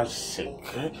Amadioha's sake,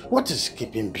 what is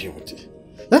keeping beauty?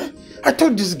 I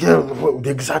told this girl the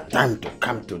exact time to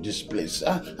come to this place,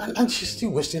 and she's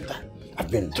still wasting time. I've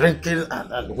been drinking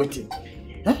and waiting.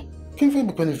 Look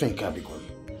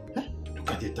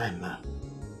at the time now.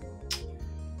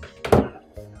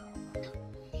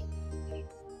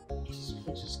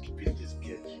 What is keeping this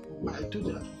girl? I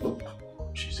told her.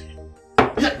 She's here.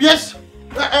 Yes!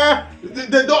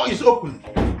 The door is open.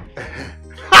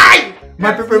 Hi!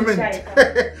 My peppermint.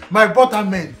 My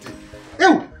buttermint.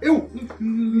 Ew! Ew!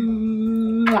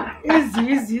 Easy.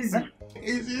 Easy.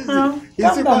 Easy.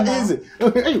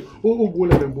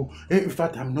 In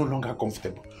fact, I'm no longer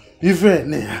comfortable. If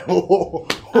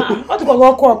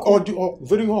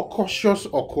very cautious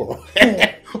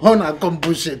on a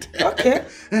bullshit. Okay.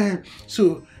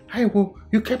 So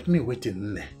you kept me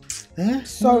waiting.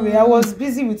 Sorry, I was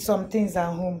busy with some things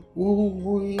at home.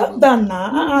 Calm down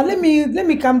now. Let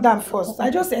me calm down first.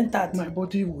 I just entered. My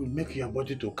body will make your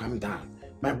body to calm down.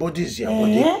 My body is your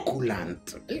body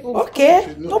coolant.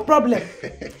 Okay, no problem.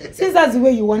 Since that's the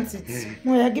way you want it.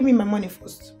 No, give me my money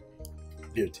first.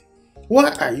 Beauty, why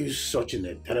are you such in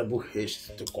a terrible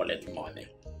haste to collect money?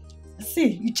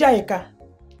 See, Ichayeka,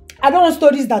 I don't want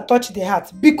stories that touch the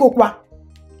heart. Bikokwa,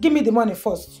 give me the money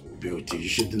first. Beauty, you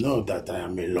should know that I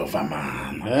am a lover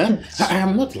man. I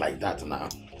am not like that now.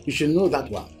 You should know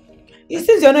that one. It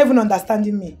seems you're not even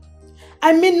understanding me.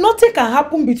 I mean, nothing can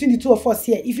happen between the two of us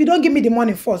here if you don't give me the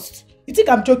money first. You think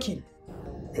I'm joking?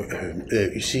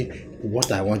 You see,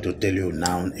 what I want to tell you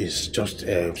now is just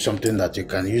something that you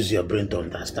can use your brain to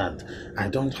understand. I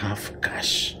don't have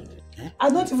cash. I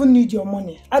don't even need your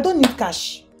money. I don't need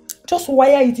cash. Just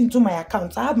wire it into my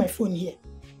account. I have my phone here.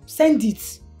 Send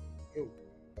it.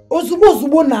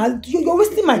 Ozubo now. You're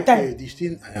wasting my time. The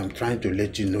thing I am trying to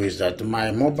let you know is that my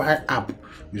mobile app,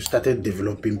 you started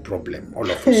developing problem all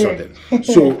of a sudden.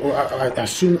 So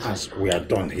as soon as we are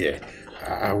done here,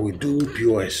 I will do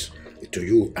POS to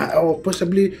you, or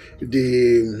possibly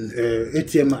the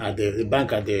ATM at the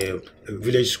bank at the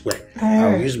village square. I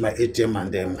will use my ATM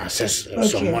and then access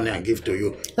some money and give to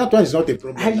you. That one is not a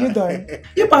problem. Are you done?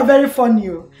 You are very funny.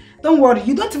 Don't worry,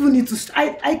 you don't even need to.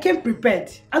 I came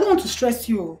prepared. I don't want to stress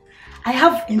you. I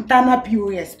have internal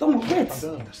POS. Don't wait. I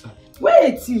don't understand.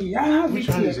 Wait, I have Which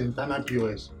one is internal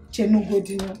POS?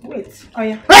 Wait. Oh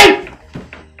yeah. Hey!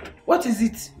 What is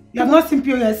it? You have not seen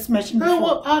POS machine before.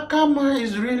 Well, Akama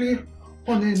is really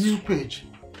on a new page.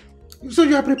 So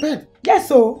you are prepared? Yes,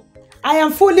 so I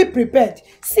am fully prepared.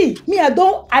 See, me, I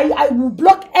will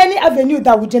block any avenue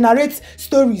that will generate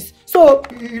stories. So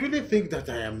you really think that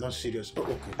I am not serious?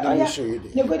 Okay, let me show you the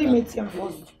you're going to meet him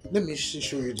first. Let me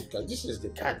show you the card. This is the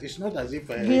card. It's not as if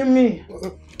I give me.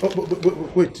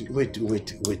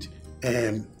 Wait.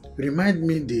 Remind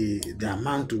me the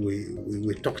amount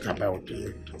we talked about.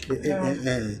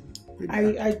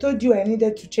 I told you I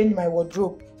needed to change my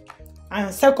wardrobe,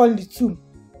 and secondly too,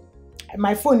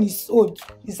 my phone is old,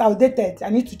 it's outdated. I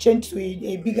need to change to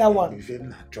a bigger one. If you're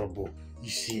in trouble, you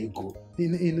see go.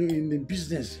 in the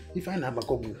business, if I have a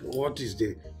couple, what is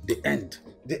the end?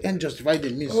 The end justifies the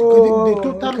means. Oh, the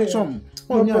total sum.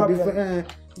 No Yeah,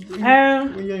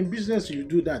 problem. when you're in business, you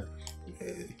do that.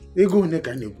 Ego ne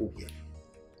can you cook?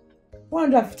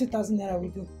 150,000 naira we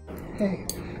do.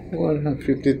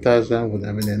 150,000 would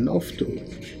have been enough to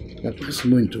pass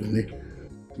money to me.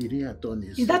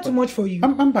 Is that too much for you?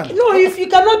 I'm bad. No, if you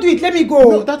cannot do it, let me go.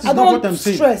 No, that is I not don't what I'm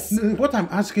saying. stress. What I'm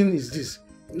asking is this.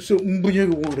 So,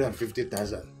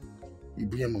 150,000.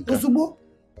 Ozubo,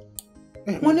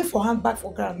 money for hand, back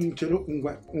for ground.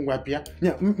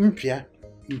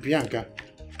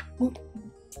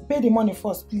 Pay the money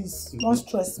first, please. Don't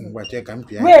stress me. Wait.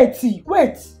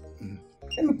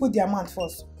 Let me put the amount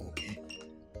first. Okay.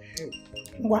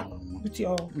 Put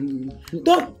your...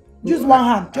 Don't use one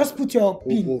hand. Just put your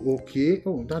pin. Okay.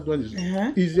 Oh, that one is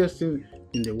easiest thing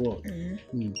in the world.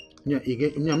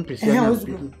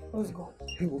 Let's go.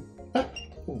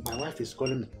 Oh, my wife is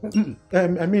calling me.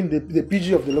 I mean the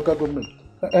PG of the local government.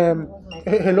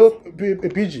 Hello,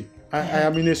 PG. I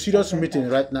am in a serious meeting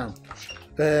right now.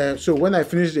 So when I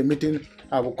finish the meeting,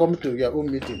 I will come to your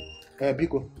own meeting.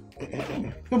 Biko.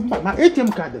 My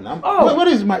ATM card now. Oh. Where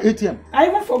is my ATM? I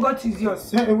even forgot it's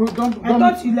yours. I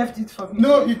thought you left it for me.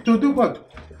 No, to do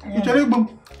what? I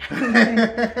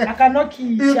cannot kill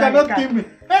you. You cannot kill me.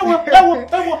 I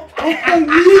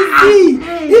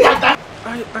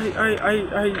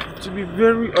to be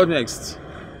very honest,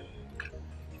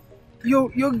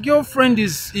 your girlfriend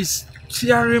is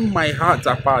tearing my heart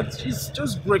apart. She's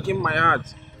just breaking my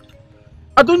heart.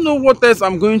 I don't know what else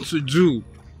I'm going to do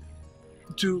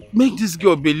to make this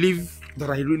girl believe that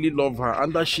I really love her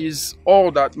and that she's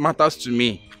all that matters to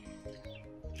me.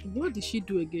 What did she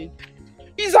do again?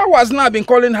 It's hours now I've been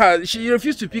calling her. She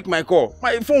refused to pick my call.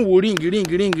 My phone will ring,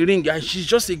 and she's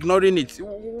just ignoring it.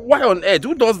 Why on earth?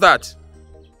 Who does that?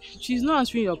 She's not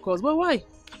answering your calls, but why?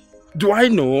 Do I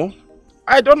know?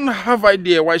 I don't have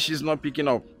idea why she's not picking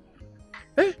up.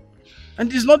 Eh?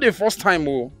 And it's not the first time,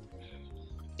 oh.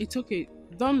 It's okay.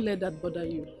 Don't let that bother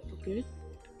you, okay?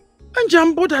 And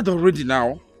I'm bothered already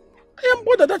now. I am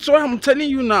bothered. That's why I'm telling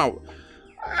you now.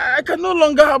 I can no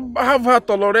longer have her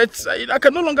tolerate. I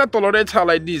can no longer tolerate her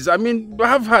like this. I mean,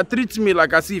 have her treat me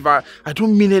like as if I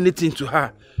don't mean anything to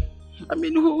her. I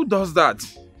mean, who does that?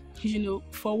 You know,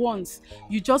 for once,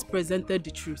 you just presented the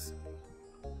truth.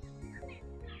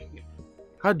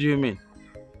 How do you mean?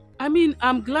 I mean,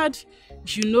 I'm glad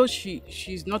you know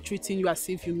she's not treating you as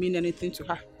if you mean anything to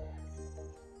her.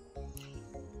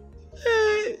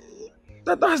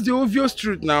 That's the obvious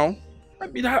truth now. I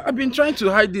mean, I've been trying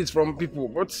to hide it from people,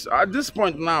 but at this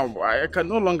point now, I can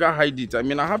no longer hide it. I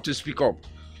mean, I have to speak up.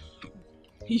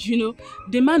 You know,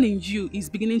 the man in you is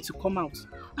beginning to come out,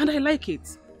 and I like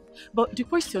it. But the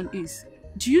question is,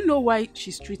 do you know why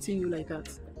she's treating you like that?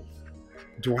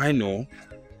 Do I know?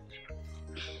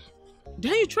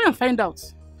 Then you try and find out.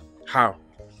 How?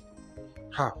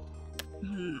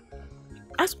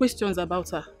 Ask questions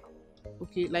about her.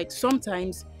 Okay, like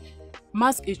sometimes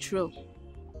mask a trail.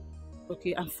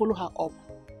 Okay, and follow her up.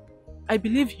 I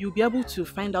believe you'll be able to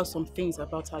find out some things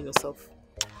about her yourself.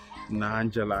 Nah,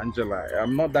 Angela,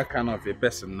 I'm not that kind of a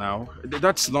person now.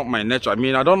 That's not my nature. I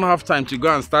mean, I don't have time to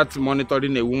go and start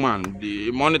monitoring a woman,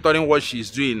 monitoring what she's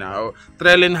doing now,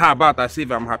 trailing her about as if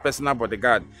I'm her personal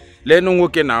bodyguard. Learning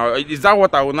working now. Is that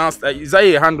what I will now? Is that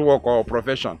a handwork or a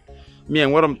profession? Me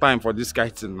and what I'm time for this guy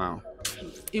thing now.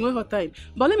 In what time?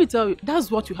 But let me tell you, that's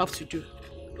what you have to do.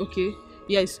 Okay?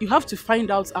 Yes, you have to find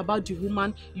out about the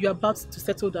woman you're about to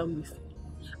settle down with.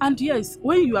 And yes,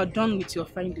 when you are done with your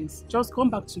findings, just come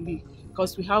back to me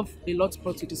because we have a lot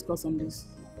more to discuss on this.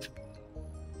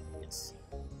 Yes.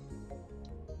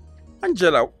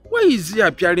 Angela, why is it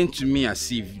appearing to me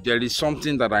as if there is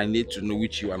something that I need to know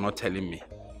which you are not telling me?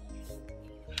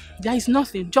 There is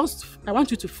nothing. Just, I want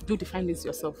you to do the findings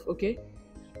yourself, okay?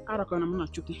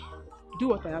 Do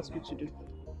what I ask you to do.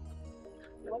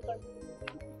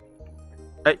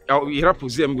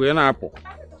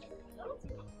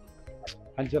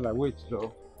 Angela, wait,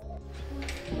 though.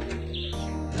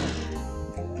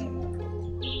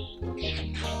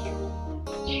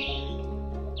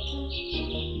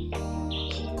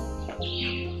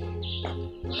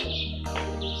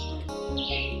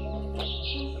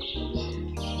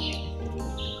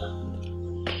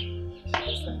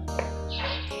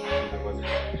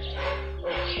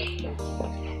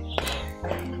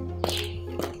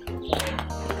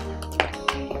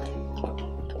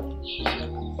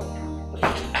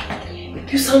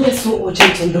 You sounded so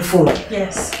urgent on the phone.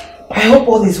 Yes. I hope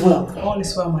all is well. All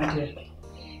is well, my dear.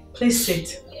 Please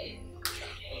sit.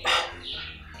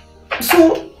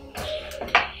 So,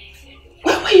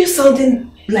 why were you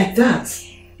sounding Like that?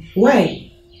 Why?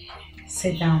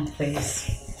 Sit down,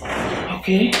 please.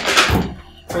 Okay.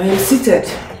 I am seated.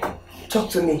 Talk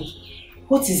to me.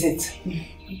 What is it?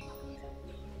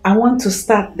 I want to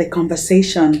start the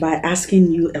conversation by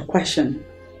asking you a question.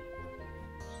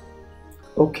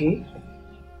 Okay.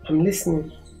 I'm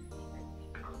listening.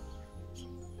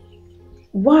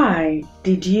 Why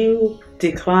did you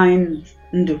decline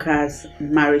Nduka's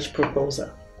marriage proposal?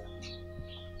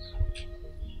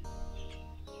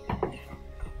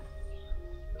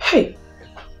 Hey.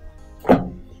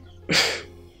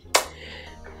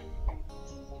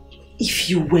 If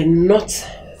you were not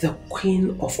the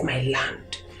queen of my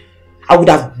land, I would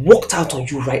have walked out on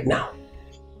you right now.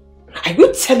 Are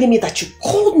you telling me that you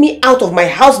called me out of my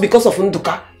house because of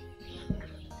Nduka?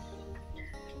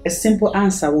 A simple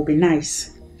answer will be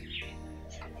nice.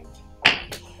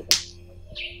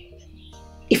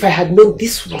 If I had known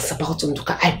this was about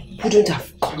Nduka, I wouldn't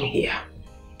have come here.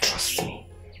 Trust me.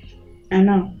 I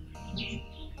know.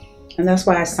 And that's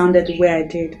why I sounded the way I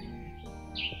did.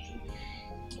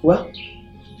 Well,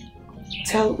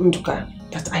 tell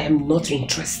Nduka that I am not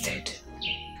interested.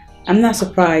 I'm not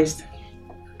surprised.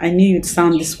 I knew you'd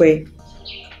sound this way.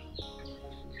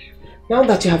 Now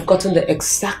that you have gotten the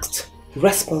exact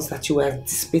response that you were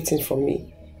anticipating from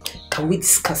me, can we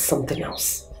discuss something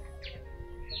else?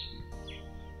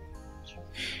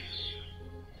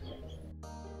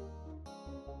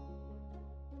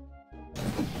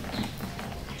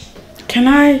 Can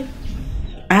I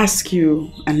ask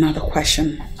you another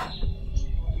question?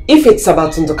 If it's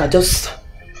about Nduka, just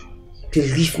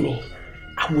believe me,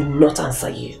 I will not answer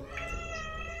you.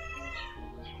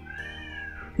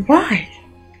 Why?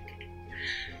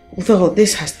 Though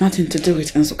this has nothing to do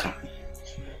with Nduka.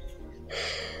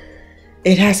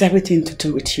 It has everything to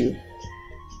do with you.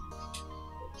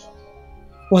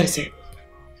 What is it?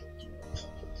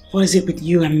 What is it with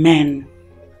you and men?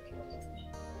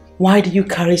 Why do you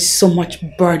carry so much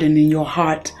burden in your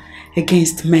heart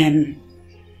against men?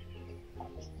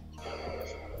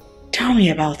 Tell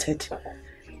me about it.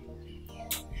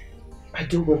 I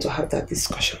don't want to have that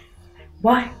discussion.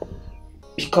 Why?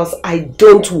 Because I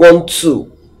don't want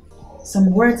to. Some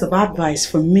words of advice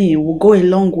from me will go a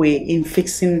long way in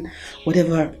fixing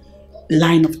whatever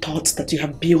line of thoughts that you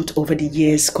have built over the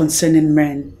years concerning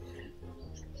men.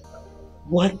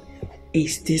 What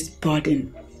is this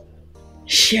burden?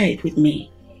 Share it with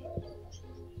me.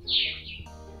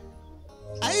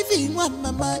 Ivy one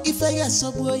mama if I got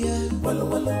soboya.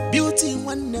 Beauty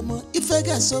one nemo if I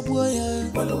got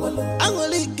soboya.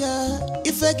 Angolika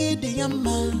if I get the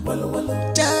yamma.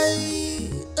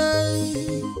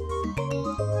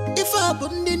 If I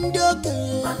bund in doke,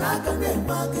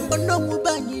 no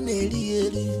mubani neri,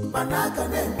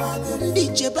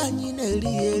 DJ bani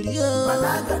neri,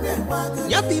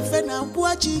 Yapi fena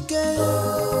buachike,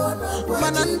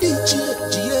 Manandichi,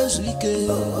 Ugezu.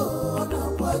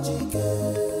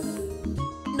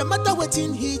 No matter what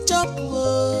in he chop,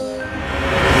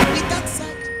 it acts.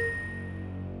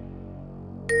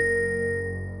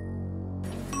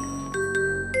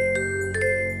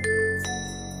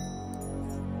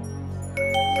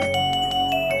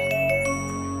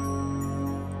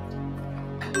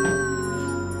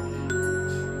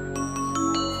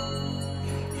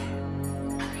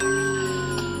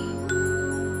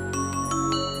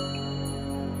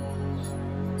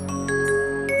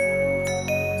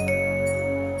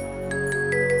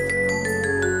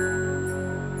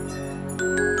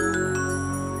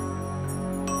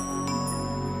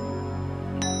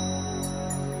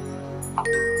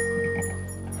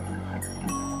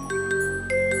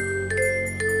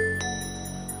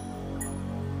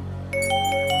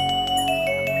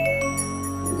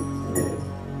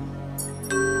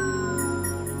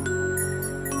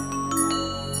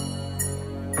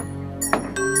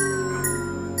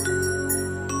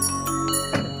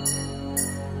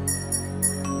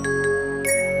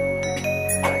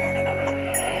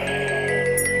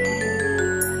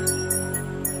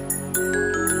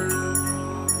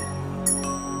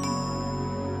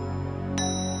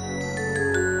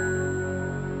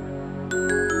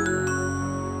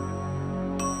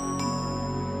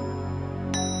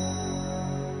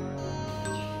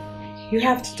 You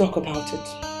have to talk about it.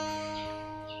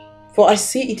 For I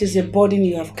see it is a burden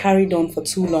you have carried on for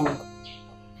too long.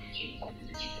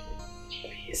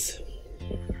 Please,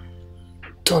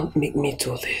 don't make me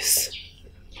do this.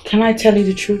 Can I tell you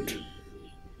the truth?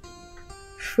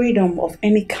 Freedom of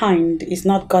any kind is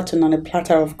not gotten on a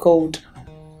platter of gold.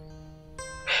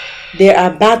 There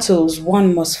are battles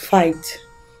one must fight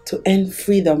to earn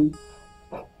freedom.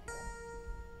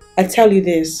 I tell you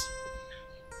this,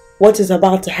 what is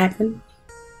about to happen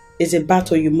is a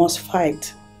battle you must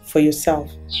fight for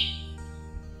yourself.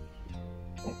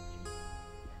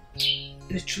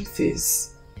 The truth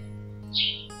is,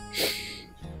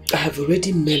 I have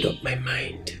already made up my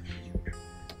mind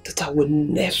that I will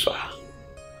never,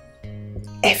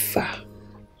 ever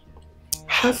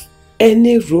have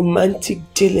any romantic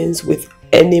dealings with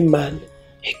any man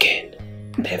again.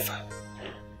 Never.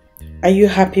 Are you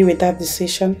happy with that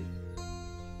decision?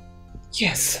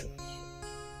 Yes.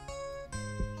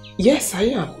 Yes, I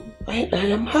am. I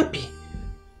am happy.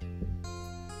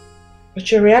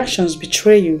 But your reactions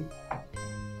betray you.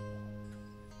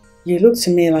 You look to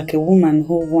me like a woman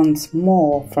who wants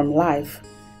more from life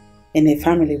in a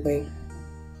family way.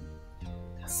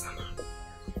 Asana,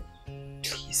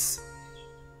 please,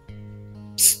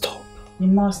 stop. You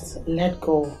must let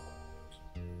go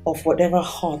of whatever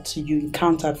hurt you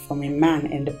encountered from a man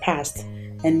in the past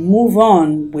and move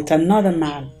on with another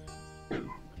man.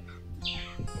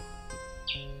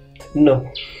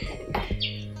 No.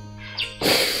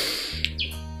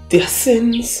 Their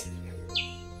sins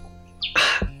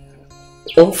are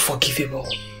unforgivable.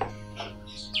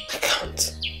 I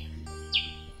can't.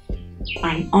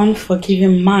 An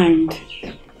unforgiving mind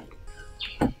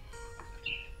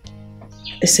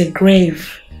is a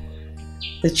grave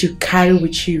that you carry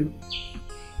with you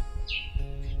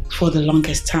for the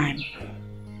longest time.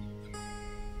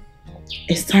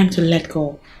 It's time to let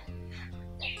go.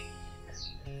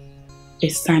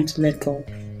 It's time to let go.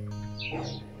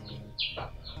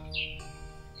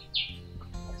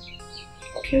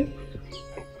 Okay.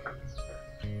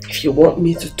 If you want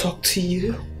me to talk to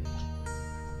you,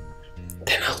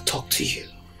 then I'll talk to you.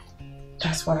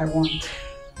 That's what I want.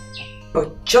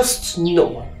 But just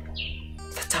know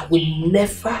that I will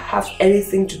never have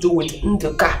anything to do with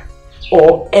Nduka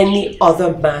or any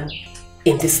other man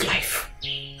in this life.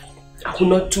 I will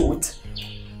not do it.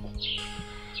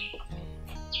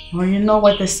 Well, you know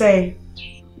what they say.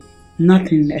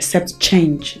 Nothing except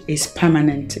change is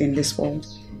permanent in this world.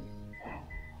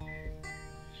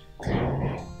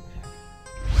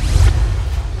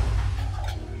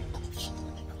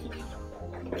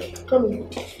 Come in.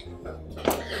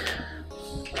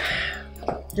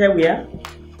 Here we are.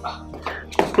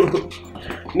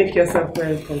 Make yourself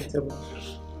very comfortable.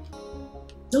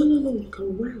 No, you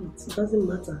can wear it. It doesn't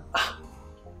matter. Oh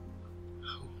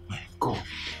my God.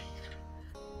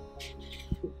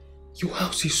 Your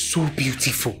house is so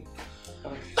beautiful.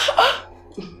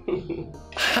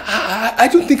 I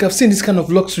don't think I've seen this kind of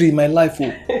luxury in my life.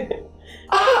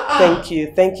 Thank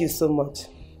you so much.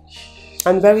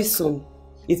 And very soon,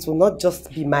 it will not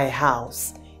just be my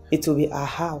house. It will be our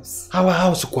house. Our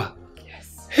house, Kwa?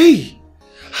 Yes. Hey,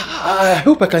 I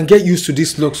hope I can get used to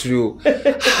this luxury.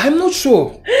 I'm not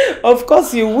sure. Of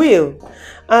course you will.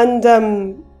 And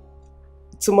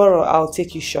tomorrow I'll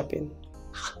take you shopping.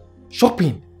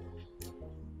 Shopping?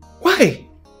 Why?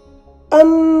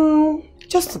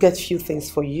 Just to get a few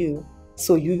things for you,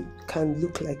 so you can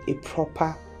look like a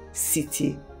proper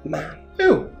city man.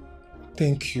 Oh,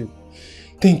 thank you.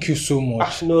 Thank you so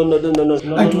much. No.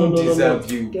 I don't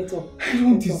deserve you. Get up. I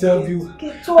don't deserve you.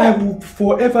 Get up. I will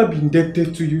forever be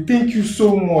indebted to you. Thank you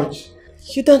so much.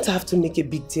 You don't have to make a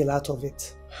big deal out of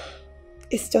it.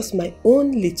 It's just my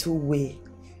own little way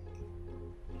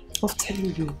of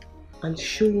telling you and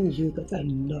showing you that I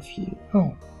love you.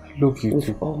 Oh, I love you with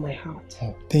too. all my heart.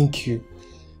 Oh, thank you.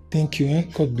 Thank you, eh?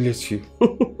 God bless you.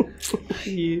 Thank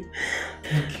you.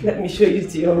 Let me show you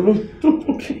to your room.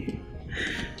 Okay.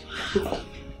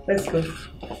 Let's go.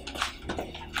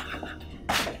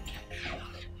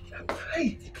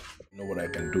 You know what I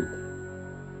can do?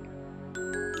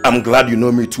 I'm glad you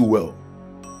know me too well.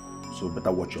 So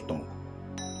better watch your tongue.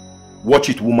 Watch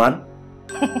it, woman.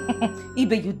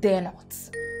 Ibe, you dare not.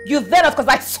 You dare not, because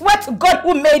I swear to God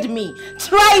who made me.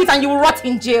 Try it and you will rot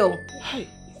in jail. Hey,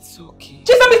 it's okay.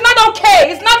 Chisholm, it's not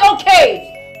okay. It's not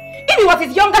okay. If it was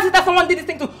his younger sister someone did this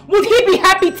thing to, would he be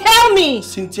happy? Tell me.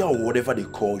 Cynthia or whatever they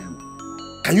call you.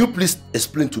 Can you please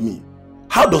explain to me?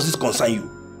 How does this concern you?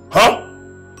 Huh?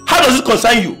 How does it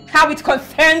concern you? How it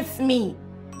concerns me.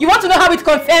 You want to know how it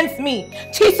concerns me?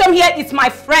 Chisholm here is my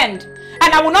friend.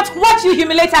 And I will not watch you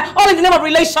humiliate her all in the name of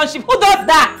relationship. Who does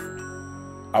that?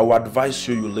 I will advise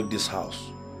you leave this house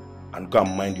and go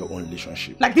and mind your own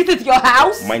relationship. Like this is your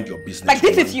house? Mind your business. Like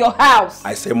this is your house?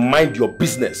 I say mind your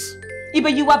business.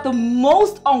 Ibe, you are the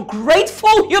most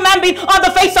ungrateful human being on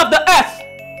the face of the earth.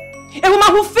 A woman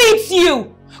who feeds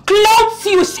you, clothes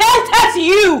you, shelters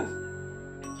you.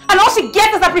 And all she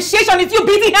gets as appreciation is you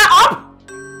beating her up?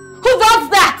 Who does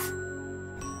that?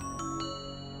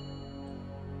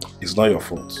 It's not your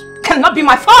fault. Cannot be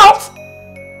my fault.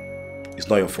 It's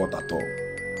not your fault at all.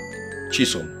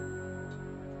 Chisholm,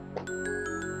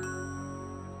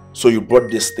 So you brought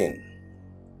this thing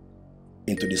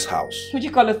into this house. What do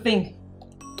you call a thing?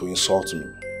 To insult me.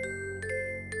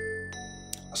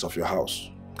 As of your house,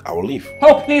 I will leave.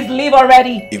 Oh, please leave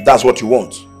already. If that's what you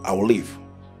want, I will leave.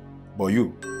 But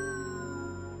you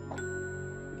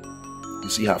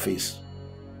see her face.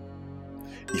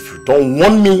 If you don't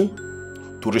want me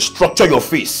to restructure your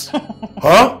face,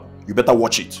 huh? You better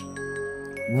watch it.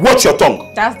 Watch your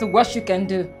tongue. That's the worst you can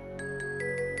do.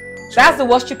 That's the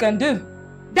worst you can do.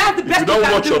 That's the best you can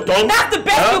do. Watch your tongue, that's the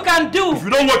best you can do. If you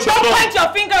don't watch your tongue. Don't point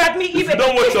your finger at me even.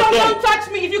 If you don't touch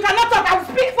me, if you cannot talk, I will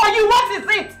speak for you. What is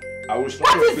it? I will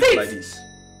restructure your face like this.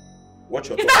 Watch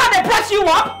your tongue. Is that how they press you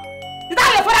up? Is that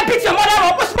how your father beats your mother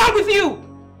up? What's wrong with you?